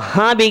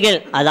வஹாபிகள்,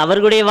 அது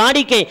அவர்களுடைய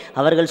வாடிக்கை,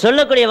 அவர்கள்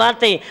சொல்லக்கூடிய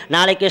வார்த்தை,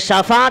 நாளைக்கு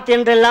ஷஃபாத்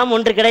என்றெல்லாம்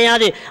ஒன்று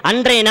கிடையாது,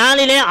 அன்றைய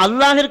நாளிலே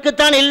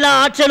அல்லாஹ்விற்குத்தான் எல்லா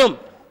ஆற்றலும்,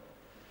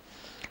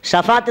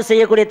 ஷஃபாத்து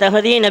செய்யக்கூடிய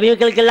தகுதி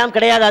நபிகளுக்கெல்லாம்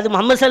கிடையாது, அது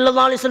முஹம்மது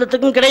ஸல்லல்லாஹு அலைஹி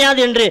வஸல்லத்துக்கும் கிடையாது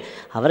என்று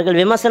அவர்கள்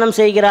விமர்சனம்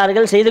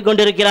செய்கிறார்கள், செய்து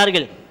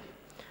கொண்டிருக்கிறார்கள்.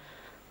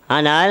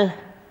 ஆனால்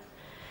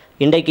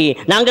இன்றைக்கு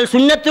நாங்கள்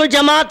சுன்னத்துல்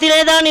ஜமாத்திலே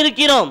தான்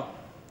இருக்கிறோம்,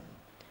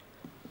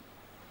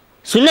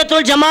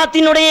 சுன்னத்துல்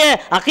ஜமாத்தினுடைய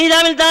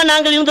அகீதாவில் தான்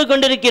நாங்கள் இருந்து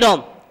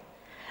கொண்டிருக்கிறோம்,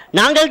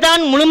 நாங்கள்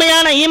தான்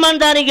முழுமையான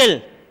ஈமான்தாரிகள்,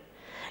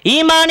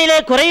 ஈமானிலே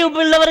குறைவு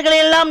உள்ளவர்களை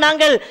எல்லாம்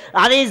நாங்கள்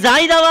அதை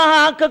ஜாயிதாவாக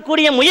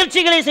ஆக்கக்கூடிய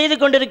முயற்சிகளை செய்து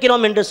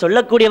கொண்டிருக்கிறோம் என்று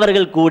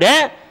சொல்லக்கூடியவர்கள் கூட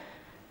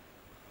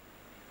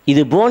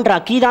இது போன்ற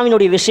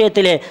அகீதாவினுடைய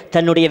விஷயத்திலே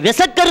தன்னுடைய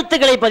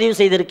விசக்கருத்துக்களை பதிவு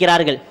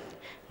செய்திருக்கிறார்கள்.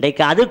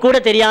 இன்றைக்கு அது கூட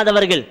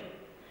தெரியாதவர்கள்,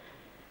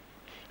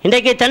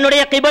 இன்றைக்கு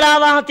தன்னுடைய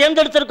கிபிலாவாக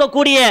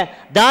தேர்ந்தெடுத்திருக்கக்கூடிய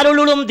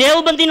தாருல் உலூம்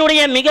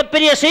தேவபந்தினுடைய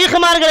மிகப்பெரிய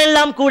ஷேகுமார்கள்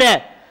எல்லாம் கூட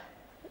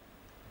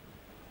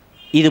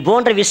இது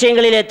போன்ற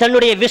விஷயங்களிலே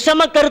தன்னுடைய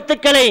விஷம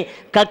கருத்துக்களை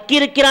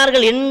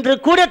கக்கியிருக்கிறார்கள் என்று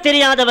கூட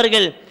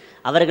தெரியாதவர்கள்,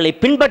 அவர்களை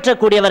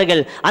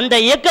பின்பற்றக்கூடியவர்கள், அந்த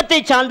இயக்கத்தை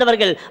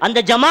சார்ந்தவர்கள்,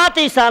 அந்த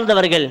ஜமாத்தை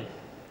சார்ந்தவர்கள்.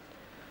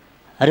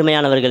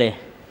 அருமையானவர்களே,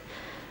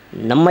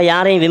 நம்ம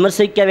யாரையும்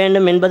விமர்சிக்க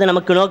வேண்டும் என்பது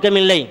நமக்கு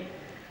நோக்கமில்லை.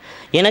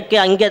 எனக்கு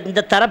அங்கே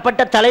இந்த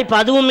தரப்பட்ட தலைப்பு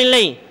அதுவும்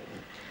இல்லை.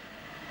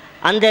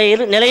 அந்த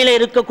நிலையில்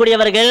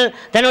இருக்கக்கூடியவர்கள்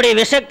தன்னுடைய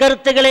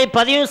விஷக்கருத்துக்களை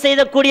பதிவு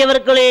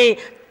செய்யக்கூடியவர்களை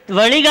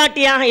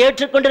வழிகாட்டியாக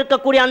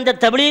ஏற்றுக்கொண்டிருக்கக்கூடிய அந்த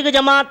தப்லீக்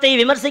ஜமாத்தை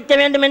விமர்சிக்க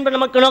வேண்டும் என்பது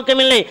நமக்கு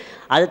நோக்கமில்லை.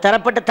 அது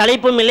தரப்பட்ட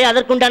தலைப்பும் இல்லை,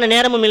 அதற்குண்டான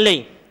நேரமும் இல்லை.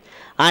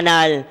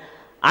 ஆனால்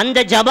அந்த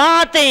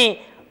ஜமாத்தை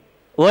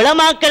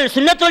உலமாக்கள்,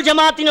 சுன்னத்துல்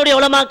ஜமாத்தினுடைய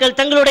உலமாக்கள்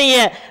தங்களுடைய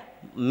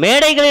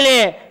மேடைகளிலே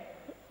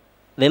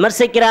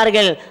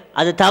விமர்சிக்கிறார்கள்.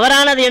 அது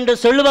தவறானது என்று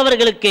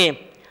சொல்லுபவர்களுக்கு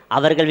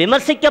அவர்கள்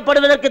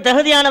விமர்சிக்கப்படுவதற்கு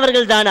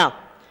தகுதியானவர்கள் தானா?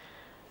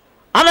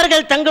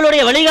 அவர்கள்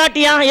தங்களுடைய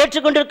வழிகாட்டியாக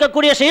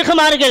ஏற்றுக்கொண்டிருக்கக்கூடிய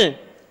ஷேகுமார்கள்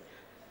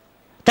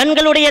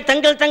தங்களுடைய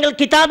தங்கள்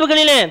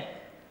கிதாபுகளிலே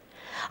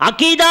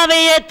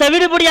அகீதாவையே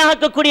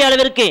தவிடுபடியாக்கக்கூடிய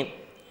அளவிற்கு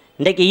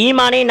இன்றைக்கு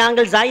ஈமானை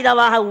நாங்கள்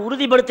ஜாயிதாவாக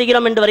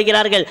உறுதிப்படுத்துகிறோம் என்று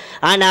வருகிறார்கள்.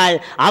 ஆனால்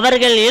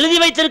அவர்கள் எழுதி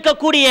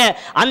வைத்திருக்கக்கூடிய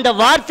அந்த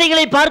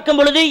வார்த்தைகளை பார்க்கும்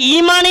பொழுது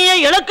ஈமானையே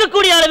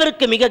இழக்கக்கூடிய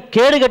அளவிற்கு மிக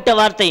கேடுகட்ட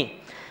வார்த்தை.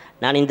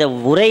 நான் இந்த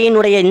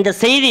உரையினுடைய இந்த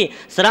செய்தி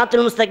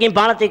சிராத்துல் முஸ்தகீம்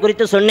பாலத்தை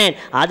குறித்து சொன்னேன்.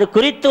 அது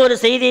குறித்து ஒரு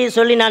செய்தியை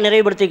சொல்லி நான்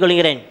நிறைவுபடுத்திக்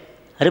கொள்கிறேன்.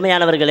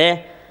 அருமையானவர்களே,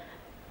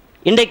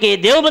 இன்றைக்கு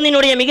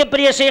தேவபந்தினுடைய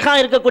மிகப்பெரிய ஷேகா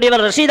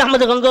இருக்கக்கூடியவர் ரஷீத்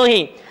அஹமது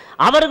கங்கோஹி,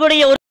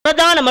 அவர்களுடைய ஒரு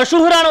பிரதான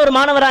மஷூரான ஒரு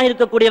மாணவராக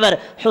இருக்கக்கூடியவர்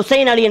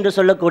ஹுசைன் அலி என்று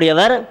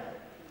சொல்லக்கூடியவர்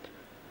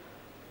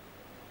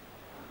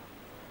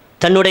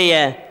தன்னுடைய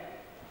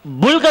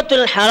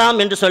புல்கத்துல் ஹராம்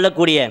என்று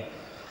சொல்லக்கூடிய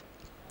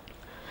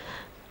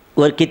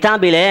ஒரு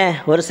கிதாபிலே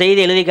ஒரு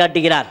செய்தி எழுதி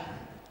காட்டுகிறார்.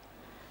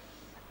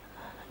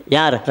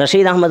 யார்?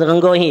 ரஷீத் அஹமது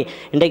கங்கோஹி.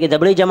 இன்றைக்கு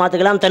தப்லீக்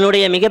ஜமாத்துக்கெல்லாம்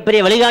தன்னுடைய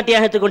மிகப்பெரிய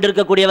வழிகாட்டியாக எடுத்துக்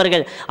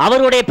கொண்டிருக்கக்கூடியவர்கள்.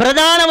 அவருடைய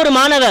பிரதான ஒரு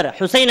மாணவர்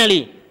ஹுசைன் அலி.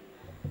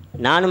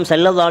 நானும்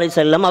ஸல்லல்லாஹு அலைஹி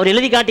வஸல்லம் அவர்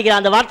எழுதி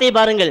காட்டுகிறார். அந்த வார்த்தையை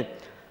பாருங்கள்.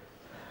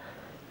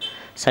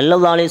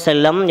 ஸல்லல்லாஹு அலைஹி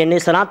வஸல்லம்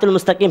என்னை சிராத்துல்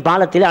முஸ்தகீம்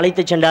பாலத்தில்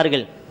அழைத்து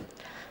சென்றார்கள்.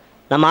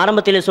 நம்ம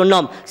ஆரம்பத்தில்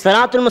சொன்னோம்,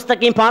 சிராத்துல்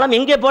முஸ்தகீம் பாலம்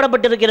எங்கே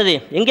போடப்பட்டிருக்கிறது?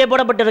 எங்கே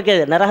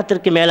போடப்பட்டிருக்கிறது?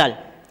 நரகத்திற்கு மேலால்.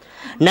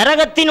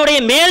 நரகத்தினுடைய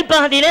மேல்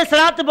பகுதியிலே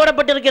சிராத்து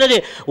போடப்பட்டிருக்கிறது.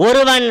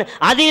 ஒருவன்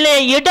அதிலே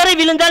இடறி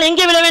விழுந்தால்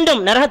எங்கே விழ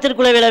வேண்டும்?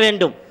 நரகத்திற்குள்ளே விழ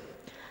வேண்டும்.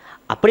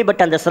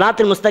 அப்படிப்பட்ட அந்த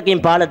சிராத்துல்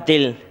முஸ்தகீம்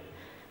பாலத்தில்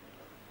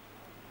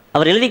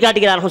அவர் எழுதி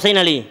காட்டுகிறார்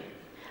ஹுசைன் அலி,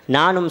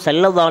 நானும்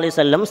ஸல்லல்லாஹு அலைஹி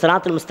வஸல்லம்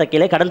சிராத்துல்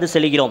முஸ்தகீலை கடந்து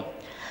செல்கிறோம்.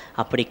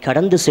 அப்படி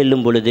கடந்து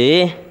செல்லும் பொழுது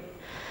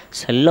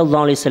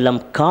ஸல்லல்லாஹு அலைஹி வஸல்லம்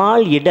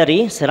கால் இடறி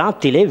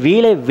சிராத்திலே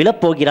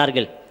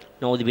விழப்போகிறார்கள்.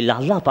 நவுதுபில்லாஹ்,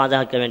 அல்லாஹ்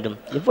பாதுகாக்க வேண்டும்.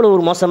 இவ்வளவு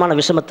ஒரு மோசமான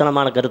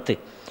விஷமத்தனமான கருத்து.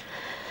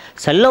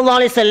 ஸல்லல்லாஹு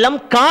அலைஹி வஸல்லம்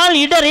கால்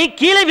இடறி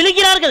கீழே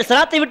விழுகிறார்கள்,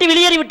 சிராத்தை விட்டு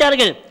வெளியேறி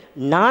விட்டார்கள்.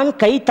 நான்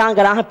கை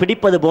தாங்கலாக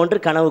பிடிப்பது போன்று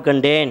கனவு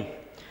கண்டேன்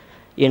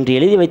என்று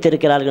எழுதி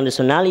வைத்திருக்கிறார்கள் என்று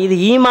சொன்னால் இது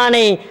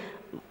ஈமானை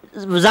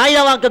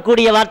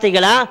ஜாயிதாவாக்கக்கூடிய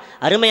வார்த்தைகளா?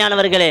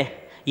 அருமையானவர்களே,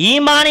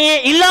 ஈமானையே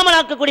இல்லாமல்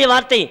ஆக்கக்கூடிய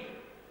வார்த்தை.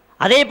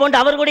 அதே போன்று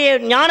அவர்களுடைய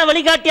ஞான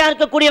வழிகாட்டியாக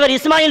இருக்கக்கூடியவர்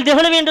இஸ்மாயில்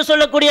தெஹ்லவி என்று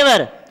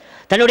சொல்லக்கூடியவர்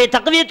தன்னுடைய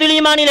தக்வியத்துல்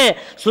ஈமானிலே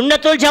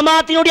சுன்னத்துல்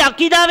ஜமாத்தினுடைய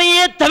அக்கீதாவையே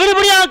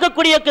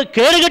தவிடுபடியாக்கக்கூடிய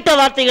கேடுகட்ட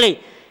வார்த்தைகளை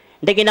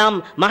இன்றைக்கு நாம்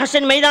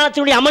மஹ்ஷர்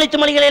மைதானத்தினுடைய அமளி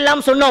துமளிகளை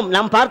எல்லாம் சொன்னோம்.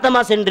 நாம் பார்த்தமா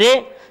சென்று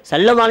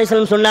ஸல்லல்லாஹு அலைஹி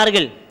வஸல்லம்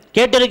சொன்னார்கள்,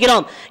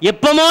 கேட்டிருக்கிறோம்.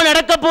 எப்பமோ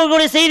நடக்க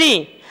போகக்கூடிய செய்தி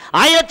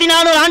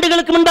 1400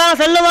 ஆண்டுகளுக்கு முன்பாக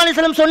ஸல்லல்லாஹு அலைஹி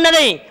வஸல்லம்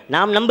சொன்னதை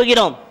நாம்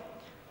நம்புகிறோம்.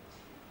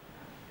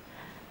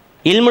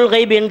 இல்முல்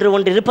கைப் என்று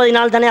ஒன்று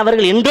இருப்பதினால் தானே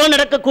அவர்கள் என்றோ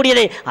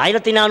நடக்கக்கூடியதை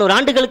 1400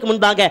 ஆண்டுகளுக்கு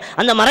முன்பாக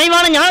அந்த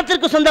மறைவான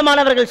ஞானத்திற்கு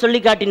சொந்தமானவர்கள் சொல்லி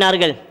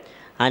காட்டினார்கள்.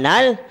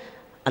 ஆனால்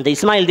அந்த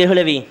இஸ்மாயில்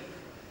தெஹ்லவி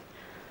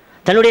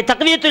தன்னுடைய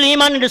தக்வியத்துல்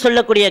ஈமான் என்று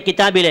சொல்லக்கூடிய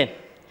கிதாபிலே,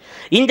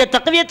 இந்த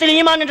தக்வியத்துல்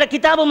ஈமான் என்ற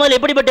கிதாபு முதல்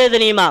எப்படிப்பட்டது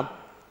தெரியுமா?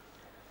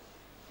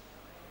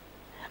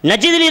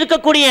 நஜீதில்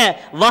இருக்கக்கூடிய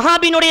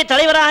வஹாபினுடைய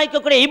தலைவராக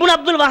இருக்கக்கூடிய இப்னு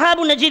அப்துல்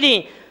வஹாபு நஜீதி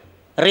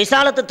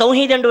ரிசாலத்து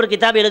தௌஹீத் என்ற ஒரு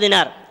கிதாப்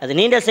எழுதினார். அது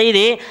நீண்ட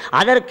செய்தி.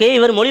 அதற்கு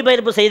இவர்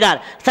மொழிபெயர்ப்பு செய்தார்.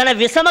 தன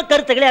விஷம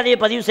கருத்துக்களை அதை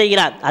பதிவு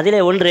செய்கிறார். அதிலே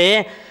ஒன்று,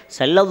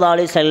 ஸல்லல்லாஹு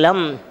அலைஹி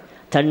வஸல்லம்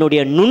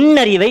தன்னுடைய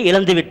நுண்ணறிவை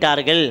இழந்து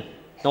விட்டார்கள்,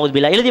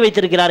 நவுதுபில்லாஹ் எழுதி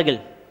வைத்திருக்கிறார்கள்.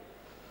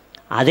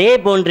 அதே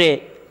போன்று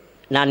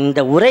நான்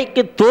இந்த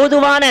உரைக்கு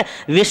தோதுவான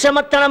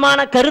விஷமத்தனமான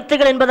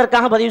கருத்துக்கள்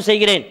என்பதற்காக பதிவு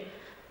செய்கிறேன்.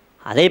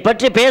 அதை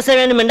பற்றி பேச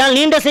வேண்டும் என்றால்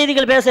நீண்ட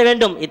செய்திகள் பேச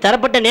வேண்டும்.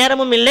 தரப்பட்ட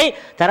நேரமும் இல்லை,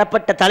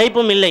 தரப்பட்ட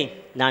தலைப்பும் இல்லை.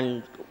 நான்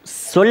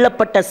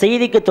சொல்லப்பட்ட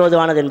செய்திக்கு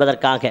தோதுவானது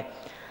என்பதற்காக.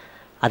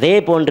 அதே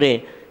போன்று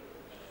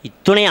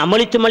இத்துணை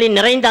அமளித்துமளி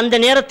நிறைந்த அந்த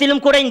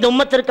நேரத்திலும் கூட இந்த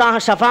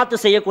உம்மத்திற்காக ஷஃபாத்து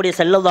செய்யக்கூடிய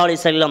ஸல்லல்லாஹு அலைஹி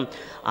வஸல்லம்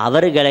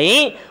அவர்களை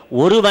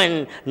ஒருவன்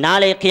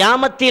நாளை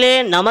கியாமத்திலே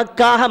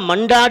நமக்காக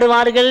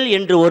மண்டாடுவார்கள்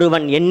என்று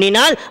ஒருவன்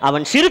எண்ணினால்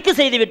அவன் ஷிர்க்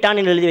செய்து விட்டான்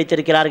என்று எழுதி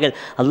வைத்திருக்கிறார்கள்.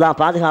 அல்லாஹ்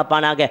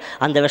பாதுகாப்பானாக.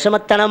 அந்த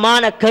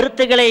விஷமத்தனமான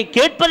கருத்துக்களை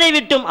கேட்பதை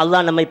விட்டும்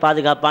அல்லாஹ் நம்மை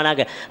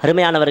பாதுகாப்பானாக.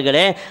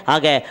 அருமையானவர்களே,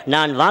 ஆக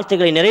நான்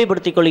வார்த்தைகளை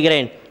நிறைவுபடுத்திக்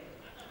கொள்கிறேன்.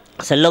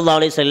 ஸல்லல்லாஹு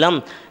அலைஹி வஸல்லம்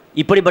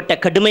இப்படிப்பட்ட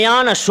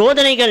கடுமையான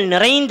சோதனைகள்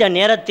நிறைந்த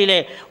நேரத்திலே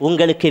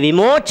உங்களுக்கு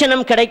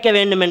விமோச்சனம் கிடைக்க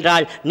வேண்டும்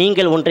என்றால்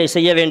நீங்கள் ஒன்றை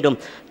செய்ய வேண்டும்.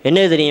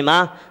 என்ன தெரியுமா?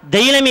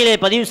 தைலமிலே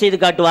பதிவு செய்து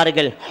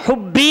காட்டுவார்கள்,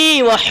 ஹுப்பி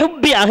வ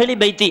ஹுப்பி அஹ்லி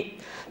பைத்தி.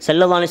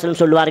 ஸல்லல்லாஹு அலைஹி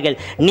வஸல்லம் சொல்வார்கள்,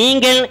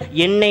 நீங்கள்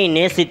என்னை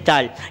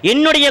நேசித்தால்,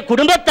 என்னுடைய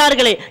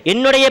குடும்பத்தார்களை,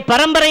 என்னுடைய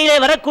பரம்பரையிலே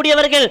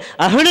வரக்கூடியவர்கள்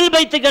அஹ்லுல்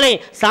பைத்துகளை,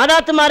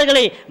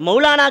 சாதாத்துமார்களை,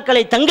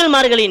 மௌலானாக்களை,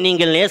 தங்கள்மார்களை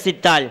நீங்கள்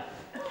நேசித்தால்,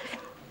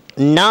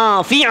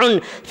 நாஃபிஉன்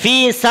ஃபீ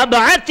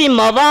சப்அத்தி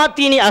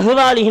மவாத்தினி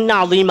அஹ்வாலிஹின்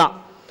அஸீமா,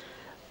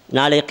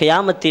 நாளை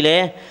கியாமத்திலே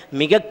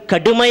மிக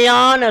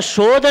கடுமையான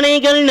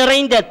சோதனைகள்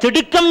நிறைந்த,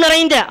 திடுக்கம்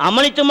நிறைந்த,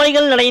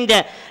 அமளித்துமளிகள் நிறைந்த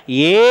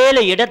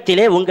 7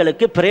 இடத்திலே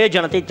உங்களுக்கு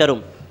பிரயோஜனத்தை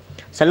தரும்.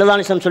 ஸல்லல்லாஹு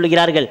அலைஹி வஸல்லம்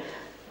சொல்கிறார்கள்,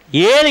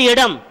 7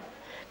 இடம்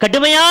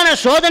கடுமையான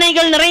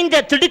சோதனைகள்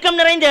நிறைந்த, திடுக்கம்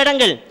நிறைந்த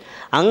இடங்கள்.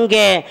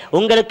 அங்கே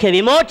உங்களுக்கு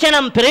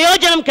விமோச்சனம்,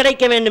 பிரயோஜனம்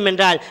கிடைக்க வேண்டும்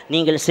என்றால்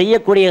நீங்கள்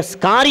செய்யக்கூடிய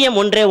காரியம்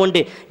ஒன்றே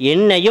ஒன்று,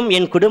 என்னையும்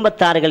என்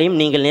குடும்பத்தார்களையும்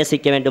நீங்கள்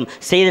நேசிக்க வேண்டும்.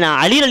 செய்தனா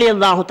அலி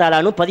ரலியல்லாஹு தஆலா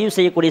அன்ஹு பதிவு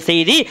செய்யக்கூடிய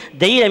செய்தி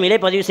தைலமிலே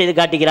பதிவு செய்து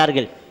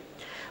காட்டுகிறார்கள்.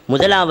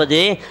 முதலாவது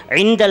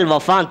இந்தல்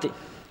வஃபாத்,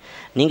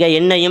 நீங்கள்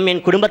என்னையும்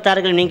என்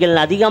குடும்பத்தார்கள் நீங்கள்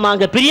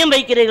அதிகமாக பிரியம்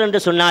வைக்கிறீர்கள்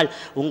என்று சொன்னால்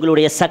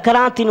உங்களுடைய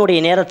சக்கராத்தினுடைய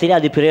நேரத்தில்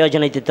அது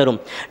பிரயோஜனத்தை தரும்.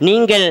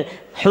 நீங்கள்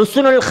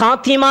ஹுஸ்னுல்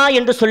ஹாத்திமா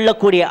என்று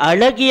சொல்லக்கூடிய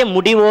அழகிய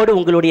முடிவோடு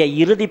உங்களுடைய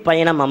இறுதி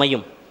பயணம்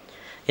அமையும்.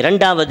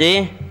 இரண்டாவது,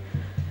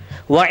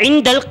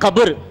 வஇந்தல்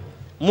கபுர்,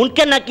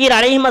 முன்கர் நக்கீர்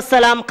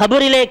அலைஹிஸ்ஸலாம்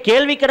கபரிலே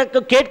கேள்வி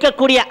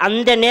கேட்கக்கூடிய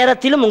அந்த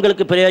நேரத்திலும்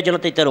உங்களுக்கு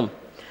பிரயோஜனத்தை தரும்.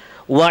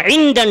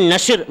 வஇந்தன்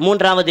நஷ்ர்,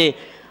 மூன்றாவது,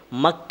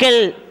 மக்கள்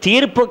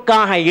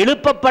தீர்ப்புக்காக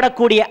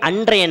எழுப்பப்படக்கூடிய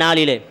அன்றைய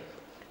நாளிலே.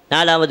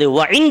 நாலாவது,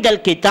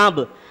 வஇந்தல்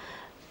கிதாப்,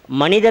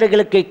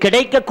 மனிதர்களுக்கு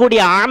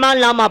கிடைக்கக்கூடிய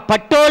அமல் நாமா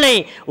பட்டோலை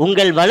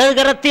உங்கள்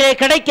வலதுகரத்திலே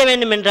கிடைக்க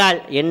வேண்டும் என்றால்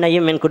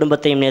என்னையும் என்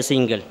குடும்பத்தையும்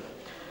நேசியுங்கள்.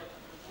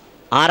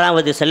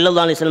 ஆறாவது,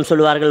 ஸல்லல்லாஹு அலைஹி வஸல்லம்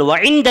சொல்வார்கள்,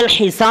 வஇந்தல்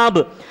ஹிசாப்,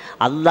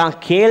 அல்லாஹ்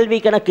கேள்வி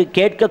கணக்கு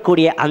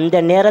கேட்கக்கூடிய அந்த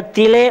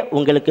நேரத்திலே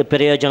உங்களுக்கு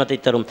பிரயோஜனத்தை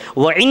தரும்.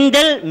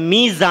 வஇந்தல்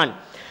மீசான்,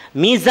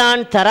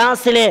 மீசான்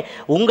தராசிலே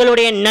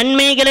உங்களுடைய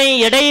நன்மைகளை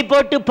எடை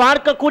போட்டு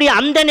பார்க்கக்கூடிய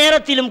அந்த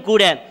நேரத்திலும்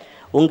கூட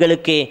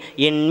உங்களுக்கு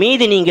என்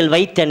மீது நீங்கள்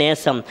வைத்த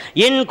நேசம்,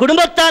 என்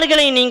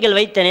குடும்பத்தார்களை நீங்கள்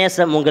வைத்த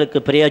நேசம் உங்களுக்கு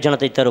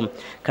பிரயோஜனத்தை தரும்.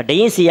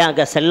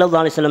 கடைசியாக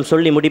ஸல்லல்லாஹு அலைஹி வஸல்லம்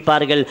சொல்லி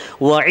முடிப்பார்கள்,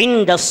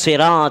 வஇந்த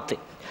ஸிராத்,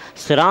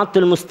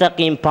 சிராத்துல்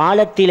முஸ்தகீம்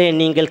பாலத்திலே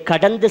நீங்கள்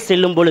கடந்து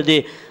செல்லும் பொழுது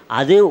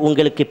அது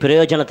உங்களுக்கு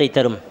பிரயோஜனத்தை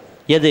தரும்.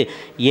 எது?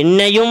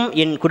 என்னையும்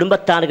என்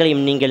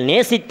குடும்பத்தார்களையும் நீங்கள்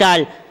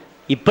நேசித்தால்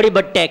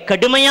இப்படிப்பட்ட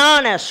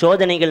கடுமையான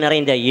சோதனைகள்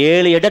நிறைந்த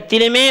 7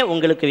 இடத்திலுமே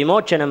உங்களுக்கு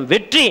விமோச்சனம்,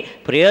 வெற்றி,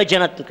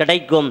 பிரயோஜனம்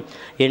கிடைக்கும்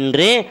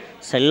என்று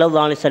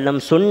ஸல்லல்லாஹு அலைஹி வஸல்லம்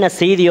சொன்ன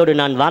செய்தியோடு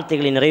நான்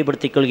வார்த்தைகளை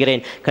நிறைவுபடுத்திக்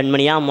கொள்கிறேன்.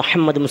 கண்மணியா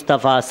முஹம்மது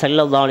முஸ்தபா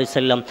ஸல்லல்லாஹு அலைஹி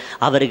வஸல்லம்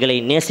அவர்களை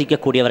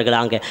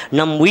நேசிக்கக்கூடியவர்களாக,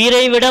 நம்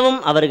உயிரை விடவும்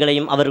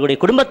அவர்களையும் அவர்களுடைய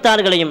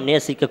குடும்பத்தார்களையும்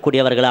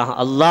நேசிக்கக்கூடியவர்களாக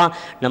அல்லாஹ்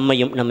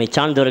நம்மையும் நம்மை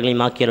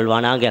சார்ந்தவர்களையும்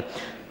ஆக்கியருள்வானாக.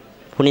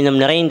 புனிதம்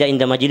நிறைந்த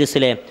இந்த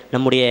மஜ்லிஸிலே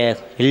நம்முடைய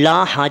எல்லா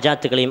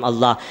ஹாஜாத்துகளையும்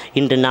அல்லாஹ்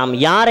இன்று நாம்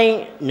யாரை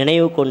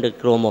நினைவு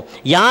கொண்டிருக்கிறோமோ,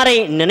 யாரை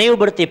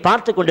நினைவுபடுத்தி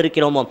பார்த்து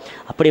கொண்டிருக்கிறோமோ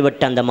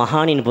அப்படிப்பட்ட அந்த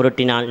மகானின்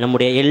பொருட்டினால்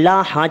நம்முடைய எல்லா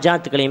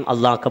ஹாஜாத்துகளையும்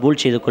அல்லாஹ்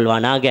கபூல் செய்து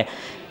கொள்வானாக.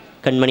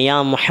 கண்மணியா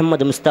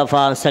முஹம்மது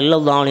முஸ்தபா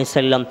ஸல்லல்லாஹு அலைஹி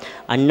வஸல்லம்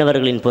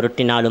அன்னவர்களின்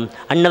பொருட்டினாலும்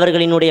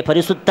அன்னவர்களினுடைய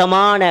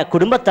பரிசுத்தமான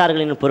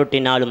குடும்பத்தார்களின்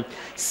பொருட்டினாலும்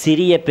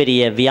சிறிய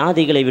பெரிய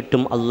வியாதிகளை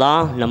விட்டும்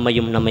அல்லாஹ்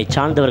நம்மையும் நம்மை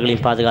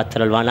சார்ந்தவர்களையும்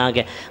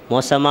பாதுகாத்தருள்வானாக.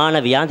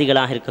 மோசமான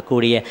வியாதிகளாக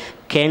இருக்கக்கூடிய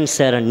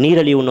கேன்சர்,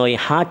 நீரிழிவு நோய்,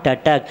 ஹார்ட்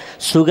அட்டாக்,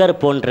 சுகர்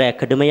போன்ற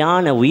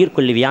கடுமையான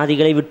உயிர்கொல்லி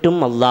வியாதிகளை விட்டும்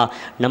அல்லாஹ்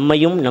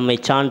நம்மையும் நம்மை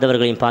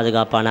சார்ந்தவர்களையும்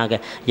பாதுகாப்பானாக.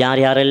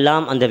 யார்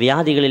யாரெல்லாம் அந்த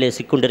வியாதிகளிலே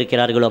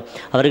சிக்கொண்டிருக்கிறார்களோ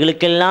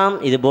அவர்களுக்கெல்லாம்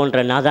இது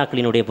போன்ற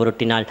நாதாக்களினுடைய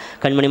பொருட்டினால்,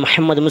 கண்மணி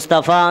முஹம்மது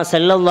முஸ்தபா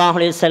ஸல்லல்லாஹு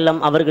அலைஹி வஸல்லம்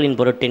அவர்களின்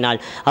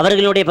பொருட்டினால்,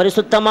 அவர்களுடைய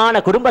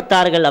பரிசுத்தமான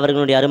குடும்பத்தார்கள்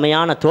அவர்களுடைய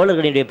அருமையான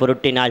தோழர்களுடைய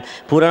பொருட்டினால்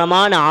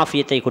பூரணமான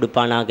ஆஃபியத்தை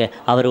கொடுப்பானாக.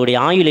 அவர்களுடைய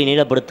ஆயுளை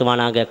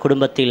நீளப்படுத்துவானாக.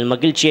 குடும்பத்தில்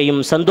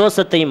மகிழ்ச்சியையும்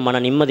சந்தோஷத்தையும்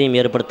மன நிம்மதியும்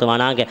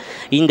ஏற்படுத்துவானாக.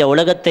 இந்த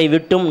உலகத்தை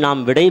விட்டும் நாம்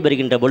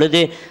விடைபெறுகின்ற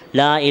பொழுது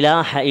லா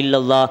இலாஹ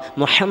இல்லல்லாஹ்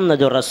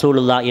முஹம்மது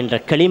ரசூலுல்லாஹ் என்ற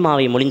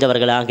கலிமாவை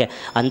மொழிந்தவர்களாக,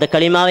 அந்த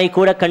கலிமாவை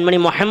கூட கண்மணி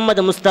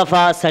முஹம்மது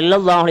முஸ்தபா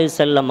ஸல்லல்லாஹு அலைஹி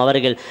வஸல்லம்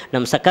அவர்கள்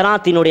நம்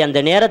சக்கராத்தினுடைய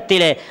அந்த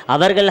நேரத்திலே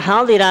அவர்கள்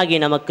ஹாதிராகி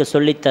நமக்கு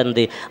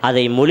சொல்லித்தந்து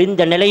அதை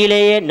மொழிந்த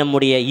நிலையிலேயே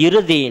நம்முடைய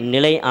இறுதி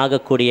நிலை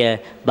ஆகக்கூடிய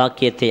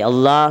பாக்கியத்தை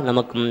அல்லாஹ்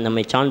நமக்கும்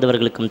நம்மை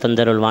சார்ந்தவர்களுக்கும்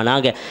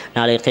தந்தருள்வானாக.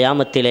 நாளை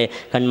கியாமத்திலே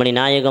கண்மணி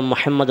நாயகம்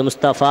முஹம்மது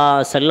முஸ்தபா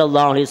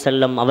ஸல்லல்லாஹு அலைஹி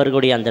வஸல்லம்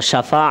அவர்களுடைய அந்த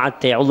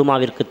ஷஃபாஅத்தை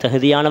உலுமாவிற்கு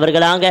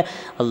தகுதியானவர்களாக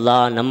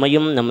அல்லாஹ்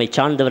நம்மையும் நம்மை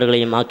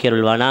சார்ந்தவர்களையும்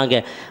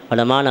ஆக்கியருள்வானாக.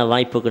 வளமான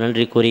வாய்ப்புக்கு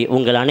நன்றி கூறி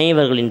உங்கள்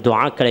அனைவர்களின்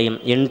துஆக்களையும்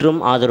என்றும்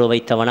ஆதரவு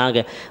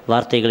வைத்தவனாக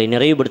வார்த்தைகளை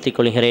நிறைவுபடுத்திக்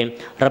கொள்கிறேன்.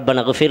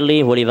 ரப்பனா குஃபிர்லி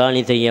ஒலி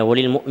வாலிதைய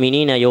ஒலில்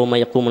முஃமினீன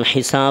யௌம யகூமுல்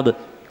ஹிசாப்.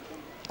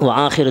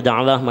 وآخر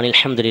دعواهم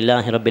الحمد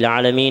لله رب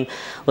العالمين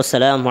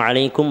والسلام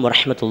عليكم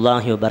ورحمة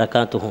الله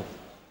وبركاته.